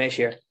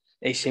measure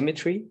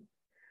asymmetry.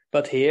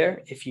 But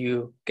here, if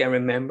you can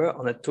remember,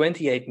 on a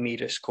 28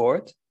 meters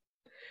court,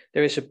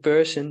 there is a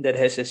person that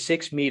has a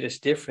 6 meters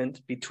difference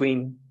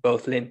between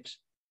both limbs.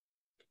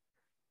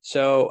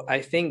 So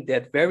I think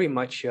that very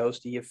much shows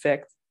the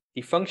effect,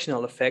 the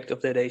functional effect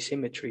of that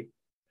asymmetry.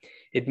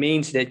 It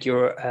means that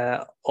you're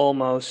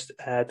almost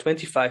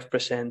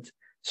 25%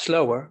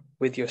 slower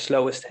with your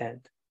slowest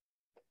hand.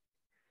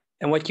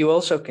 And what you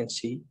also can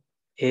see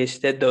is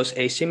that those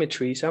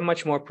asymmetries are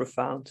much more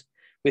profound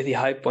with the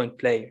high point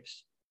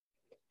players.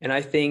 And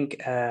I think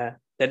that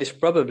is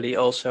probably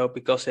also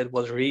because that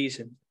was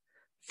reason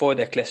for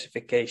their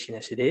classification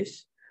as it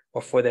is,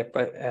 or for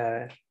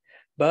their,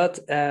 but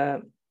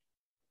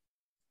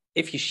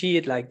if you see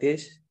it like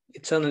this,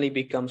 it suddenly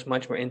becomes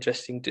much more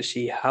interesting to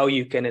see how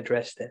you can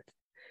address that.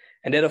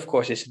 And that, of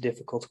course, is a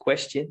difficult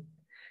question.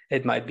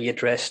 It might be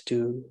addressed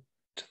to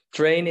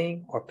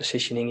training or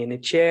positioning in a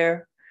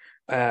chair.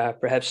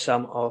 Perhaps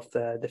some of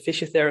the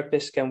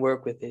physiotherapists can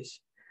work with this.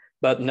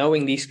 But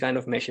knowing these kind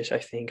of measures, I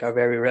think, are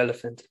very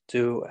relevant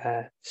to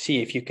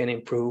see if you can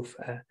improve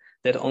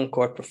that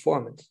on-court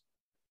performance.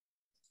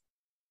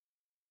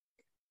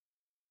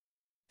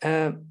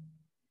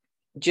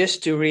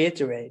 Just to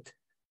reiterate,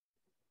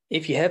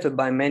 if you have a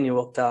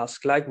bimanual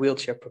task like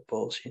wheelchair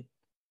propulsion,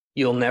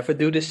 you'll never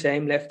do the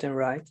same left and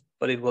right,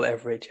 but it will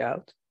average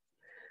out.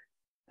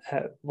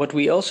 What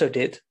we also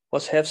did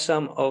was have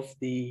some of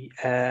the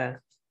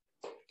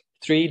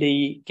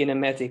 3D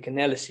kinematic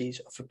analyses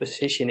of a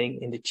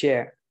positioning in the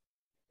chair.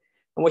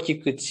 And what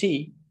you could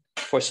see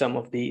for some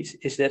of these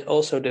is that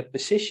also the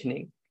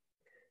positioning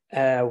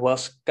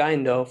was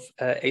kind of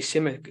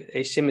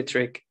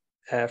asymmetric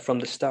from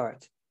the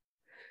start.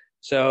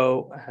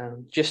 So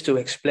just to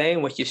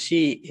explain, what you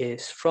see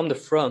is from the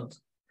front,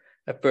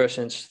 a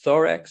person's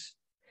thorax,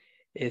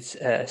 its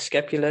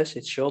scapulus,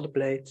 its shoulder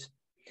blades,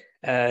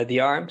 the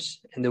arms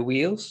and the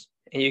wheels,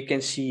 and you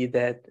can see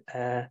that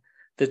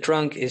the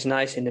trunk is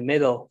nice in the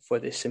middle for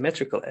this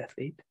symmetrical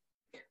athlete,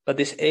 but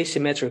this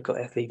asymmetrical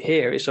athlete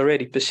here is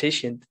already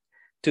positioned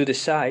to the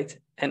side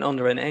and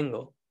under an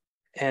angle,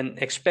 and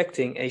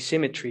expecting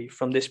asymmetry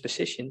from this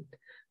position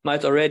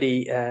might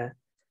already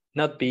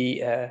not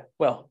be,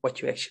 well,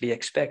 what you actually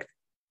expect.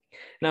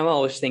 And I'm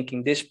always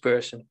thinking this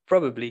person,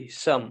 probably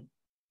some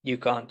you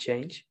can't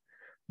change,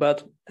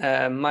 but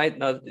might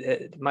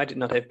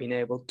not have been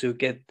able to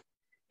get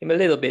him a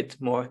little bit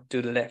more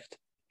to the left,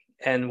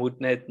 and would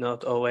that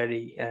not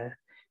already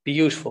be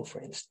useful,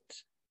 for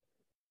instance.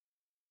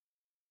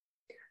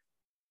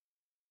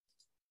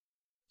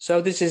 So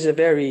this is a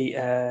very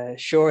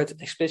short,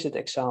 explicit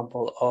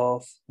example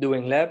of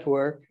doing lab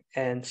work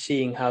and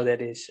seeing how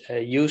that is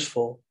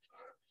useful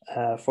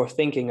for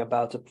thinking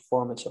about the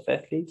performance of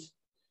athletes.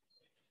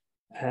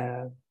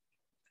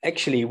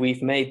 Actually,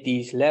 we've made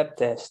these lab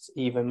tests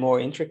even more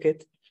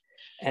intricate.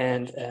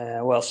 And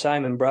well,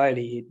 Simon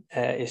Briley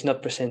is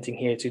not presenting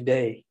here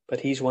today, but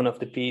he's one of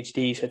the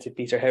PhDs at the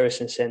Peter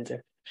Harrison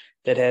Center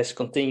that has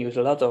continued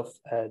a lot of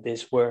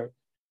this work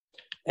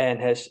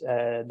and has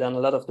done a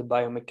lot of the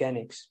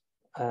biomechanics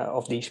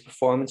of these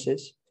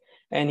performances.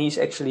 And he's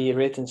actually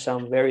written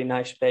some very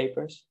nice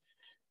papers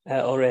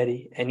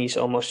already, and he's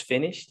almost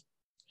finished.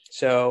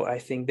 So I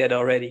think that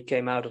already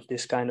came out of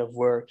this kind of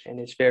work, and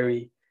it's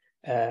very,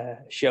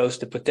 shows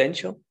the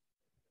potential.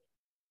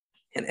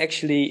 And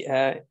actually,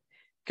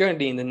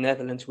 currently in the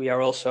Netherlands, we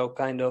are also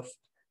kind of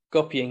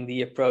copying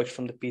the approach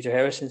from the Peter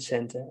Harrison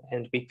Center,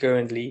 and we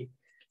currently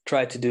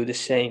try to do the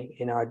same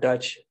in our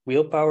Dutch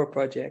wheel power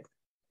project.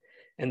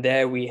 And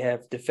there we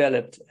have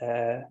developed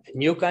a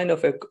new kind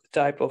of a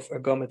type of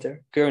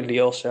ergometer, currently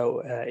also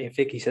in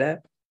Vicky's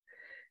lab.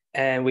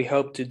 And we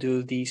hope to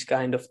do these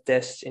kind of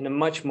tests in a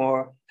much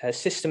more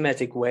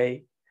systematic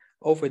way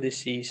over the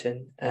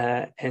season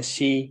and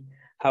see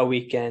how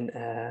we can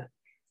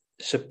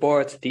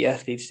support the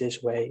athletes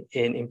this way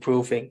in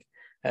improving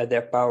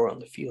their power on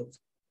the field.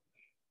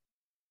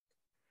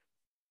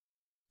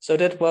 So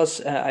that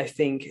was, I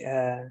think,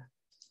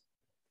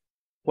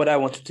 what I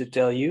wanted to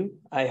tell you.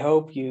 I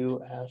hope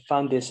you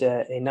found this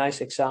a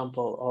nice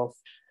example of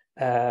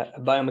a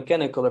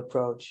biomechanical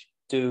approach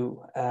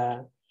to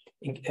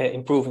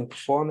improving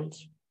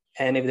performance.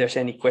 And if there's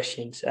any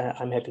questions,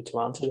 I'm happy to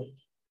answer them.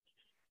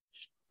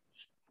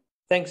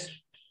 Thanks.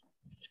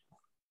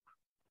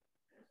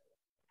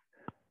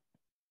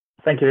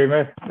 Thank you,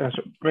 Riemer. That's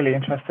really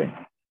interesting.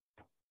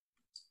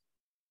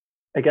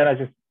 Again, I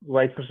just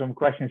wait for some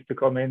questions to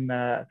come in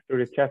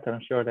through the chat. I'm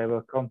sure they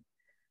will come.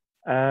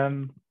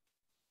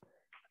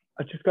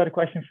 I just got a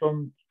question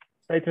from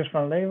Peter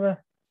van Leeuwen.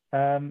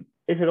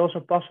 Is it also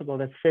possible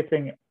that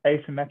fitting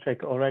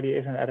asymmetric already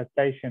is an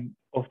adaptation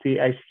of the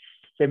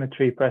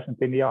asymmetry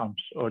present in the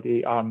arms or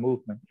the arm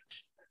movement?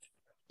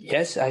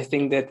 Yes, I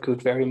think that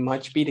could very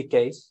much be the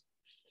case.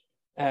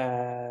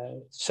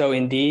 So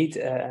indeed,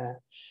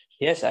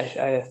 yes,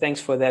 I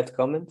thanks for that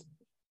comment.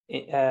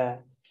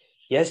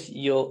 Yes,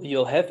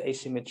 you'll have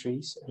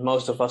asymmetries.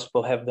 Most of us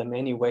will have them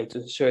anyway to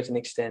a certain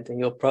extent, and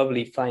you'll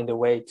probably find a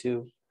way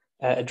to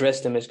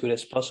address them as good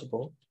as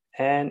possible.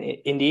 And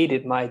indeed,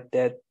 it might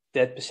that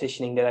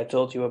positioning that I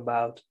told you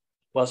about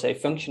was a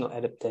functional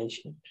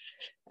adaptation.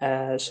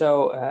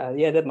 So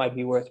yeah, that might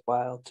be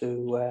worthwhile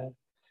to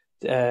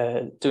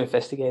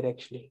investigate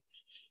actually.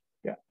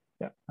 Yeah.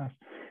 Nice.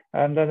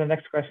 And then the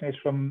next question is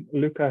from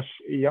Lukas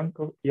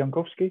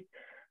Jankowski.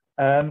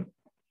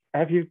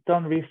 Have you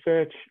done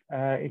research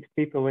into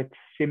people with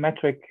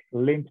symmetric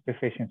limb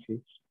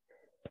deficiencies?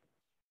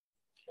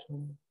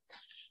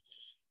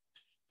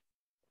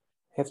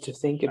 Have to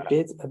think a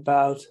bit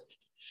about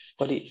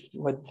what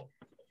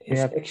is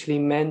actually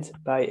meant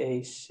by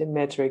a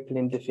symmetric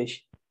limb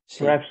deficiency.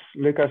 Perhaps,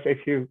 Lucas,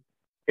 if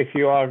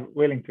you are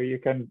willing to, you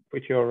can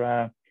put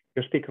your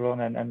speaker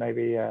on and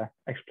maybe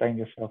explain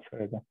yourself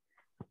further.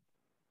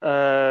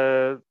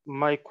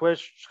 My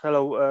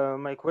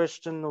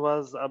question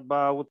was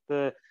about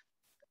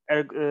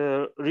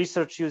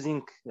research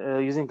using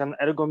an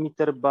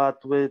ergometer,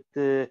 but with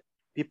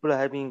people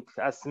having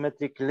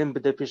asymmetric limb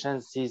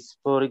deficiencies.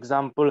 For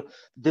example,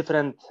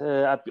 different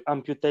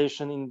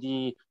amputation in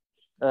the,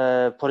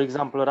 for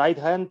example, right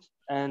hand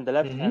and the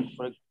left hand.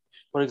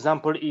 For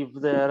example, if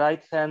the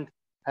right hand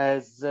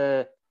has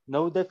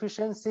no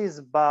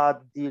deficiencies,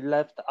 but the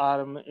left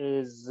arm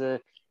is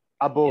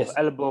above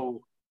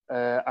elbow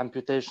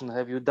amputation.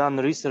 Have you done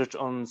research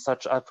on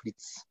such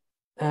athletes,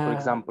 for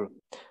example?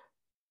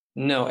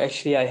 No,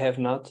 actually, I have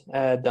not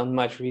done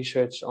much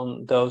research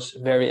on those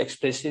very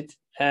explicit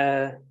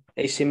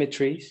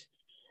asymmetries,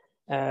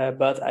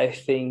 but I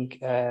think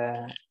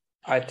our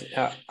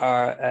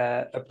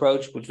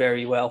approach would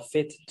very well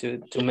fit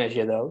to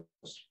measure those,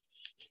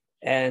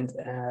 and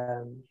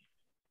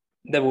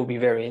that would be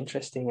very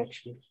interesting,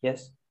 actually.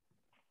 Yes.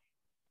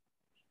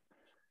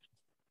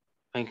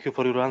 Thank you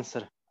for your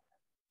answer.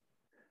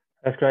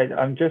 That's great.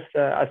 I'm just,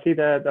 I see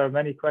that there are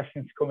many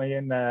questions coming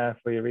in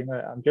for you,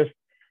 Riemer. I'm just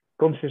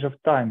conscious of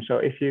time. So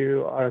if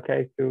you are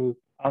okay to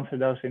answer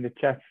those in the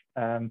chat,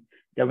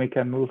 then we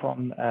can move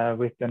on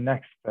with the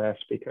next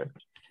speaker.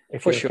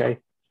 If For you're sure. okay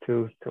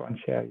to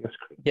unshare your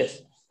screen.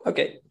 Yes.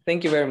 Okay.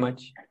 Thank you very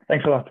much.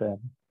 Thanks a lot.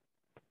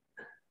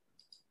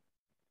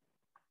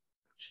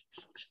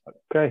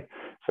 Okay.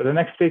 So the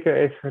next speaker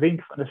is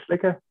Rink van der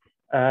Slikke.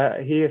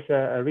 He is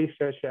a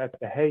researcher at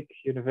the Hague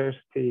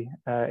University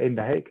in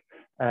The Hague,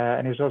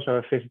 and he's also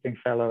a visiting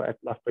fellow at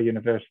Loughborough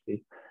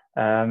University.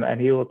 And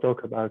he will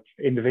talk about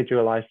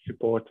individualized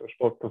support or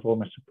sport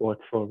performance support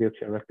for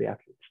wheelchair rugby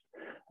athletes.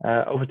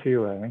 Over to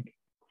you, Rink.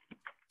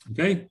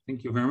 Okay,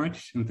 thank you very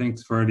much, and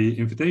thanks for the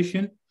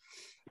invitation.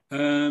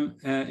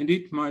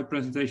 Indeed, my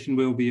presentation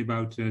will be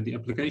about the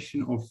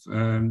application of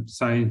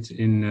science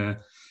in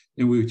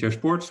wheelchair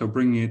sports, so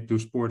bringing it to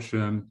sports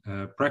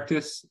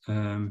practice,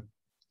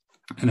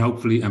 and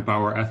hopefully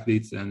empower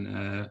athletes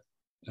and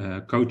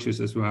coaches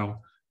as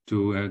well to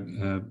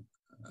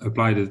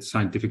apply the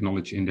scientific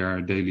knowledge in their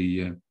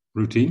daily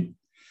routine.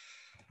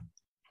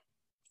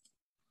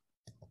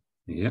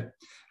 Yeah.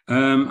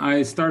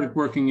 I started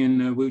working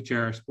in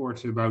wheelchair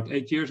sports about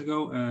 8 years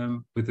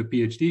ago with a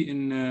PhD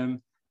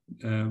in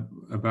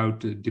about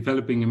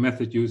developing a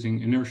method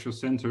using inertial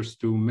sensors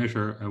to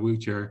measure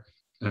wheelchair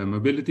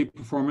mobility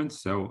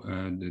performance. So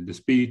the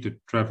speed, the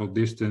travel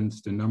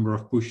distance, the number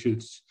of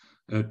pushes,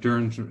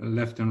 turns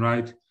left and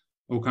right,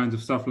 all kinds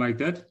of stuff like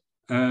that.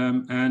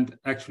 And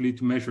actually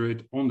to measure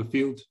it on the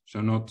field,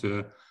 so not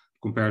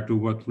compared to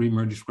what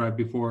Remer described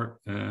before,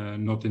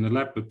 not in the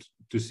lab, but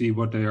to see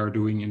what they are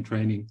doing in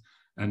training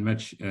and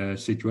match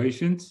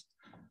situations.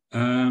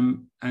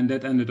 And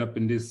that ended up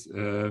in this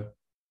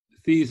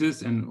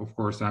thesis, and of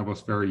course I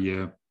was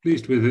very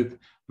pleased with it.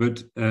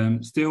 But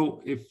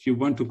still, if you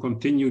want to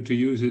continue to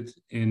use it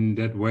in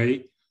that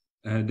way,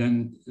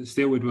 then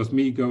still it was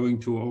me going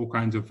to all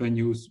kinds of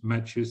venues,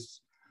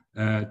 matches,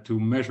 to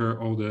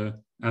measure all the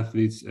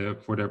athletes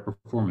for their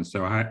performance.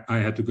 So I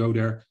had to go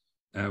there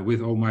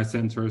with all my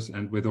sensors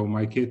and with all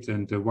my kit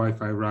and the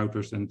Wi-Fi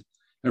routers and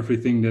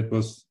everything that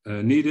was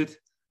needed.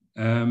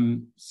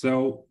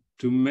 So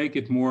to make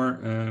it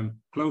more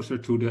closer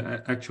to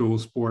the actual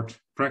sport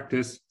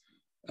practice,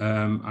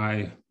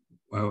 I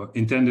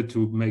intended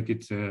to make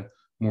it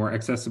more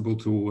accessible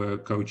to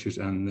coaches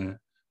and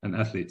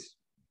athletes.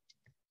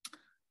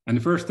 And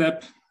the first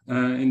step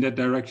in that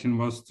direction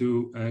was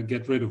to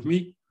get rid of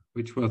me,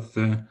 which was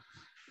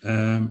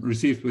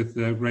received with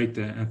great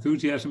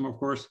enthusiasm, of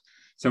course.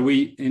 So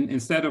we,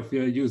 instead of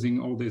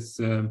using all this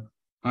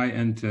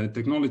high-end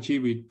technology,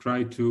 we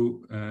tried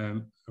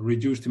to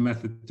reduce the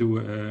method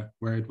to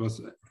where it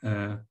was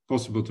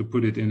possible to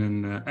put it in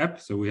an app.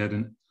 So we had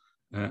an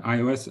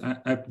iOS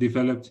app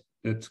developed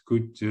that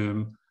could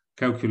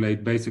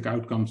calculate basic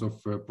outcomes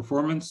of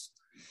performance.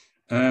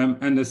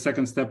 And the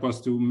second step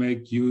was to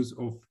make use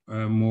of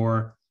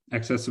more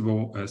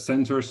accessible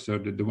sensors. So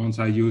the ones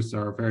I used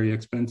are very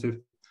expensive.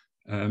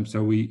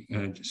 So we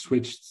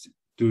switched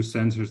to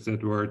sensors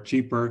that were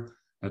cheaper,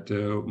 had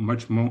a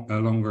much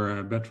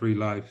longer battery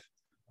life,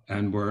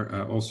 and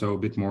were also a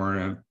bit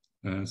more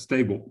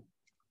stable.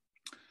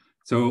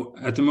 So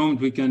at the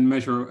moment, we can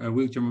measure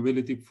wheelchair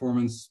mobility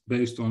performance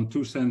based on two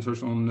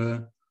sensors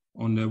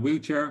on the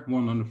wheelchair,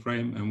 one on the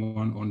frame and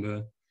one on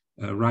the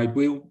right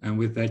wheel. And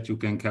with that, you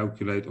can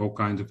calculate all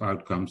kinds of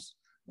outcomes,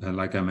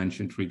 like I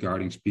mentioned,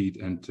 regarding speed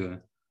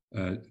and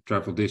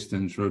travel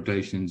distance,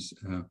 rotations,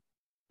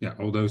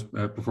 all those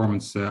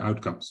performance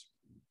outcomes.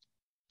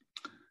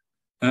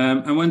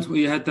 And once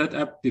we had that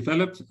app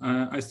developed,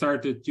 I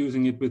started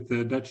using it with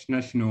the Dutch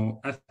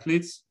national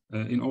athletes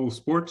in all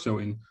sports. So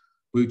in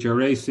wheelchair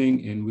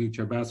racing, in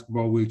wheelchair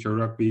basketball, wheelchair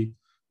rugby,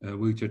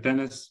 wheelchair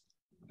tennis,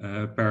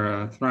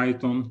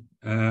 para-triathlon.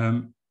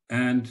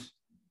 And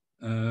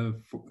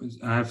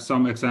I have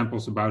some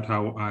examples about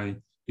how I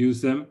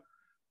use them.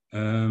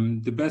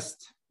 The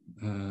best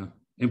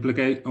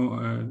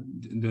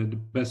the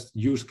best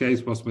use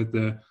case was with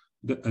a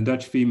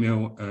Dutch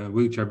female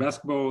wheelchair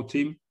basketball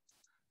team.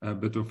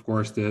 But of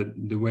course,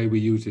 the way we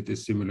use it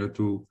is similar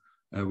to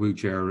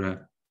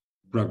wheelchair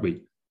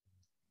rugby.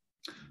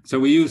 So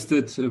we used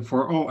it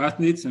for all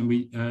athletes, and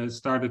we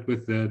started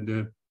with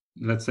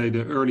let's say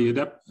the early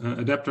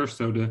adapters,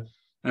 so the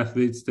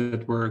athletes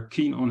that were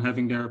keen on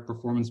having their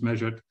performance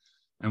measured.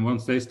 And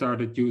once they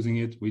started using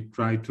it, we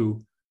tried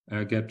to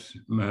get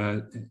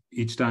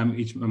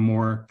each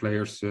more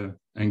players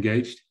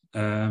engaged,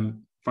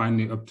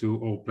 finally up to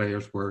all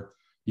players were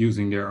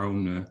using their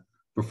own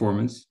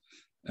performance.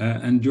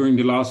 And during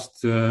the last,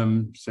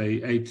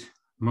 say, 8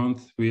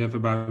 months, we have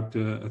about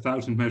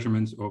 1,000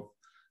 measurements of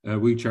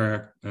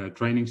wheelchair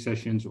training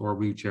sessions or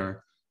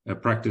wheelchair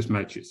practice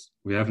matches.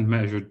 We haven't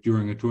measured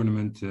during a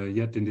tournament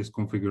yet in this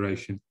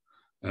configuration,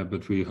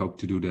 but we hope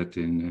to do that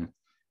in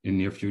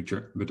near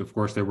future. But of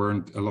course, there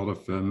weren't a lot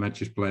of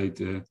matches played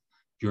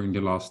during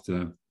the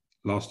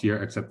last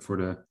year, except for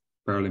the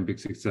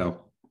Paralympics itself.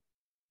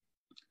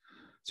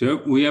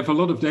 So we have a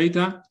lot of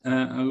data,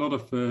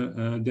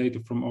 data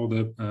from all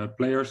the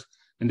players,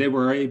 and they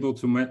were able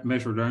to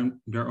measure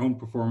their own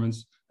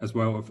performance as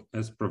well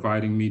as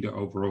providing me the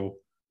overall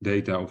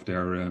data of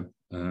their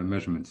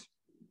measurements.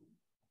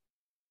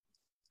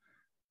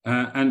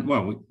 And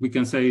well, we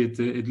can say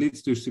it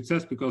leads to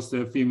success because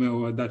the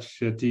female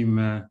Dutch team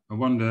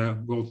won the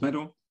gold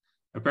medal.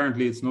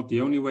 Apparently, it's not the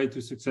only way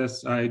to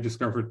success. I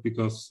discovered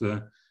because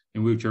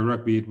in wheelchair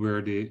rugby it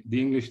were the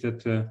English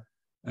that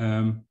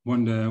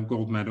won the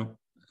gold medal.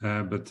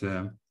 But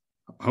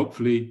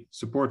hopefully,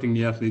 supporting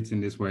the athletes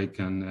in this way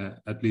can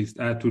at least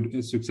add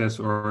to success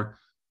or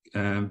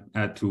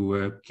add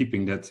to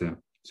keeping that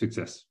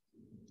success.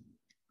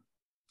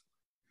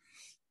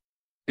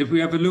 If we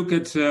have a look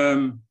at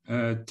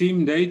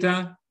team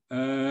data,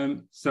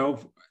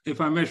 so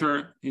if I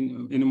measure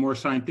in a more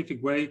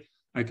scientific way,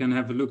 I can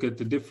have a look at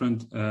the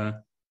different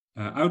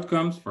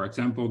outcomes. For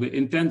example, the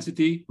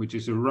intensity, which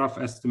is a rough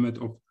estimate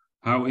of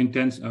how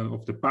intense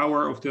of the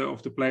power of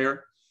the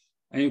player.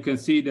 And you can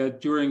see that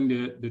during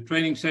the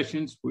training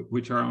sessions,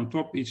 which are on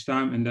top each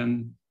time, and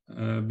then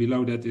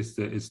below that is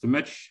the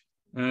match,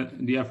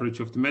 the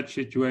average of the match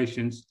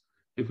situations.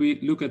 If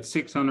we look at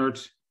 600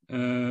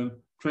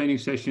 training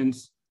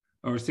sessions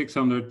or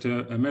 600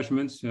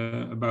 measurements,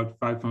 about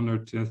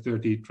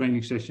 530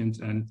 training sessions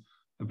and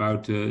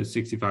about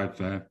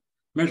 65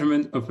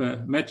 measurement of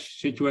match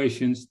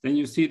situations, then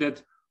you see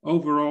that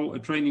overall a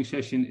training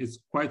session is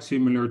quite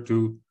similar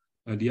to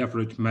the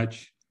average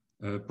match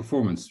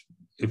performance.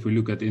 If we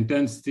look at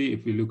intensity,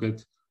 if we look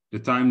at the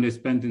time they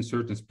spent in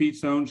certain speed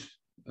zones,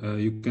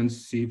 you can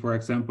see, for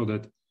example,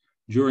 that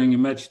during a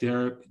match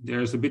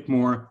there's a bit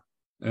more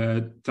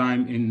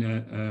time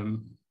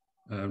in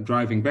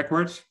driving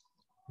backwards,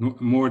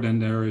 more than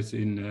there is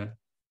in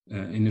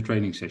a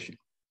training session.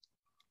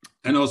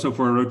 And also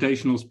for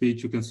rotational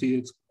speed, you can see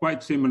it's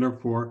quite similar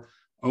for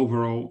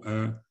overall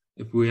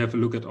if we have a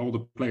look at all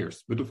the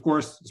players. But of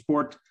course,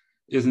 sport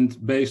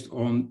isn't based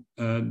on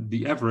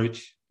the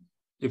average.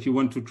 If you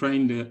want to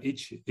train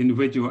each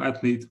individual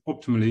athlete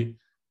optimally,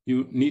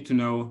 you need to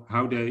know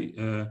how they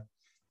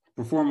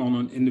perform on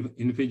an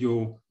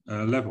individual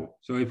level.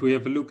 So if we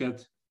have a look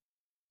at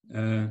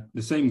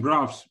the same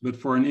graphs, but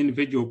for an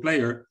individual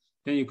player,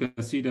 then you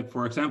can see that,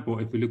 for example,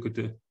 if we look at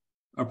the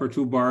upper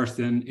two bars,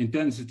 then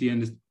intensity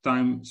and the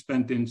time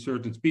spent in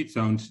certain speed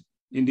zones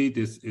indeed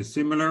is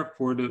similar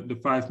for the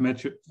 5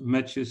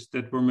 matches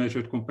that were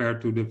measured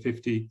compared to the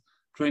 50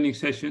 training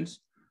sessions.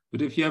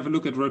 But if you have a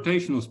look at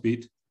rotational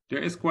speed, there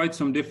is quite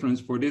some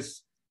difference for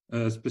this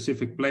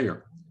specific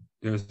player.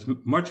 There's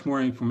much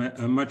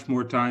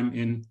more time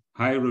in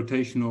high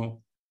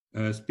rotational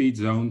speed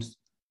zones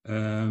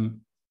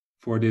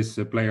for this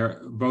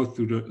player, both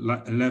to the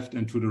left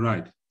and to the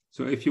right.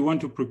 So if you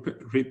want to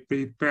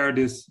prepare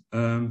this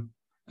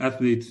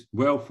athlete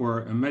well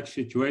for a match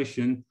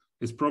situation,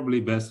 it's probably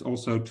best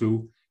also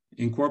to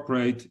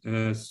incorporate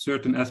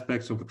certain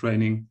aspects of a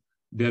training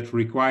that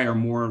require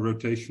more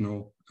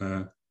rotational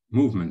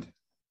movement.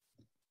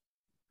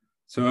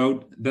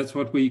 So that's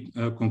what we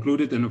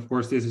concluded. And of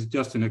course, this is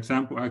just an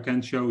example. I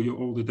can't show you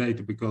all the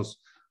data because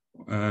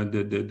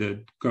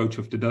the coach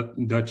of the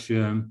Dutch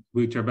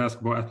wheelchair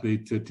basketball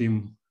athlete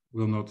team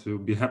will not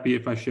be happy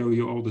if I show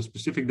you all the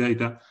specific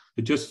data.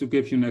 But just to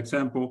give you an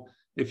example,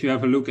 if you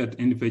have a look at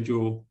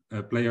individual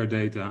player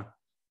data,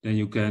 then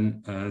you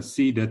can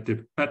see that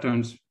the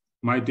patterns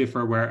might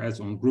differ, whereas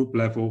on group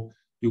level,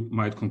 you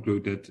might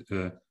conclude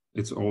that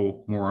it's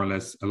all more or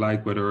less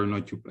alike, whether or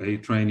not you play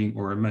training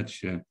or a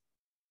match,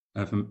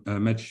 have a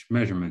match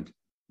measurement.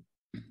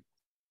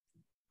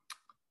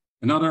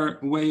 Another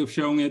way of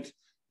showing it,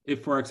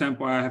 if, for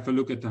example, I have a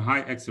look at the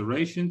high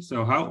acceleration,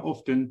 so how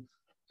often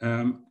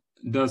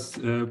does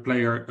a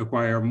player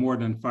acquire more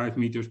than 5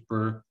 meters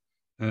per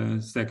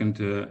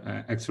second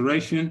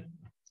acceleration?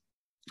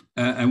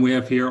 And we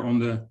have here on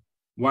the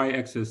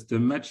y-axis the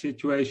match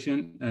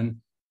situation, and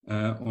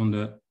on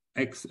the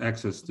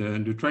x-axis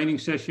the training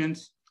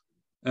sessions.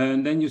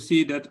 And then you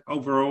see that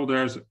overall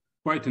there's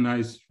quite a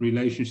nice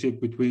relationship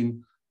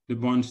between the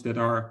ones that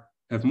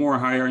have more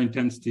higher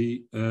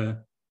intensity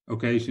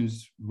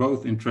occasions,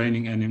 both in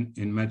training and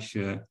in match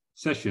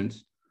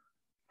sessions.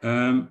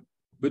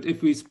 But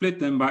if we split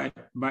them by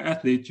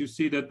athletes, you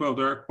see that, well,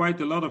 there are quite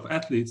a lot of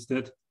athletes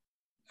that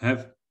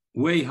have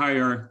way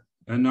higher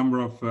number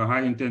of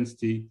high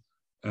intensity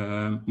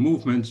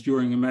movements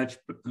during match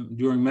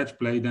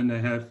play than they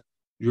have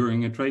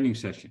during a training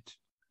session.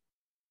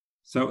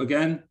 So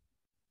again,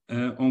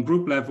 on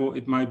group level,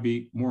 it might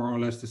be more or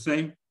less the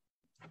same.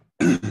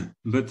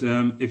 But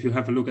if you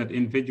have a look at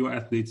individual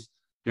athletes,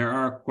 there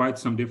are quite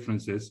some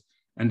differences.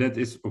 And that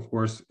is, of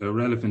course,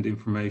 relevant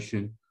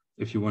information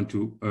if you want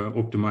to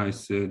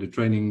optimize the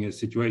training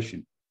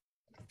situation.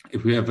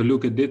 If we have a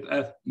look at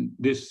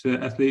this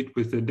athlete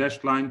with the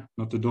dashed line,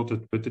 not the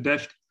dotted, but the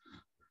dashed,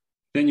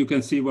 then you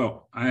can see,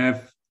 well, I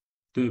have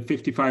the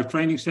 55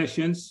 training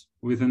sessions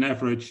with an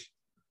average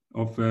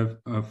of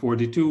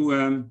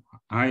 42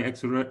 high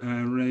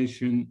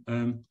acceleration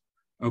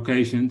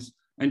occasions.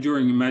 And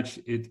during a match,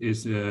 it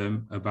is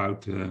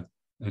about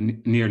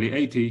nearly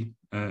 80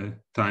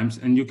 times.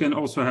 And you can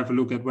also have a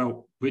look at,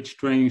 well, which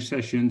training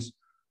sessions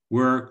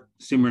were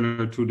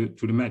similar to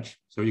the match.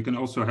 So you can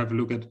also have a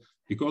look at,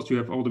 because you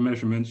have all the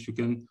measurements, you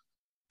can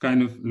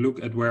kind of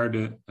look at where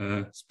the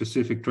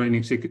specific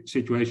training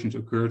situations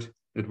occurred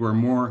that were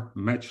more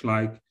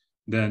match-like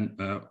than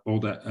all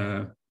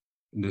the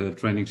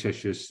training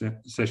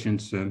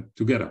sessions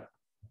together.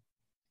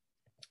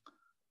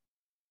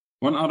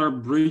 One other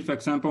brief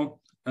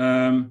example.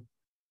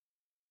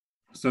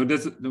 So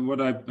that's what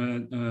I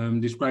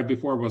described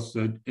before was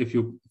if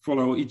you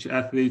follow each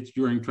athlete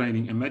during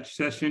training and match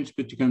sessions,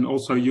 but you can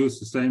also use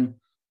the same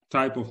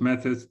type of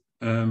method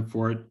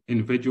for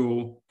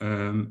individual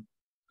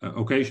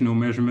occasional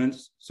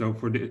measurements. So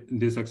for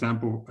this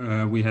example,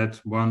 we had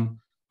one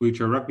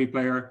wheelchair rugby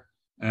player,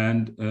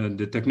 and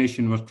the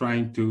technician was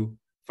trying to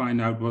find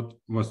out what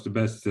was the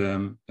best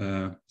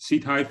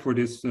seat height for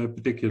this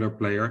particular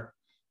player.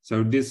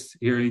 So this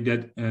here he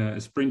did a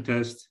sprint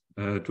test,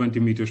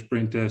 20-meter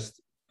sprint test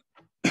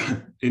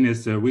in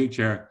his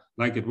wheelchair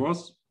like it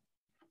was.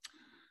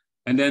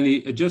 And then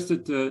he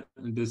adjusted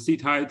the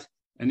seat height.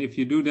 And if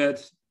you do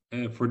that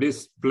for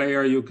this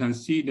player, you can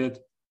see that,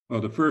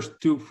 well, the first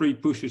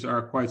 2-3 pushes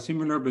are quite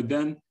similar, but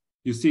then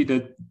you see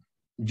that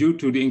due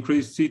to the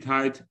increased seat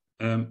height,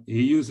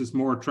 he uses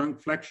more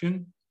trunk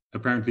flexion.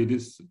 Apparently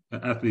this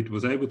athlete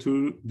was able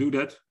to do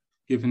that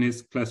given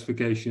his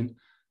classification.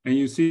 And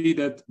you see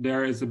that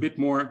there is a bit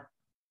more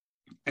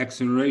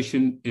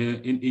acceleration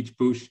in each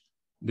push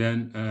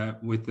than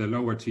with the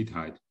lower seat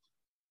height.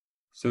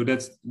 So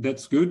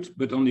that's good.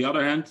 But on the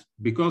other hand,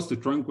 because the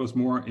trunk was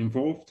more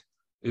involved,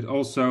 it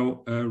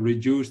also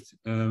reduced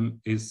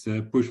his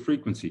push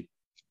frequency.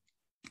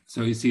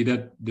 So you see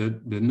that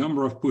the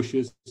number of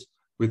pushes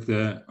with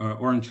the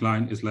orange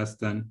line is less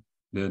than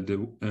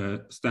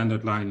the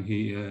standard line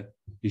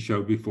he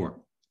showed before.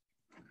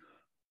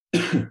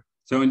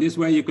 So in this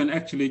way, you can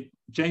actually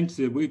change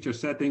the wheelchair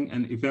setting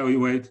and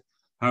evaluate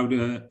how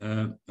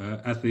the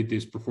athlete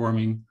is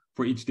performing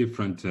for each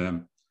different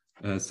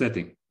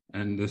setting.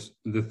 And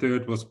the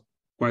third was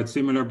quite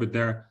similar, but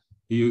there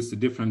he used a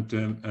different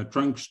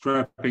trunk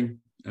strapping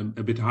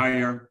a bit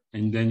higher,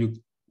 and then you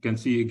can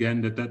see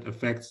again that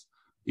affects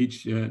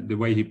each the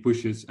way he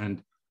pushes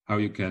and how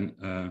you can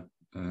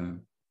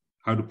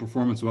how the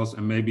performance was,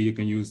 and maybe you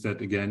can use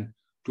that again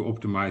to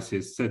optimize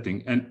his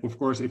setting. And of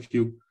course, if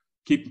you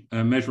keep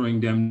measuring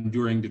them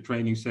during the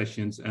training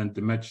sessions and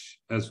the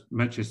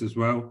matches as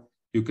well,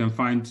 you can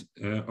find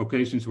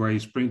occasions where he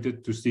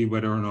sprinted to see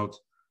whether or not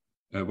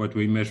what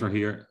we measure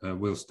here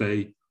will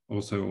stay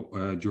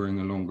also during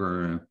a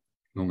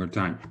longer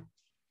time.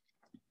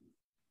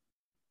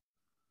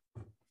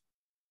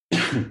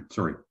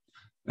 Sorry.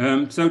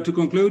 So to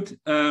conclude,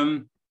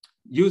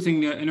 using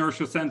the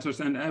inertial sensors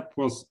and app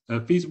was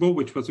feasible,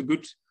 which was a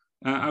good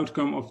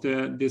outcome of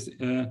this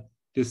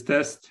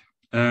test.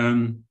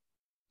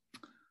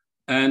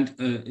 And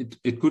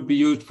it could be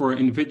used for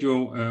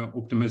individual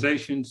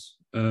optimizations,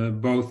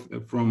 both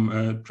from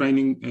a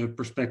training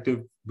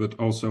perspective, but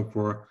also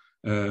for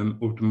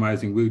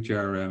optimizing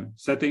wheelchair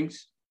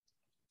settings.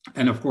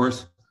 And of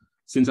course,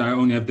 since I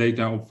only have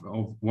data of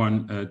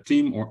one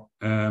team,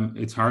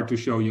 it's hard to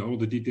show you all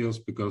the details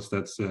because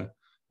that's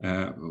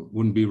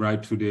wouldn't be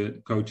right to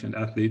the coach and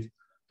athlete.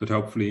 But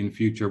hopefully in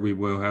future we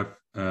will have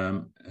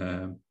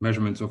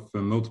measurements of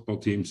multiple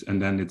teams,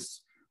 and then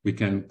we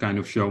can kind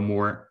of show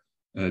more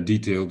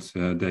detailed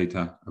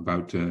data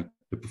about the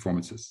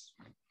performances.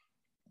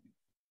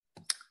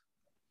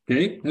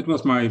 Okay, that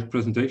was my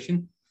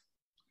presentation.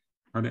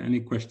 Are there any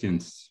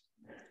questions?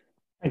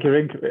 Thank you,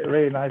 Rink.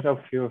 Really nice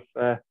overview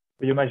of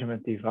your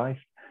measurement device.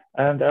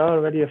 There are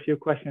already a few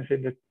questions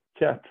in the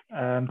chat.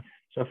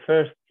 So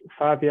first,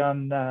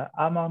 Fabian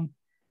Aman,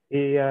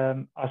 he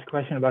asked a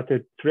question about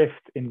the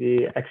drift in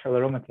the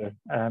accelerometer.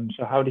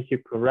 So how did you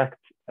correct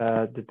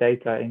the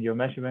data in your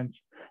measurements?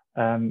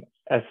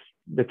 As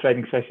the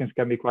training sessions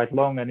can be quite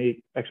long, and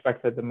he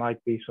expected there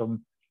might be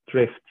some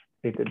drift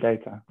in the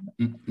data.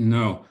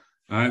 No,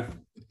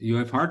 you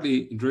have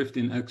hardly drift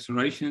in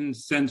acceleration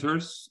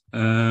sensors.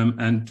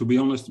 And to be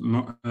honest,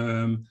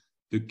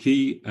 the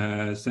key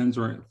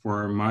sensor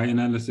for my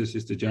analysis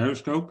is the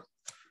gyroscope.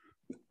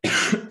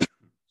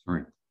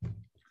 Sorry.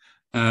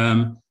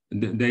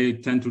 They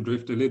tend to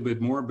drift a little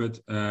bit more, but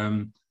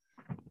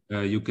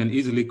you can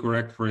easily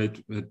correct for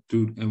it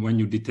and when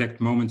you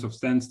detect moments of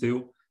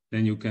standstill,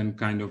 then you can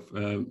kind of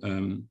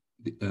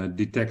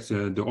detect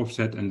the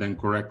offset and then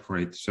correct for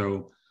it.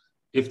 So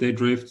if they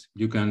drift,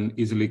 you can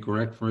easily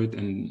correct for it,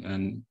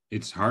 and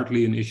it's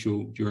hardly an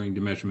issue during the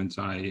measurements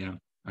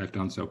I've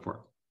done so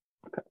far.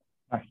 Okay,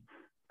 nice.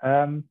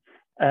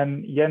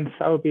 And Jens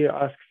Sauerbier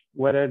asks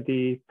whether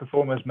the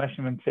performance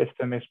measurement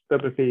system is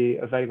publicly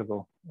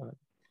available.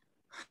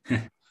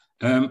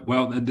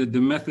 Well,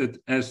 the method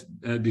as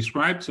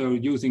described, so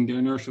using the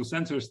inertial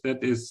sensors,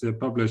 that is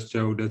published,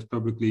 so that's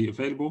publicly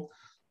available.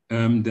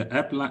 The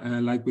app,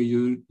 like we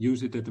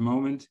use it at the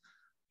moment,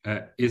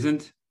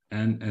 isn't,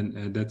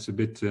 and that's a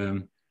bit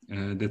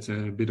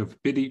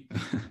of pity.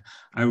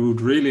 I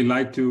would really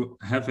like to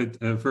have it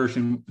a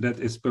version that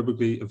is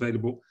publicly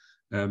available,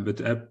 but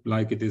the app,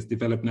 like it is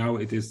developed now,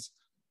 it is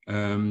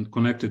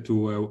connected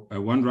to a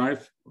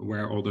OneDrive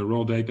where all the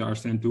raw data are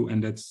sent to,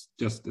 and that's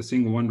just a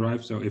single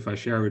OneDrive. So if I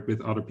share it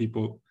with other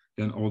people,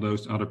 then all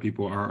those other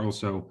people are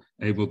also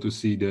able to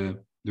see the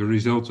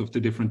results of the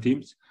different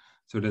teams.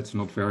 So that's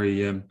not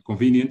very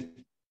convenient.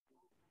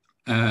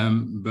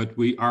 But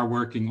we are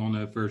working on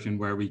a version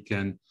where we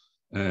can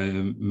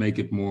make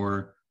it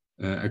more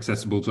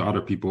accessible to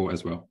other people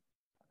as well.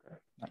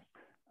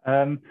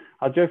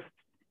 I'll just,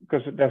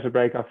 because there's a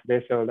break after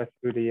this, so let's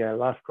do the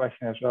last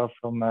question as well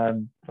from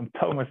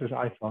Thomas's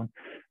iPhone.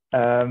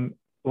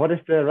 What is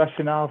the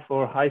rationale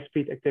for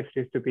high-speed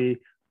activities to be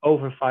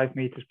over 5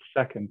 meters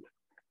per second?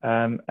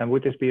 And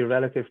would this be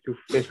relative to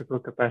physical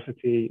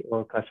capacity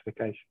or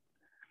classification?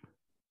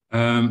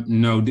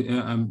 No,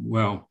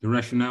 well, the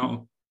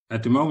rationale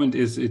at the moment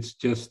is it's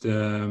just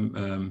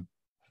I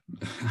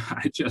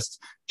just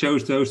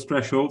chose those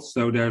thresholds,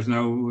 so there's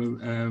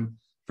no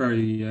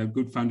very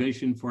good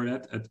foundation for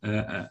that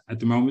at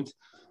the moment.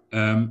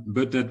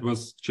 But that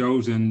was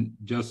chosen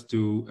just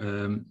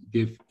to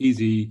give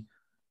easy,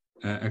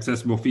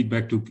 accessible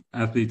feedback to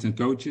athletes and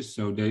coaches.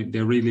 So they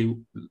really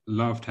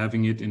loved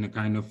having it in a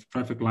kind of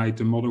traffic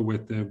light model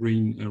with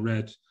green,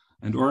 red,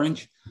 and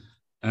orange.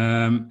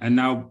 And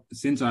now,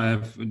 since I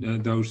have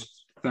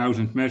those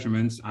 1,000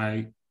 measurements,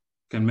 I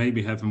can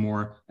maybe have a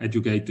more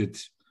educated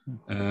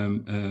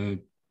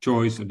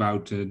choice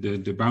about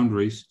the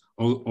boundaries,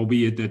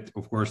 albeit that,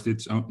 of course,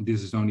 this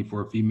is only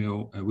for a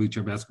female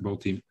wheelchair basketball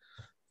team.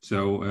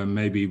 So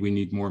maybe we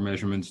need more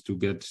measurements to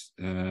get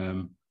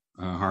to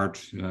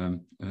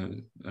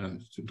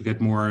get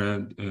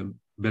more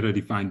better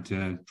defined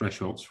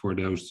thresholds for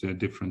those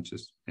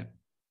differences.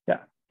 Yeah,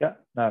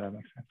 no, that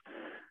makes sense.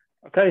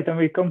 Okay, then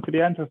we come to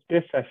the end of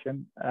this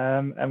session,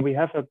 and we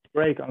have a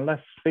break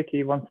unless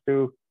Vicky wants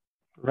to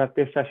wrap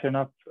this session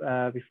up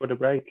before the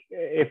break.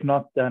 If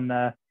not, then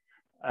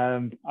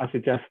I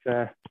suggest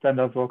stand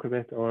up, walk a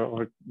bit,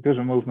 or do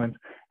some movement,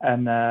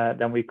 and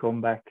then we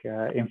come back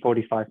in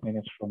 45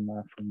 minutes from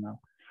now.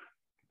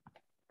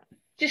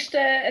 Just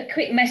a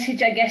quick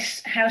message, I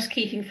guess,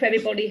 housekeeping for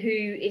everybody who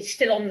is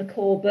still on the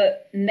call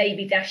but may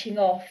be dashing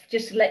off.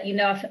 Just to let you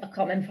know, I can't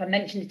remember if I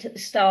mentioned it at the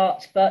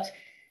start, but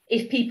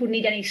if people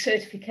need any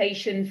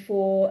certification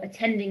for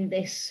attending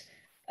this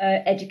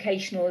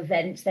educational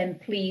event, then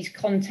please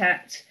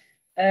contact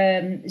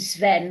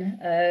Sven.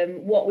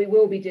 What we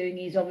will be doing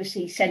is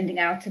obviously sending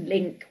out a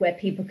link where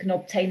people can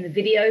obtain the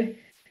video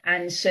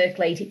and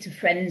circulate it to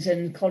friends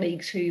and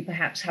colleagues who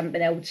perhaps haven't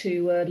been able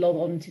to log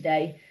on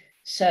today.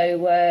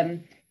 So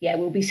yeah,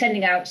 we'll be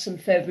sending out some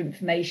further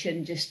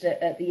information just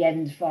at the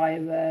end via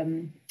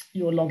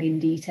your login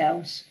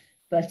details.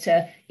 But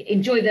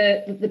enjoy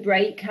the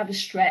break, have a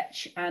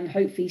stretch, and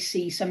hopefully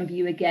see some of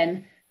you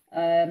again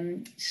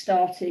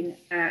starting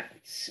at,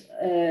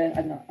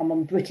 I'm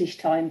on British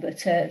time, but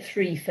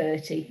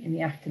 3:30 in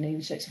the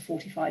afternoon. So it's a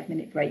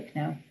 45-minute break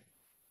now.